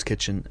leave Bilbo's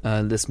kitchen.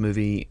 This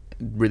movie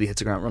really hits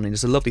the ground running.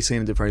 There's a lovely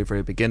scene at the very,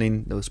 very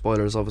beginning. No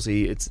spoilers,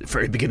 obviously. It's the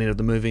very beginning of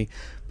the movie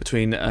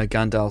between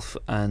Gandalf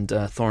and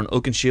Thorin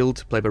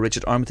Oakenshield, played by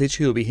Richard Armitage,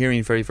 who we'll be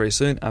hearing very, very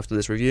soon after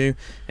this review,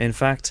 in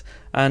fact.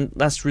 And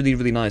that's really,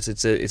 really nice.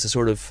 It's a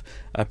sort of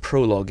a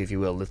prologue, if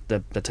you will,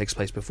 that takes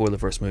place before the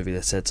first movie,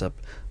 that sets up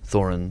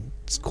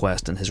Thorin's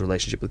quest and his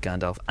relationship with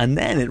Gandalf. And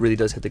then it really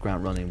does hit the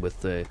ground running with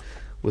the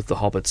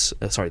hobbits,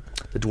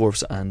 the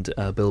dwarves and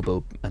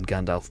Bilbo and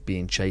Gandalf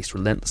being chased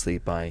relentlessly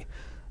by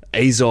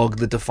Azog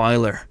the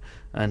Defiler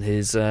and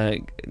his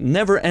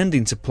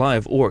never-ending supply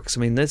of orcs.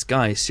 I mean, this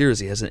guy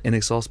seriously has an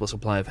inexhaustible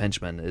supply of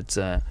henchmen.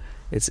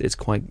 It's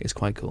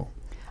quite cool.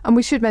 And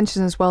we should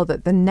mention as well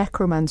that the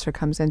necromancer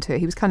comes into it.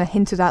 He was kind of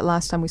hinted at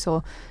last time we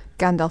saw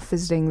Gandalf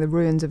visiting the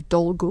ruins of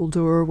Dol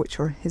Guldur, which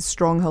are his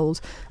stronghold.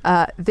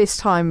 This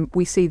time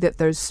we see that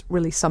there's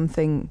really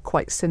something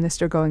quite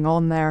sinister going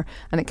on there,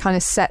 and it kind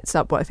of sets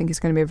up what I think is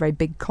going to be a very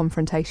big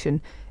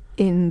confrontation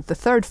in the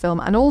third film,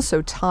 and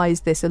also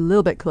ties this a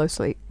little bit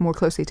more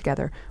closely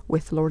together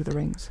with Lord of the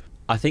Rings.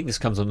 I think this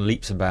comes on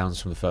leaps and bounds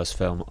from the first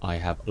film. I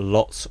have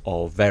lots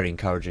of very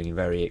encouraging and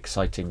very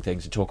exciting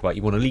things to talk about.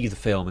 You want to leave the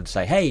film and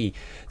say, hey,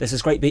 there's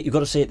this great bit, you've got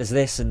to see it, there's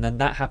this, and then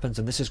that happens,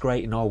 and this is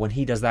great, and when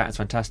he does that, it's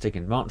fantastic,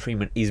 and Martin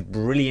Freeman is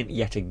brilliant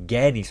yet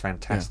again, he's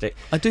fantastic.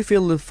 Yeah. I do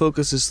feel the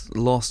focus is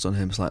lost on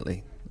him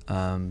slightly.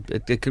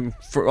 It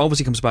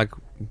obviously comes back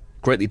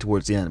greatly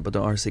towards the end, but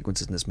there are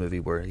sequences in this movie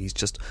where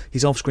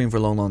he's off screen for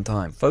a long, long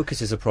time.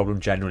 Focus is a problem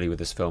generally with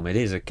this film. It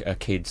is a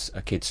kid's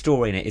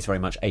story, and it is very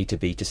much A to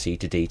B to C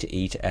to D to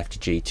E to F to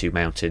G to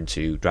mountain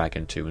to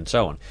dragon to and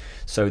so on.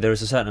 So there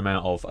is a certain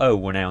amount of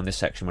we're now in this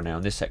section, we're now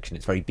in this section.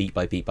 It's very beat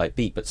by beat by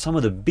beat, but some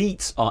of the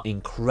beats are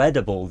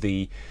incredible.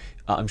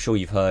 I'm sure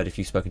you've heard, if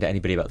you've spoken to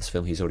anybody about this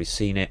film, he's already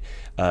seen it,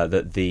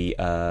 that the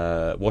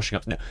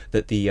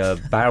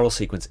barrel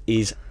sequence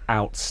is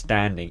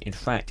outstanding. In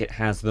fact, it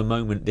has the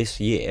moment this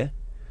year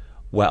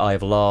where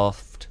I've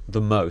laughed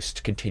the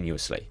most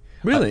continuously.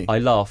 Really? I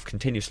laugh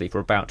continuously for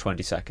about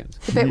 20 seconds.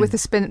 The bit with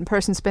the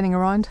person spinning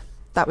around?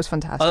 That was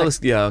fantastic.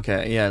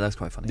 That's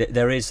quite funny.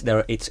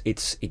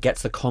 It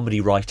gets the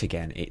comedy right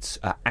again. It's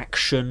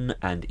action,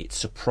 and it's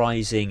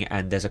surprising,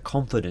 and there's a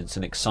confidence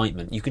and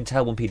excitement. You can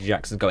tell when Peter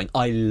Jackson's going,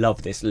 I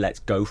love this, let's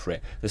go for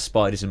it. The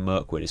spiders in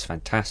Mirkwood is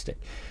fantastic.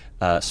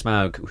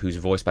 Smaug, who's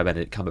voiced by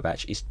Benedict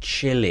Cumberbatch, is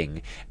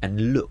chilling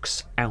and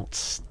looks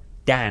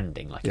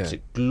outstanding. It's a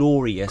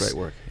glorious, great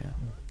work. Yeah.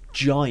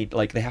 Giant,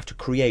 they have to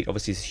create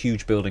obviously this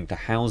huge building to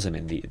house him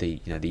in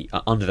the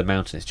under the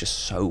mountain is just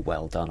so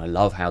well done. I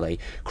love how they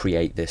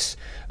create this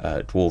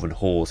dwarven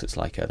halls. It's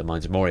like the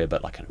Mines of Moria,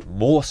 but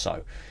more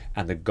so.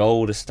 And the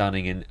gold is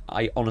stunning. And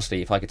I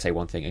honestly, if I could say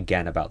one thing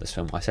again about this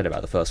film, I said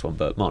about the first one,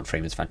 but Martin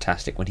Freeman's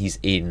fantastic when he's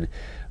in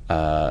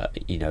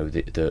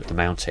the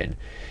mountain.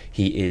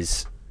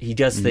 He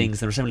does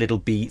things. There are some little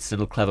beats,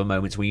 little clever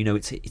moments where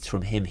it's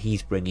from him.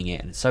 He's bringing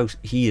it, and so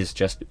he's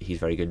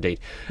very good indeed.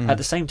 At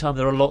the same time,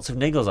 there are lots of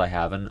niggles I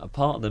have, and a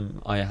part of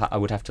them I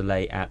would have to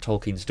lay at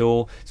Tolkien's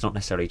door. It's not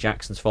necessarily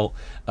Jackson's fault.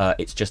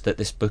 It's just that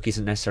this book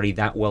isn't necessarily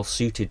that well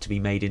suited to be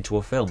made into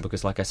a film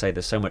because, like I say,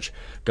 there's so much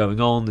going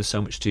on. There's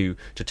so much to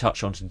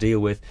touch on, to deal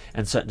with,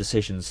 and certain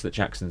decisions that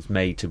Jackson's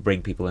made to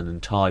bring people in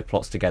and tie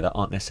plots together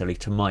aren't necessarily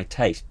to my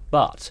taste,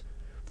 but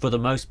for the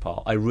most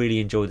part, I really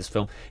enjoy this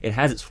film. It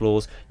has its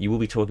flaws. You will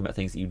be talking about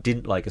things that you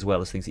didn't like as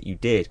well as things that you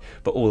did.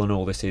 But all in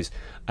all, this is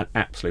an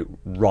absolute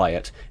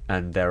riot.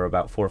 And there are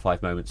about 4 or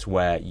 5 moments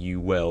where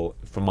you will,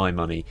 for my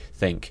money,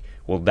 think,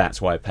 well,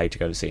 that's why I paid to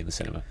go and see it in the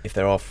cinema. If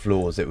there are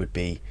flaws, it would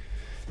be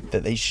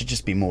that they should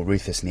just be more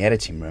ruthless in the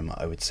editing room,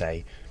 I would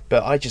say.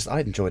 But I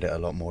enjoyed it a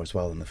lot more as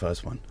well than the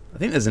first one. I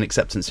think there's an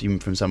acceptance even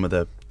from some of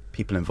the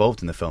people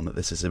involved in the film that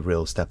this is a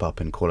real step up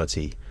in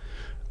quality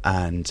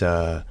and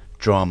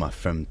drama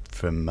from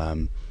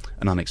An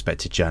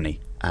Unexpected Journey,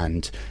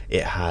 and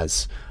it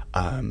has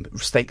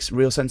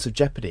real sense of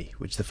jeopardy,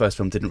 which the first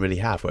film didn't really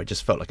have, where it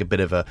just felt like a bit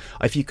of a.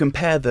 If you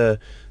compare the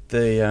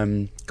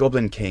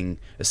Goblin King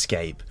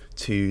escape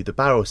to the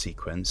barrel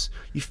sequence,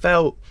 you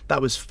felt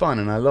that was fun,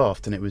 and I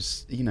laughed, and it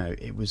was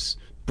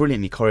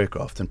brilliantly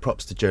choreographed, and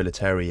props to Joe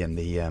Letteri and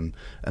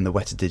the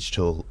Weta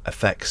Digital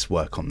effects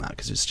work on that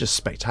because it's just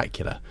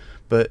spectacular.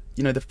 But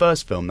the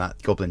first film,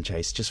 that Goblin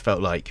Chase, just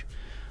felt like.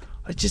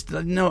 I just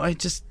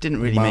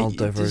didn't really mild make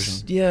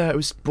diversion. It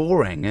was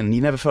boring, and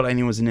you never felt like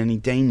anyone was in any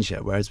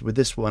danger. Whereas with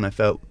this one, I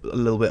felt a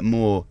little bit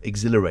more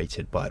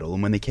exhilarated by it all.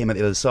 And when they came out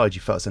the other side,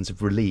 you felt a sense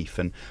of relief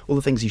and all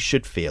the things you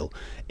should feel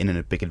in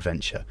a big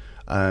adventure.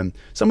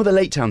 Some of the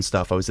Lake Town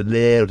stuff, I was a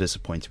little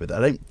disappointed with. I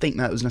don't think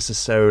that was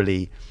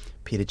necessarily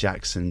Peter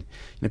Jackson.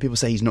 People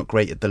say he's not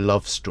great at the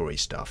love story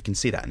stuff. You can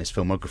see that in his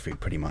filmography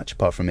pretty much,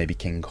 apart from maybe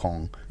King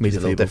Kong. He's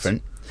a little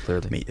different.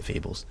 Clearly. Meet the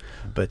Feebles.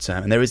 But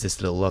and there is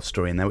this little love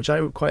story in there, which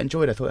I quite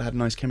enjoyed. I thought it had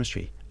nice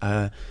chemistry.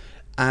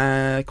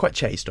 Quite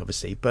chaste,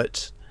 obviously,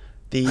 but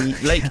The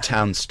Lake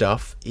Town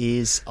stuff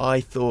is,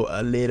 I thought,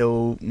 a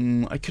little.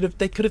 They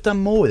could have done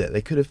more with it.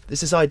 They could have.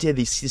 There's this idea,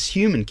 this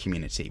human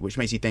community, which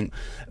makes you think.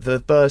 For the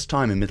first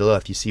time in Middle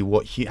Earth, you see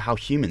how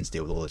humans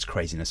deal with all this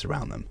craziness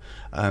around them,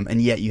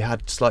 and yet you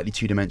had slightly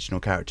two-dimensional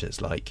characters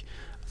like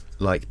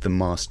the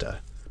Master.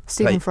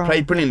 Stephen Fry.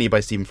 Played brilliantly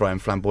by Stephen Fry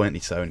and flamboyantly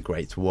so, and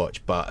great to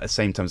watch, but at the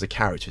same time as a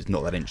character is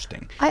not that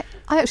interesting. I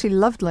actually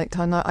loved Lake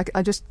Town. I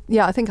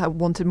think I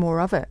wanted more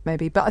of it,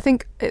 maybe. But I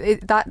think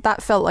that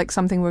felt like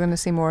something we're going to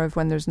see more of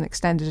when there's an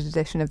extended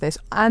edition of this,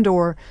 and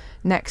or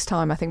next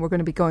time I think we're going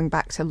to be going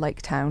back to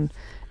Lake Town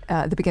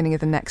at the beginning of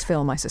the next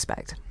film, I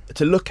suspect.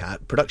 To look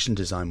at, production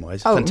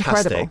design-wise,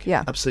 fantastic. Incredible,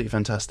 yeah. Absolutely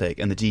fantastic,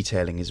 and the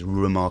detailing is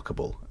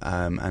remarkable.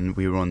 And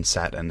we were on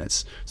set, and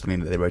it's something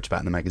that they wrote about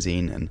in the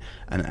magazine,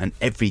 and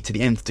every, to the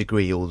nth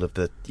degree, all of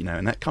the,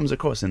 and that comes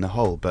across in the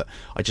whole. But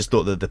I just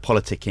thought that the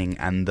politicking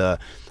and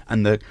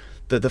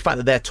the fact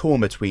that they're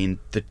torn between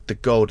the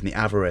gold and the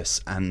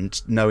avarice,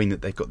 and knowing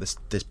that they've got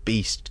this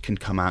beast can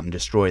come out and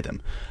destroy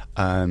them.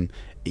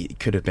 It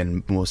could have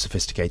been more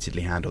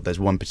sophisticatedly handled. There's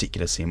one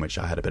particular scene which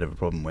I had a bit of a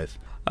problem with.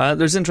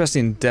 There's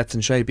interesting depth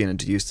and shade being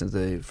introduced into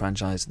the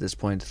franchise at this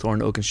point.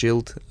 Thorin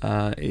Oakenshield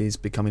is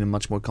becoming a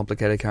much more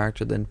complicated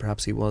character than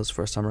perhaps he was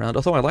first time around.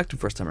 Although I liked him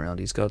first time around,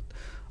 he's got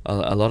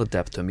a lot of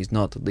depth to him. He's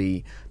not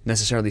the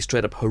necessarily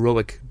straight up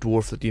heroic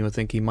dwarf that you would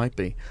think he might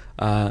be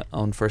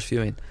on first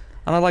viewing.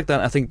 And I like that.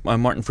 I think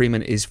Martin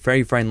Freeman is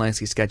very, very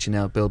nicely sketching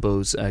out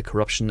Bilbo's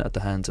corruption at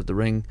the hands of the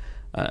ring.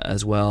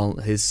 As well,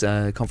 his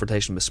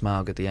confrontation with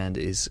Smaug at the end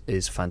is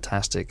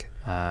fantastic.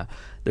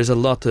 There's a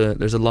lot to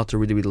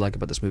really, really like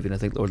about this movie, and I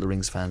think Lord of the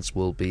Rings fans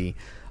will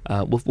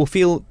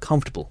feel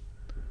comfortable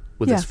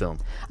with this film.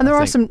 And there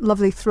are some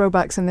lovely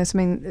throwbacks in this. I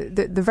mean,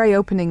 the very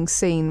opening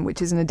scene,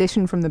 which is an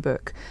addition from the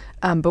book,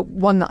 but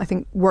one that I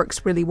think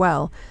works really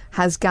well,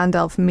 has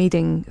Gandalf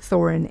meeting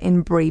Thorin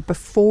in Bree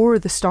before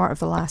the start of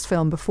the last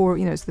film, before,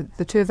 it's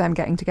the two of them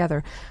getting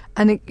together.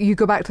 And you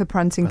go back to the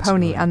Prancing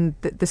Pony, and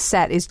the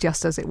set is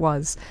just as it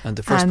was. And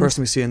the first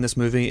person we see in this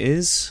movie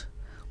is,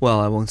 well,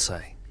 I won't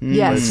say.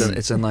 Yes,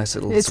 it's a nice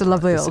little. It's a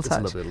lovely little touch.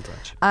 It's a lovely little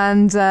touch.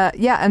 And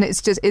and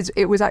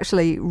it was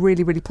actually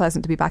really, really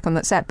pleasant to be back on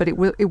that set. But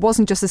it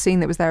wasn't just a scene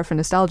that was there for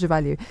nostalgia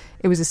value.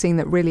 It was a scene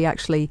that really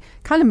actually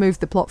kind of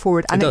moved the plot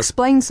forward and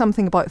explained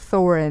something about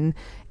Thorin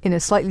in a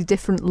slightly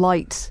different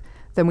light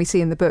than we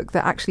see in the book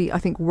that actually I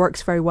think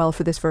works very well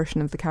for this version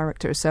of the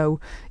character.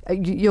 So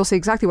you'll see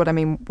exactly what I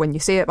mean when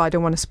you see it, but I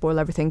don't want to spoil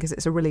everything because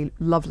it's a really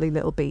lovely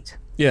little beat.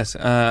 Yes,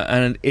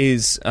 and it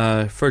is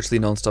virtually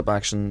non-stop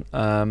action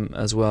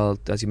as well.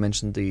 As you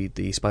mentioned,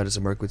 the Spiders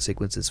of Mirkwood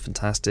sequence is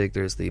fantastic.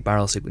 There's the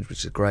barrel sequence,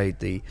 which is great.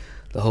 The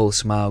whole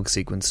Smaug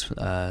sequence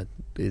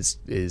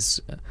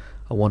is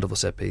a wonderful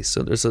set piece.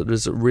 So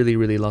there's a really,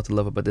 really lot to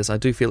love about this. I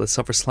do feel it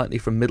suffers slightly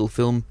from middle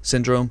film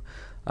syndrome.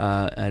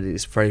 And it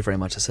is very, very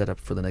much a setup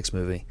for the next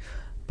movie,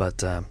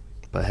 but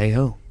hey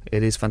ho,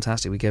 it is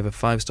fantastic. We gave it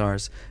 5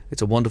 stars.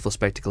 It's a wonderful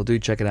spectacle. Do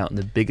check it out on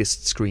the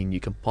biggest screen you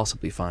can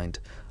possibly find,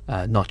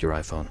 not your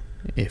iPhone,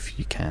 if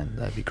you can.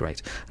 That'd be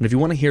great. And if you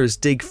want to hear us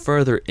dig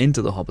further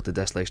into The Hobbit: The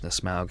Desolation of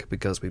Smaug,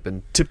 because we've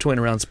been tiptoeing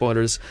around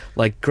spoilers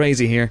like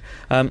crazy here,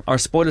 our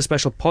spoiler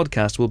special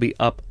podcast will be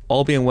up,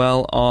 all being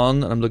well,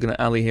 on, and I'm looking at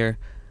Ali here,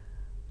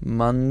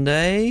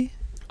 Monday.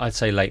 I'd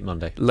say late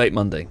Monday. Late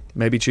Monday,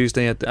 maybe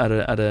Tuesday at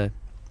a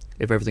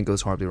if everything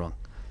goes horribly wrong.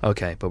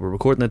 Okay, but we're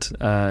recording it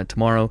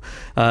tomorrow.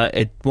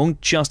 It won't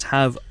just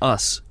have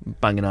us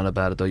banging on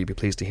about it, though, you'll be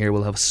pleased to hear.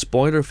 We'll have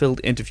spoiler-filled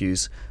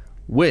interviews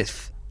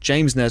with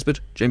Jimmy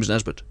Nesbitt, hello.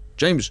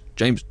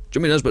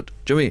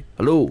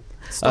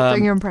 Stop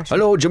doing your impression.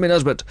 Hello, Jimmy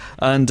Nesbitt.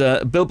 And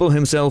Bilbo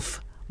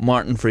himself,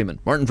 Martin Freeman.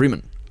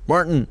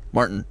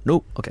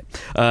 No, okay.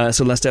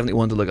 So that's definitely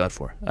one to look out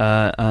for.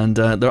 And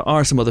there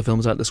are some other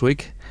films out this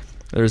week.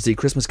 There's The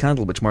Christmas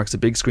Candle, which marks the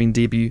big screen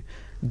debut.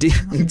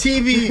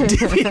 TV.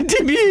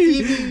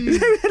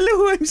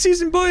 Hello, I'm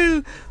Susan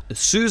Boyle.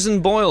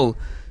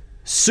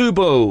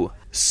 Subo.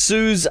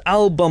 Sue's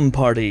album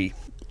party.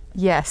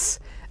 Yes.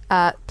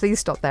 Please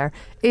stop there.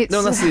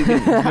 No, that's the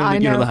hashtag.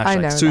 I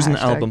know Susan the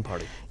hashtag. album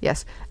party.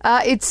 Yes.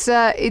 It's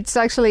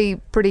actually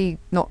pretty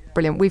not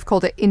brilliant. We've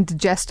called it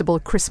Indigestible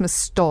Christmas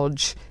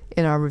Stodge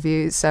in our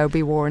reviews, so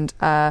be warned.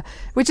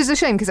 Which is a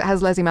shame because it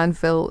has Leslie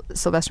Manville,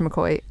 Sylvester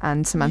McCoy,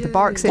 and Samantha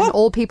Barks in.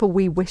 All people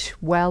we wish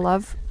well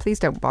of. Please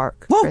don't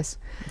bark, Chris.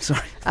 Sorry,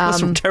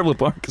 that's a terrible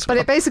bark as well.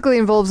 But it basically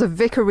involves a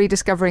vicar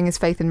rediscovering his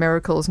faith in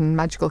miracles and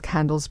magical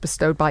candles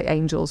bestowed by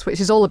angels, which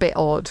is all a bit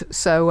odd.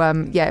 So,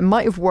 it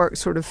might have worked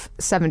sort of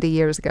 70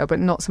 years ago, but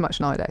not so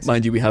much nowadays.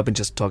 Mind you, we have been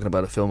just talking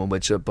about a film in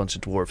which a bunch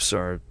of dwarfs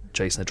are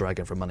chasing a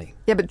dragon for money.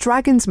 Yeah, but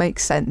dragons make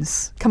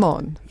sense. Come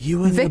on.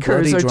 You and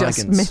vicars your are dragons.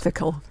 Just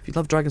mythical. If you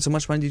love dragons so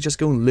much, why don't you just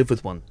go and live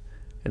with one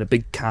in a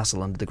big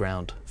castle under the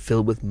ground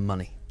filled with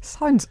money?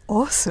 Sounds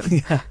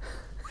awesome. Yeah.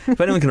 If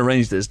anyone can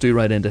arrange this, do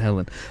write into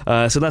Helen.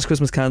 So that's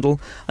Christmas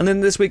Candle. And then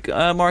this week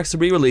marks the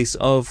re-release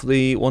of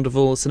the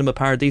wonderful Cinema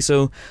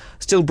Paradiso.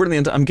 Still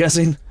brilliant, I'm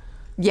guessing.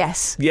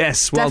 Yes.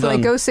 Yes, well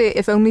definitely done. Go see it,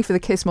 if only for the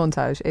kiss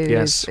montage.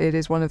 Yes. It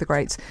is one of the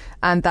greats.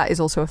 And that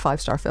is also a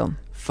 5-star film.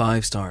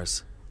 5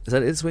 stars. Is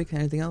that it this week?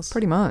 Anything else?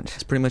 Pretty much.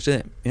 That's pretty much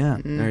it. Yeah,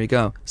 there you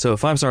go. So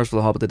 5 stars for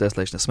The Hobbit, The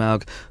Desolation of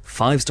Smaug,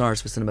 5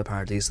 stars for Cinema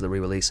Paradiso, the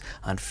re-release,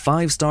 and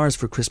 5 stars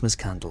for Christmas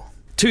Candle.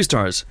 2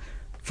 stars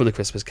for The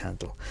Christmas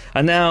Candle.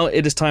 And now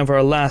it is time for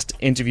our last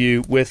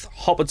interview with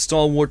Hobbit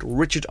stalwart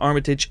Richard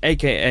Armitage,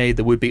 aka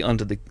the would-be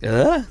under the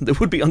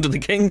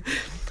king,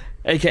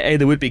 aka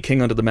the would-be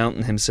king under the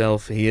mountain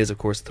himself. He is, of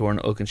course,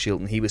 Thorin Oakenshield,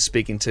 and he was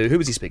speaking to... Who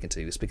was he speaking to?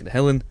 He was speaking to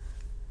Helen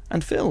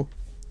and Phil.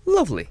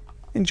 Lovely.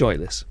 Enjoy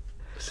this.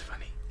 It's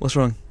funny. What's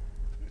wrong?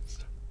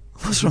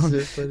 What's wrong?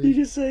 You're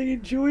just saying,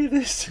 enjoy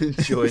this.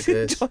 Enjoy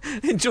this.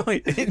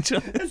 Enjoy.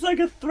 It's like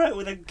a threat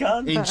with a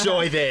gun.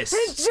 Enjoy this.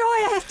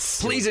 Enjoy it!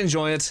 Please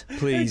enjoy it.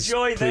 Please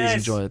Enjoy this.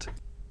 enjoy it.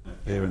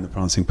 Here in the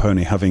Prancing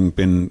Pony, having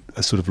been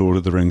a sort of Lord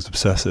of the Rings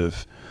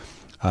obsessive,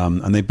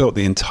 and they built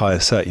the entire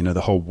set. You know,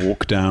 the whole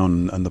walk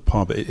down and the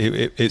pub.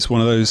 It's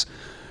one of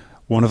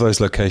those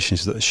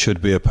locations that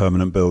should be a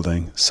permanent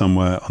building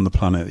somewhere on the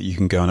planet that you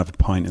can go and have a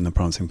pint in the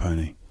Prancing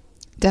Pony.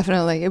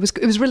 Definitely. It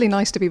was really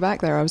nice to be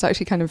back there. I was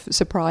actually kind of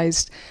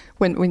surprised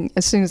when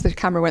as soon as the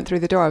camera went through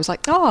the door, I was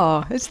like,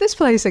 oh, it's this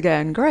place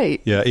again.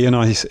 Great. Yeah, Ian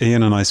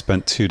and I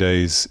spent 2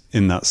 days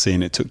in that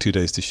scene. It took 2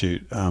 days to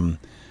shoot, and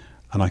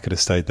I could have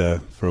stayed there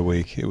for a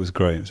week. It was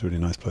great. It was a really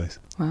nice place.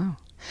 Wow.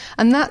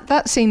 And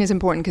that scene is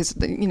important because,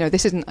 you know,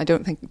 this isn't, I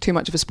don't think, too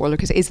much of a spoiler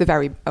because it is the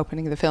very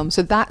opening of the film.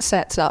 So that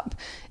sets up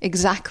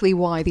exactly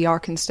why the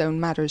Arkenstone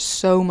matters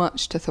so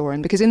much to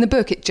Thorin, because in the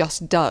book it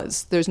just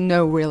does. There's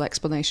no real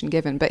explanation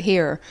given. But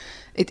here,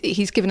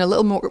 he's given a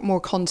little more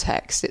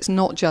context. It's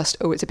not just,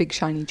 oh, it's a big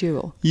shiny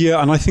jewel.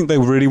 Yeah, and I think they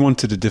really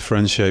wanted to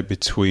differentiate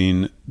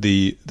between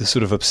the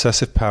sort of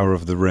obsessive power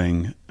of the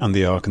ring and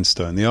the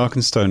Arkenstone. The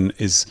Arkenstone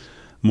is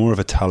more of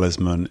a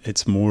talisman.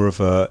 It's more of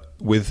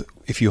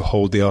if you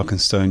hold the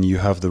Arkenstone, you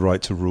have the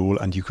right to rule,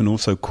 and you can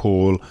also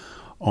call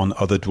on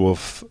other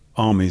dwarf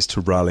armies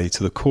to rally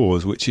to the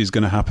cause, which is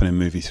going to happen in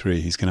movie 3.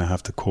 He's going to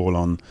have to call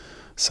on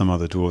some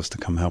other dwarves to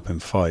come help him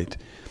fight.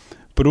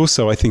 But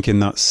also, I think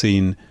in that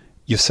scene,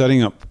 you're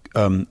setting up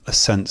a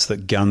sense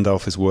that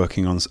Gandalf is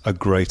working on a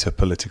greater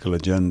political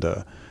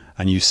agenda,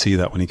 and you see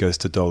that when he goes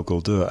to Dol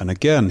Guldur. And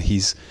again,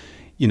 he's...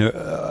 You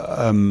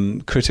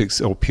know, critics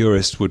or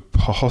purists would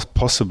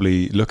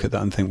possibly look at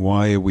that and think,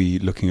 why are we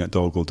looking at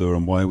Dol Guldur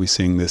and why are we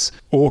seeing this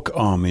orc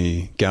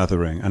army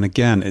gathering? And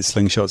again, it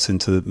slingshots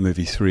into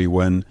movie 3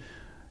 when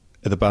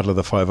at the Battle of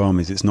the Five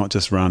Armies, it's not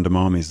just random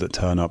armies that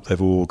turn up.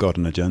 They've all got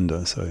an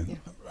agenda. So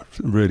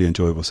really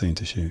enjoyable scene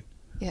to shoot.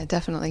 Yeah,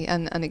 definitely,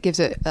 and it gives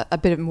it a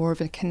bit more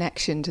of a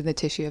connection to the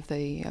tissue of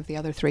the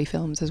other 3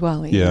 films as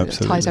well. Yeah,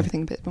 absolutely. It ties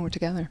everything a bit more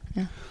together.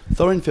 Yeah.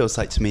 Thorin feels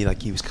like to me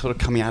like he was kind of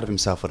coming out of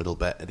himself a little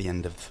bit at the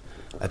end of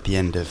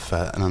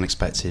An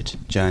Unexpected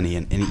Journey,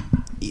 and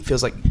he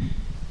feels like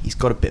he's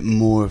got a bit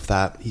more of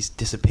that. He's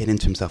disappeared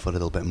into himself a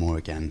little bit more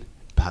again,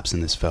 perhaps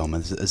in this film,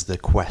 as the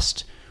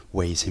quest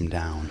weighs him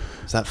down.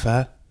 Is that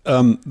fair?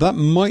 That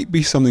might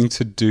be something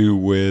to do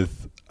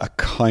with a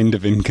kind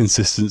of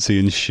inconsistency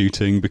in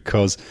shooting,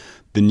 because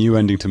the new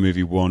ending to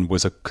movie 1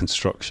 was a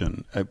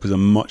construction. It was a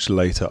much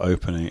later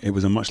opening. It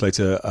was a much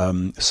later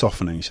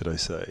softening, should I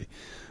say.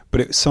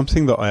 But it's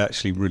something that I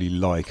actually really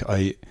like.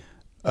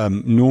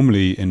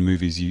 Normally in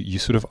movies, you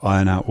sort of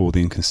iron out all the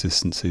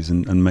inconsistencies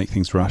and make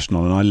things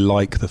rational. And I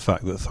like the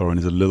fact that Thorin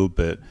is a little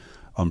bit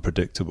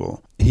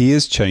unpredictable. He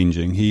is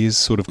changing. He is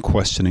sort of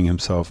questioning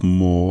himself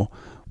more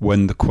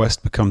when the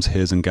quest becomes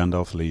his and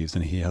Gandalf leaves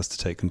and he has to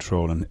take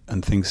control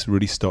and things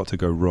really start to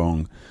go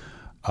wrong.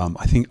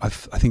 I think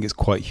it's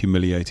quite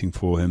humiliating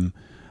for him.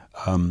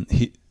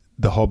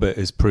 The Hobbit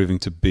is proving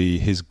to be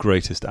his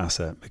greatest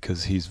asset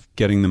because he's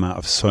getting them out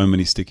of so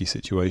many sticky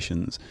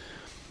situations.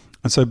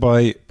 And so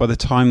by the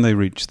time they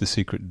reach the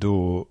secret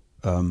door,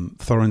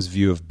 Thorin's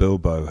view of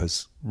Bilbo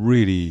has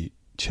really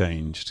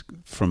changed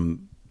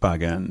from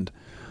Bag End.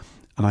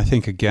 And I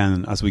think,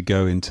 again, as we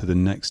go into the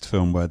next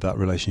film where that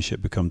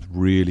relationship becomes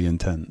really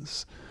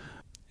intense,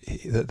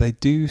 they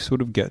do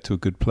sort of get to a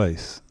good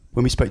place.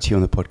 When we spoke to you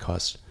on the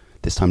podcast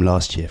this time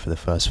last year for the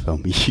first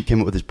film, you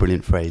came up with this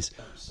brilliant phrase.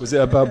 Was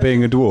it about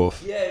being a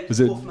dwarf? Yeah, was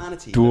dwarf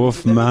manatee.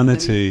 Dwarf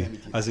manatee,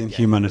 as in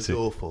humanity. It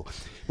was awful.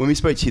 When we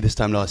spoke to you this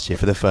time last year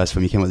for the first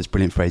film, you came up with this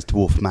brilliant phrase,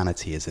 dwarf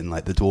manatee, as in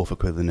like the dwarf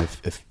equivalent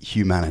of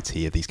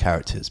humanity of these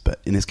characters.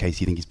 But in this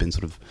case, you think he's been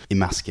sort of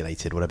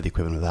emasculated, whatever the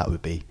equivalent of that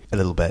would be, a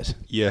little bit.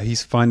 Yeah,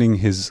 he's finding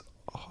his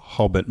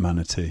Hobbit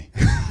manatee.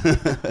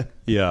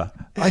 Yeah,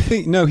 I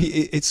think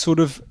it's sort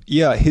of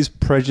his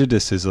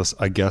prejudices,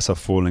 I guess, are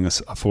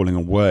falling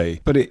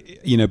away. But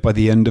by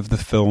the end of the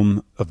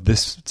film, of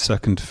this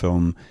second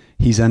film,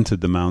 he's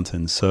entered the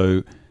mountains.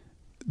 So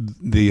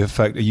the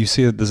effect you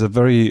see, there's a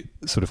very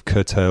sort of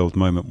curtailed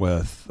moment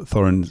where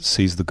Thorin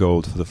sees the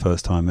gold for the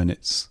first time, and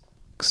it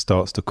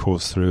starts to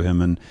course through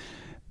him, and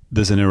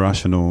there's an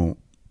irrational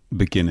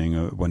beginning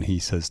when he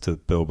says to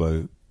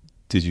Bilbo,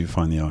 "Did you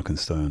find the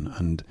Arkenstone?"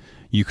 And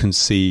you can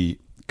see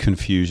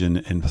confusion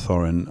in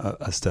Thorin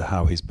as to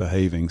how he's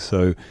behaving.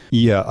 So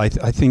I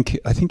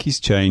think he's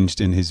changed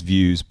in his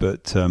views,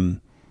 but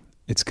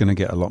it's going to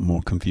get a lot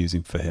more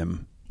confusing for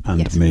him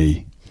and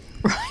me.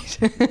 Right.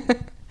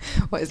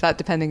 What is that,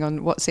 depending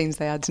on what scenes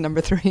they add to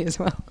number 3 as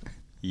well?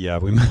 Yeah,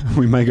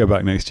 we may go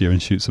back next year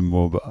and shoot some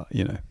more, but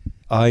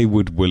I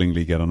would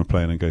willingly get on a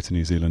plane and go to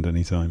New Zealand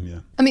anytime, yeah.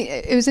 I mean,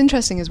 it was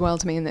interesting as well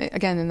to me,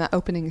 again, in that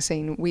opening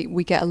scene,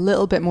 we get a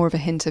little bit more of a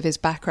hint of his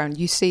background.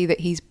 You see that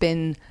he's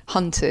been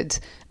hunted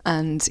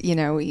and,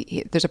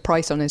 there's a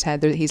price on his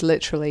head. He's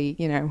literally,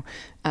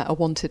 a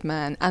wanted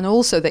man. And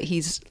also that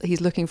he's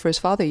looking for his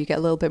father. You get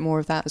a little bit more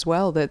of that as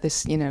well, that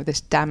this,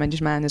 this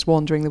damaged man is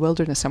wandering the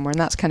wilderness somewhere, and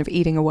that's kind of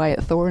eating away at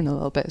Thorin a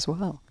little bit as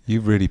well.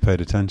 You really paid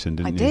attention,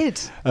 didn't you? I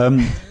did.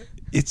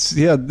 It's,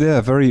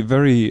 very,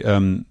 very...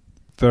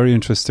 very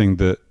interesting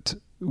that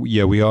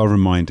we are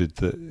reminded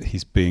that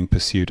he's being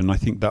pursued, and I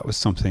think that was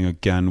something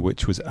again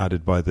which was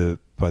added by the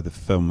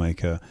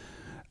filmmaker,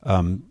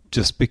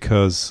 just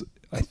because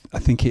I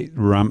think it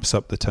ramps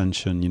up the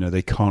tension.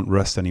 They can't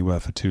rest anywhere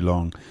for too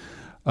long,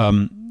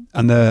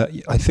 and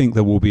I think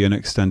there will be an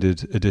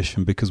extended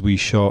edition, because we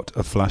shot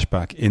a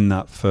flashback in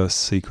that first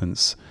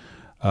sequence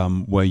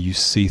where you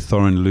see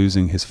Thorin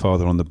losing his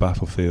father on the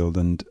battlefield,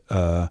 and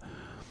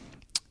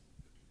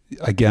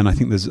again, I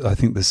think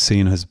the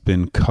scene has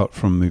been cut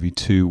from movie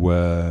 2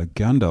 where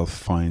Gandalf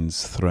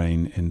finds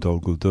Thrain in Dol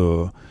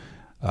Guldur.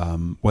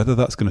 Whether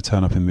that's going to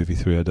turn up in movie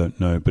 3, I don't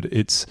know, but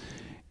it's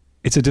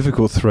a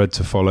difficult thread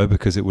to follow,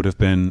 because it would have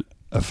been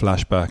a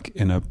flashback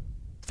in a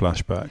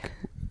flashback,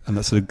 and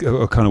that's a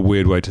kind of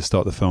weird way to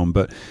start the film.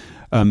 But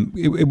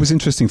it was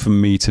interesting for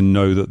me to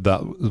know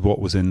that was what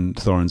was in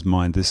Thorin's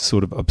mind, this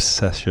sort of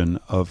obsession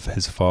of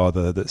his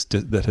father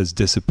that has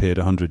disappeared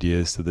 100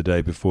 years to the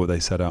day before they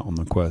set out on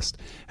the quest,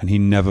 and he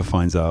never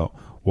finds out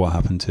what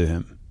happened to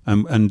him.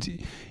 And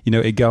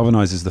it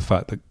galvanizes the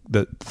fact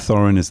that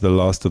Thorin is the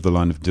last of the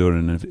line of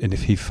Durin, and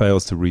if he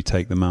fails to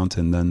retake the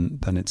mountain, then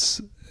it's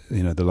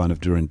the line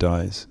of Durin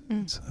dies.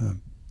 It's a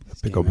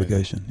big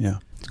obligation. Yeah.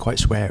 Quite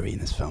sweary in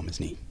this film,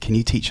 isn't he? Can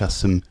you teach us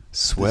some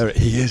sweary?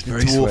 He is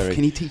very sweary.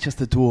 Can you teach us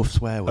the dwarf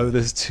swear word? Oh,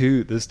 there's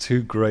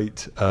two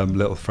great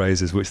little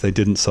phrases which they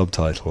didn't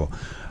subtitle.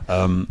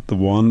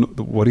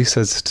 What he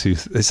says to,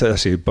 it's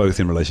actually both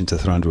in relation to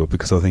Thranduil,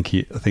 because I think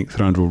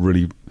Thranduil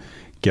really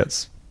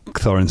gets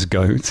Thorin's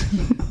goat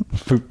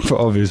for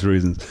obvious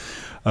reasons.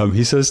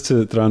 He says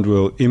to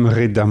Thranduil,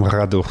 Imre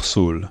damrador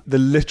sul. The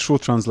literal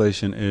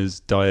translation is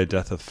dire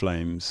death of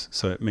flames,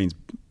 so it means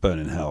burn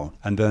in hell.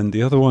 And then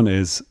the other one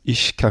is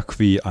Ich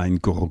kakvi ein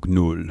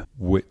gorognul,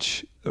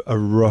 which a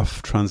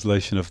rough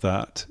translation of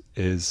that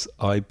is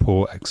I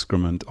pour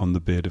excrement on the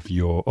beard of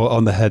or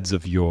on the heads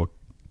of your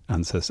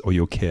ancestors or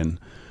your kin.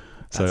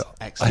 So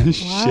I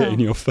shit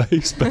in your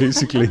face,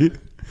 basically.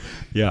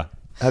 Yeah.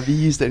 Have you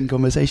used it in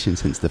conversation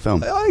since the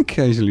film? I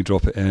occasionally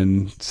drop it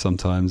in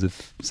sometimes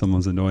if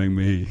someone's annoying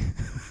me.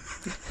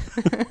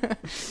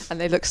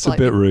 And they look it's a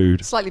bit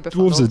rude. Slightly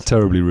befuddled. Dwarves are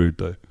terribly rude,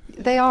 though.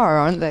 They are,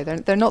 aren't they?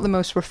 They're not the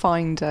most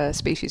refined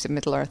species of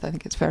Middle Earth, I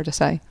think it's fair to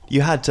say.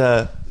 You had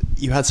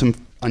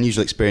some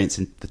unusual experience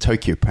in the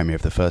Tokyo premiere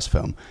of the first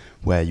film,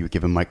 where you were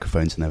given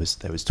microphones and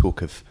there was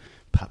talk of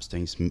perhaps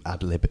doing some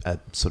ad-lib,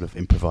 sort of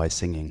improvised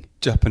singing.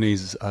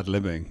 Japanese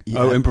ad-libbing. Yeah.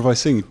 Oh, improvised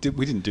singing.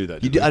 We didn't do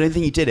that. I don't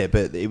think you did it,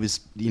 but it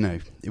was,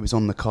 it was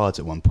on the cards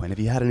at one point. Have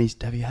you had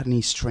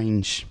any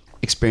strange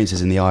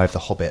experiences in the eye of the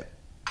Hobbit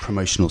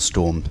promotional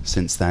storm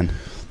since then?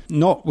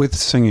 Not with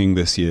singing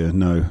this year,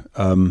 no.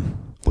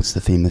 What's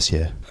the theme this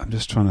year? I'm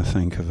just trying to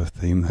think of a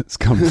theme that's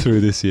come through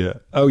this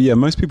year. Oh yeah,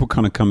 most people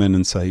kind of come in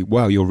and say,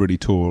 "Wow, you're really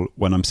tall,"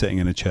 when I'm sitting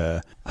in a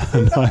chair,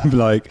 and I'm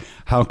like,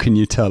 "How can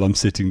you tell I'm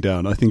sitting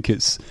down?" I think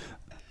it's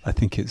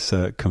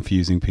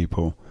confusing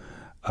people.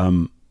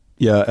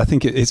 Yeah, I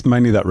think it's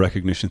mainly that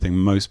recognition thing.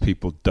 Most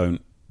people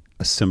don't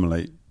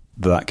assimilate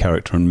that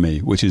character and me,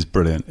 which is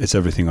brilliant. It's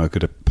everything I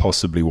could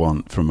possibly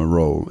want from a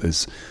role,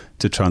 is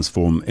to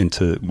transform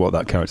into what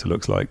that character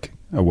looks like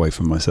away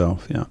from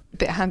myself. Yeah, a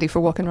bit handy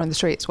for walking around the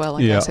street as well,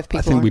 I guess, if people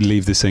I think we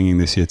leave the singing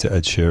this year to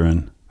Ed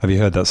Sheeran. Have you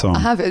heard that song? I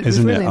have.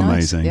 Isn't really it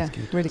amazing? Nice.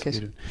 Yeah, really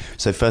good.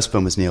 So first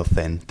film was Neil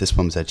Thin, this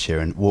one was Ed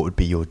Sheeran. What would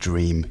be your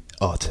dream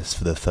artist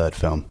for the third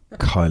film?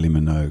 Kylie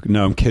Minogue.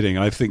 No, I'm kidding.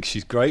 I think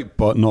she's great,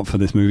 but not for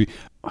this movie.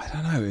 I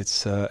don't know.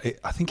 It's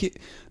I think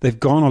they've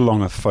gone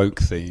along a folk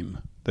theme.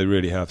 They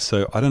really have.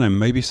 So I don't know.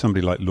 Maybe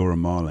somebody like Laura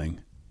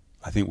Marling,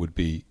 I think, would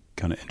be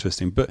kind of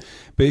interesting. But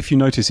if you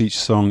notice, each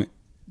song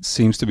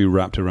seems to be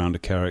wrapped around a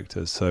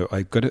character. So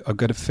I've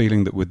got a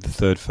feeling that with the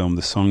third film,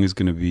 the song is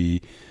going to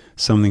be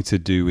something to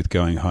do with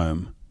going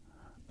home,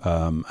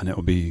 and it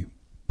will be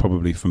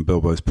probably from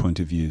Bilbo's point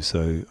of view.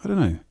 So I don't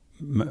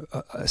know.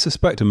 I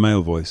suspect a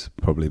male voice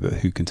probably, but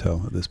who can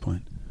tell at this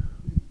point?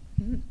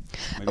 Maybe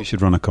you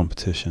should run a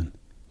competition.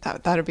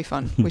 That'd be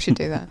fun. We should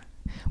do that.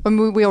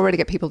 When we already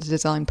get people to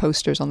design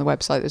posters on the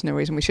website, there's no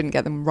reason we shouldn't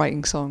get them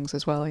writing songs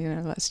as well.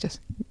 Let's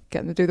just get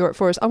them to do the work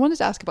for us. I wanted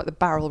to ask about the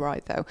barrel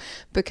ride though,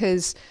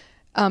 because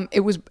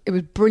it was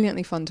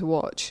brilliantly fun to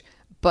watch,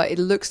 but it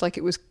looks like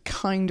it was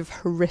kind of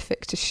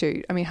horrific to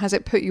shoot. I mean, has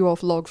it put you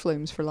off log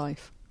flumes for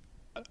life?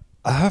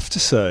 I have to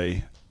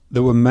say,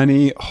 there were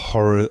many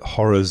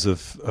horrors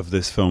of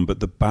this film, but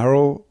the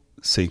barrel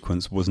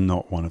sequence was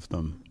not one of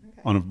them.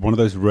 Okay. On one of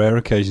those rare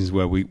occasions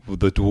where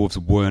the dwarves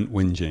weren't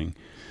whinging.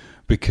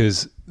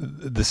 because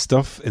the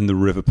stuff in the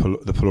river,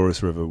 the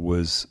Pelorus River,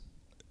 was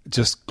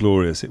just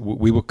glorious.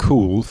 We were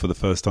cool for the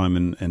first time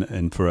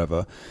in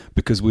forever,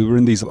 because we were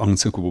in these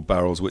unsinkable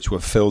barrels which were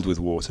filled with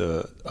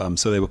water.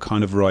 So they were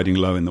kind of riding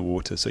low in the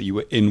water. So you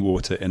were in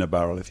water in a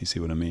barrel, if you see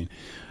what I mean.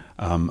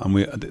 And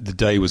the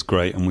day was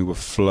great, and we were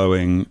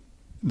flowing.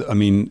 I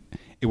mean,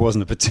 it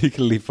wasn't a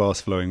particularly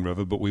fast-flowing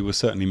river, but we were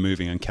certainly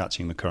moving and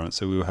catching the current.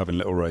 So we were having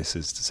little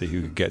races to see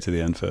who could get to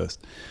the end first.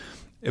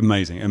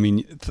 Amazing. I mean,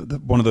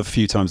 one of the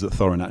few times that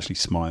Thorin actually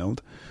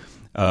smiled.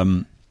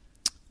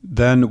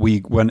 Then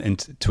we went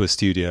into a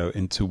studio,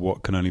 into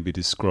what can only be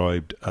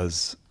described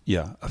as,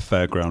 a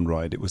fairground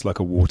ride. It was like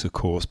a water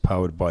course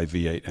powered by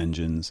V8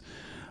 engines.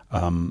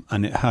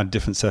 And it had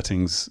different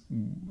settings,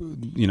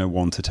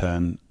 1 to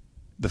 10.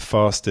 The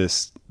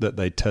fastest that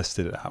they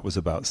tested it at was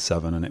about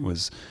 7, and it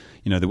was,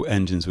 the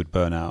engines would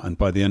burn out. And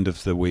by the end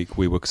of the week,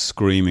 we were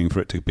screaming for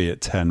it to be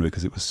at 10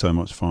 because it was so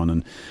much fun.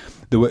 And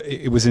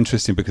it was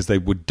interesting because they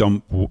would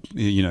dump,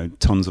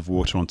 tons of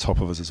water on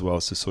top of us as well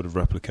to sort of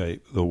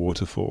replicate the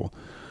waterfall.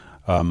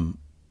 And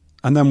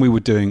then we were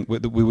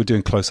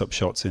doing close-up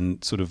shots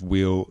in sort of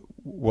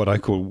what I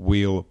call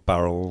wheel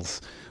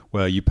barrels,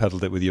 where you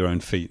pedaled it with your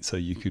own feet, so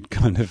you could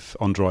kind of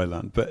on dry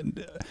land. But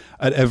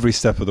at every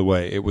step of the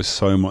way, it was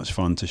so much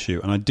fun to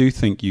shoot, and I do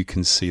think you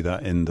can see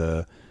that in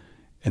the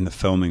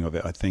filming of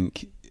it. I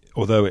think,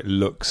 although it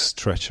looks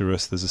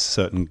treacherous, there's a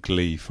certain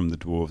glee from the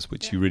dwarves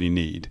which you really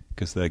need,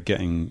 because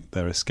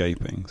they're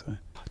escaping. So.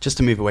 Just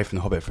to move away from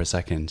The Hobbit for a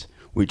second,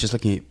 we're just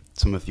looking at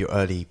some of your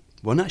early,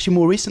 well, actually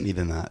more recently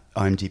than that,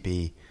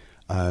 IMDb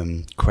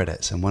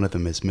credits, and one of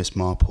them is Miss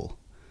Marple,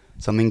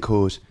 something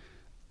called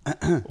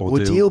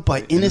Ordeal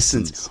by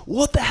Innocence.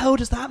 What the hell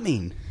does that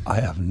mean? I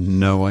have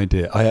no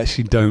idea. I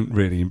actually don't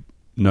really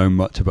know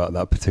much about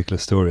that particular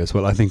story as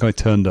well. I think I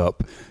turned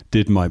up,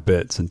 did my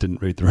bits, and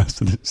didn't read the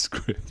rest of the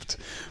script.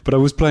 But I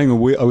was playing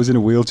I was in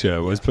a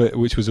wheelchair,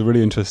 which was a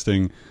really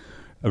interesting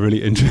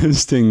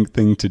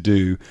thing to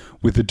do,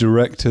 with the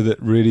director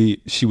that really,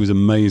 she was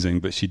amazing,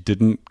 but she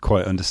didn't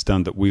quite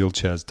understand that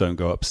wheelchairs don't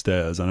go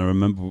upstairs. And I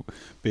remember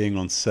being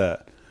on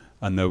set,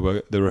 and there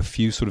were a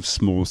few sort of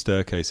small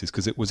staircases,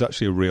 because it was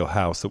actually a real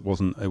house. It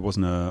wasn't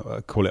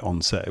a call it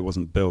on set. It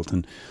wasn't built.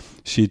 And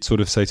she'd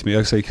sort of say to me,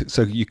 "Okay,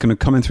 so you're going to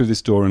come in through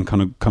this door and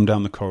kind of come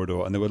down the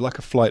corridor." And there were like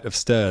a flight of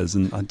stairs,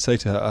 and I'd say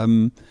to her,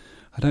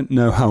 "I don't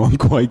know how I'm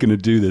quite going to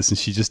do this," and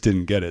she just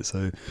didn't get it.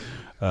 So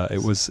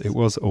it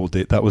was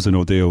ordeal. That was an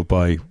ordeal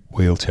by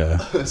wheelchair.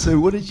 So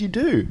what did you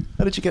do?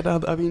 How did you get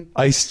out? I mean,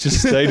 I just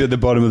stayed at the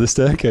bottom of the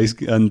staircase,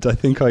 and I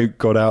think I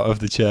got out of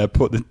the chair,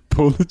 pulled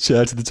the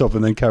chair to the top,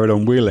 and then carried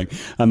on wheeling.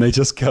 And they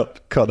just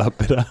cut that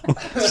bit out.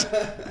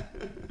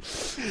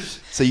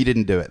 So you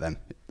didn't do it then?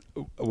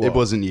 What? It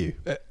wasn't you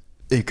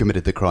who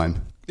committed the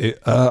crime.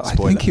 I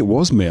think it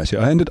was me, actually.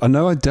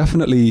 I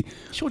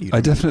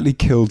definitely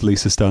killed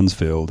Lisa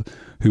Stansfield,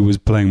 who was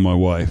playing my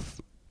wife.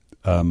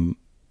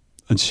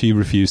 And she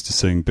refused to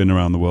sing "Been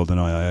Around the World" and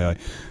I.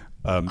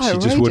 She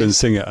just wouldn't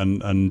sing it,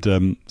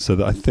 and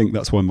so I think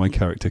that's why my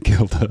character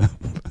killed her.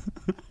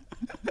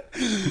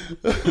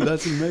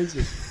 That's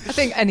amazing. I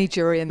think any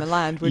jury in the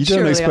land would. You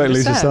don't expect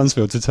understand. Lisa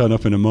Stansfield to turn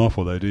up in a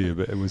marple, though, do you?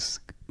 But it was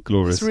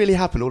glorious. This really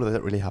happened. All of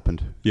that really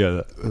happened.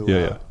 Yeah,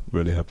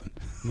 really happened.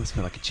 It must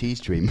feel like a cheese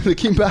dream.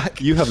 Looking back,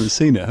 you haven't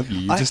seen it, have you?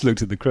 You just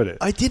looked at the credit.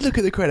 I did look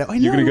at the credit. I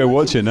know. You're going to go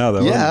watch it now,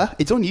 though. Yeah,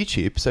 it's on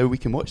YouTube, so we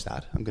can watch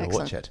that. I'm going to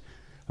watch it.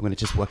 I'm going to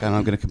just work out, and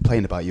I'm going to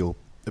complain about your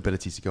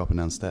ability to go up and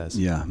down stairs.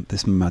 Yeah,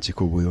 this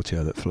magical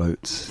wheelchair that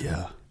floats.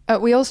 Yeah.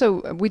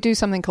 We do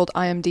something called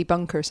IMD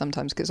bunker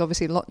sometimes, because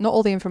obviously not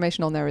all the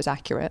information on there is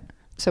accurate.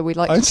 So we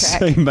like to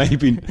check. I'd say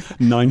maybe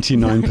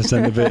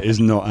 99% of it is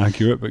not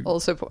accurate, but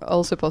also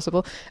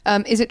possible.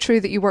 Is it true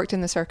that you worked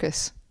in the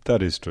circus?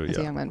 That is true. As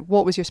a young man,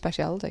 what was your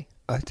speciality?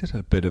 I did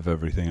a bit of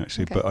everything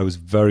actually, but I was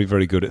very,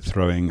 very good at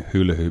throwing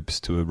hula hoops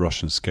to a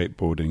Russian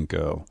skateboarding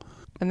girl.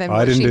 And then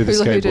I didn't do the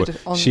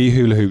skateboard. She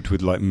hula hooped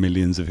with like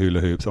millions of hula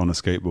hoops on a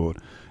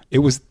skateboard. It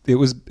was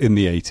in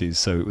the 80s,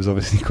 so it was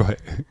obviously quite.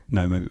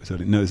 No, maybe it was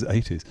early. No, it was the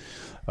 80s.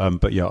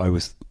 But yeah, I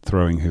was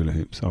throwing hula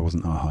hoops. I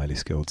wasn't a highly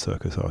skilled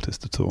circus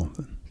artist at all.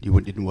 You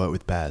didn't work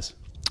with bears?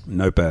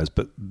 No bears,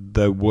 but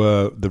there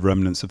were the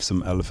remnants of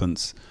some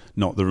elephants,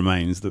 not the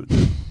remains.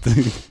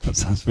 That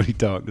sounds pretty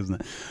dark,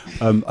 doesn't it?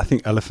 I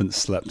think elephants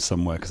slept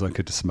somewhere because I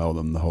could smell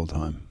them the whole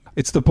time.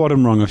 It's the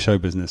bottom rung of show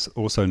business,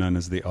 also known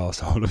as the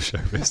arsehole of show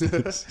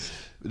business.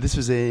 This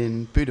was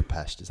in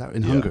Budapest, is that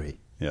in Hungary?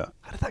 Yeah.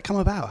 How did that come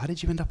about? How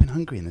did you end up in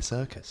Hungary in the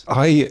circus?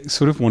 I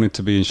sort of wanted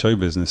to be in show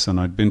business, and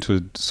I'd been to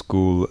a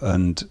school,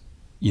 and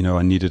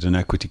I needed an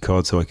equity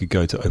card so I could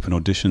go to open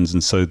auditions,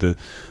 and so the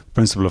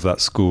principal of that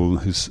school,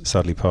 who's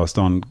sadly passed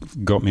on,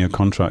 got me a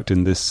contract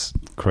in this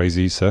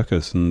crazy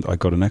circus, and I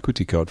got an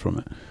equity card from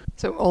it.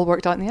 So it all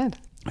worked out in the end?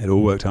 It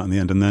all worked out in the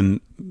end, and then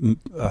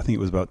I think it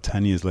was about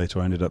 10 years later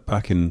I ended up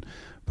back in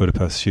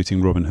Budapest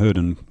shooting Robin Hood,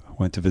 and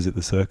went to visit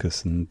the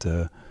circus, and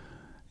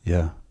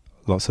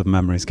lots of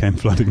memories came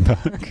flooding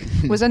back.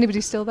 Was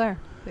anybody still there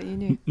that you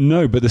knew?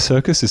 No, but the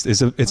circus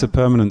is a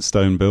permanent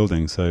stone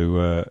building,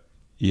 so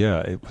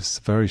it was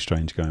very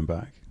strange going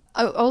back.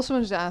 I also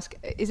wanted to ask,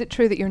 is it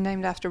true that you're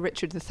named after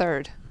Richard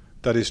III?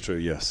 That is true,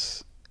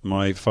 yes.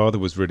 My father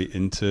was really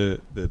into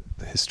the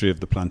history of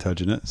the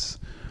Plantagenets,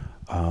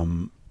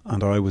 and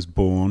I was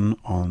born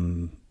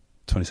on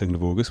 22nd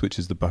of August, which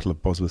is the Battle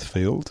of Bosworth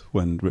Field,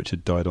 when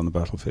Richard died on the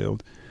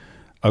battlefield.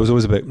 I was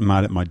always a bit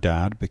mad at my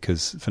dad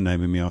for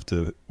naming me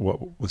after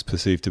what was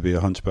perceived to be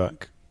a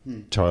hunchback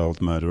child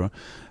murderer.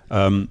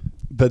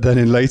 But then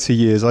in later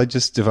years, I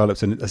just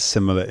developed a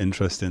similar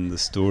interest in the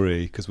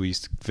story, because we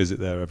used to visit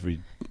there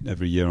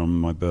every year on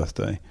my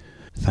birthday.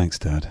 Thanks,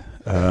 Dad.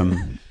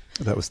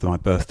 That was my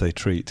birthday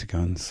treat, to go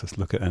and just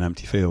look at an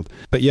empty field.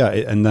 But yeah,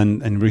 and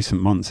then in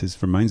recent months, his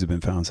remains have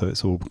been found, so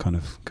it's all kind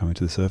of coming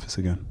to the surface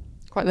again.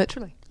 Quite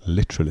literally.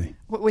 Literally.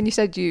 When you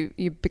said you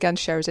began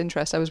to share his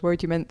interest, I was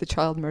worried you meant the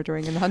child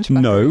murdering and the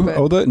hunchback. No,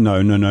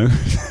 no, no,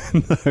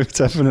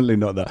 definitely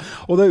not that.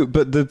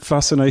 But the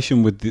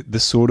fascination with the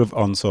sort of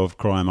unsolved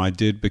crime, I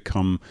did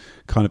become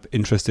kind of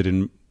interested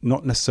in,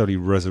 not necessarily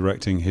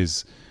resurrecting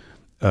his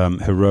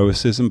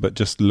heroicism, but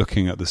just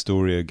looking at the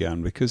story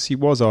again, because he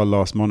was our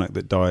last monarch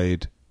that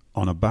died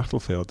on a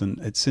battlefield, and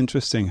it's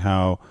interesting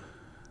how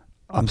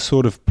I'm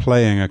sort of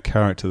playing a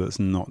character that's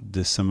not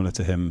dissimilar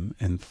to him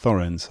in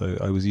Thorin, so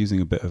I was using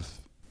a bit of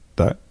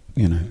that,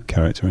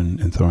 character in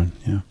Thorin.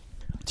 Yeah.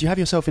 Do you have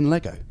yourself in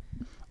Lego?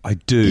 I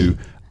do,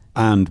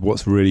 and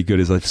what's really good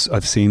is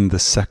I've seen the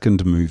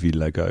second movie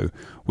Lego,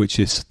 which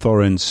is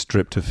Thorin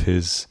stripped of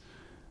his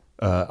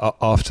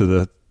after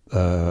the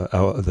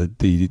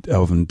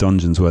elven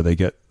dungeons where they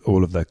get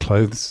all of their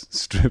clothes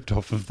stripped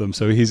off of them.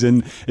 So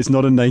it's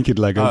not a naked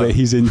Lego, but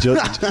he's in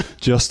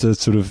just a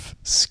sort of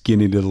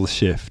skinny little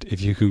shift,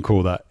 if you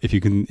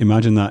can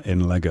imagine that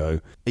in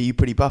Lego. Are you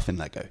pretty buff in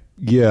Lego?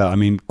 Yeah, I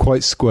mean,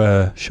 quite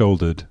square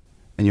shouldered.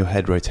 And your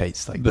head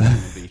rotates like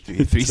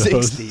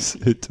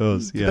 360. It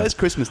does, yeah. That's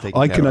Christmas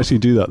taken I can actually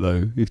do that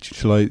though.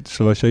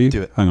 Shall I show you?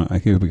 Do it. Hang on,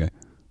 here we go.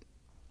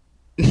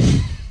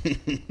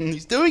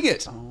 He's doing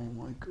it. Oh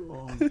my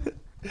God.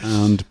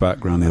 And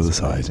back round the other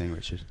side.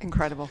 Richard.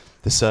 Incredible.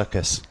 The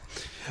circus.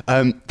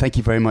 Thank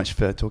you very much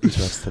for talking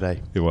to us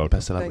today. You're welcome.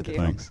 Best of luck with it.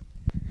 Thanks.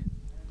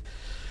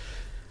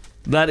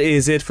 That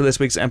is it for this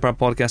week's Empire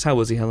Podcast. How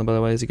was he, Helen, by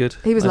the way? Is he good?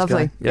 He was Nice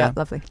lovely. guy? Yeah,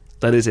 lovely.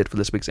 That is it for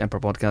this week's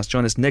Empire Podcast.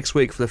 Join us next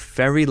week for the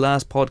very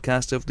last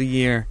podcast of the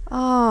year.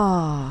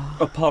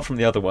 Apart from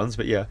the other ones,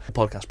 but yeah. The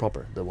podcast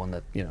proper, the one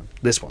that,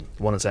 this one,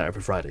 the one that's out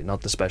every Friday,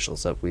 not the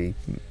specials that we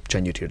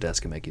chain you to your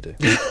desk and make you do.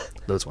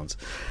 Those ones.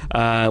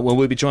 Well,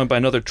 we'll be joined by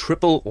another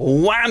triple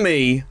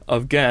whammy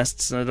of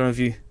guests. And I don't know if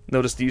you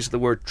noticed the use of the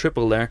word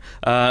triple there.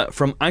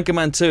 From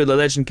Anchorman 2, The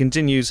Legend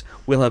Continues,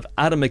 we'll have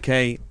Adam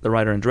McKay, the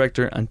writer and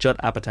director, and Judd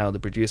Apatow, the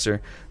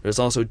producer. There's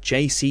also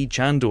J.C.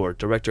 Chandor,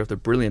 director of the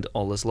brilliant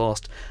All Is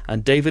Lost,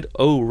 and David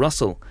O.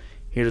 Russell,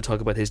 here to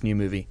talk about his new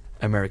movie,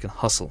 American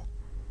Hustle.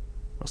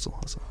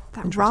 Hustle.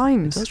 That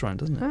rhymes. It does rhyme,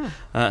 doesn't it?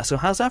 Yeah. So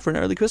how's that for an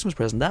early Christmas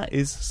present? That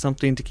is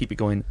something to keep you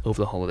going over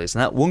the holidays.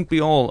 And that won't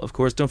be all, of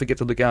course. Don't forget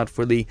to look out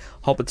for the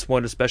Hobbit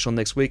spoiler special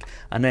next week.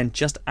 And then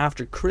just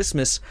after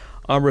Christmas,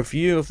 our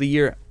review of the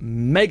year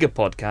mega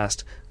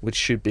podcast, which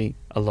should be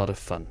a lot of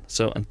fun.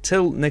 So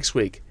until next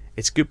week,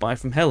 it's goodbye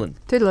from Helen.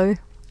 Toodaloo.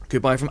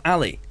 Goodbye from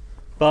Ali.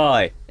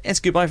 Bye.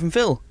 It's goodbye from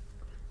Phil.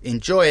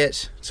 Enjoy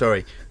it.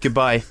 Sorry.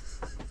 Goodbye.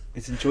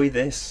 It's enjoy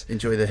this.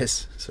 Enjoy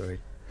this.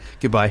 Sorry.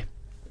 Goodbye.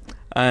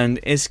 And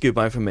it's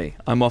goodbye from me.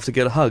 I'm off to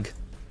get a hug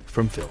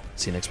from Phil.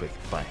 See you next week.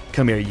 Bye.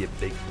 Come here, you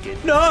big kid.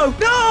 No!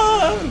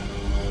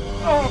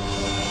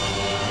 Oh!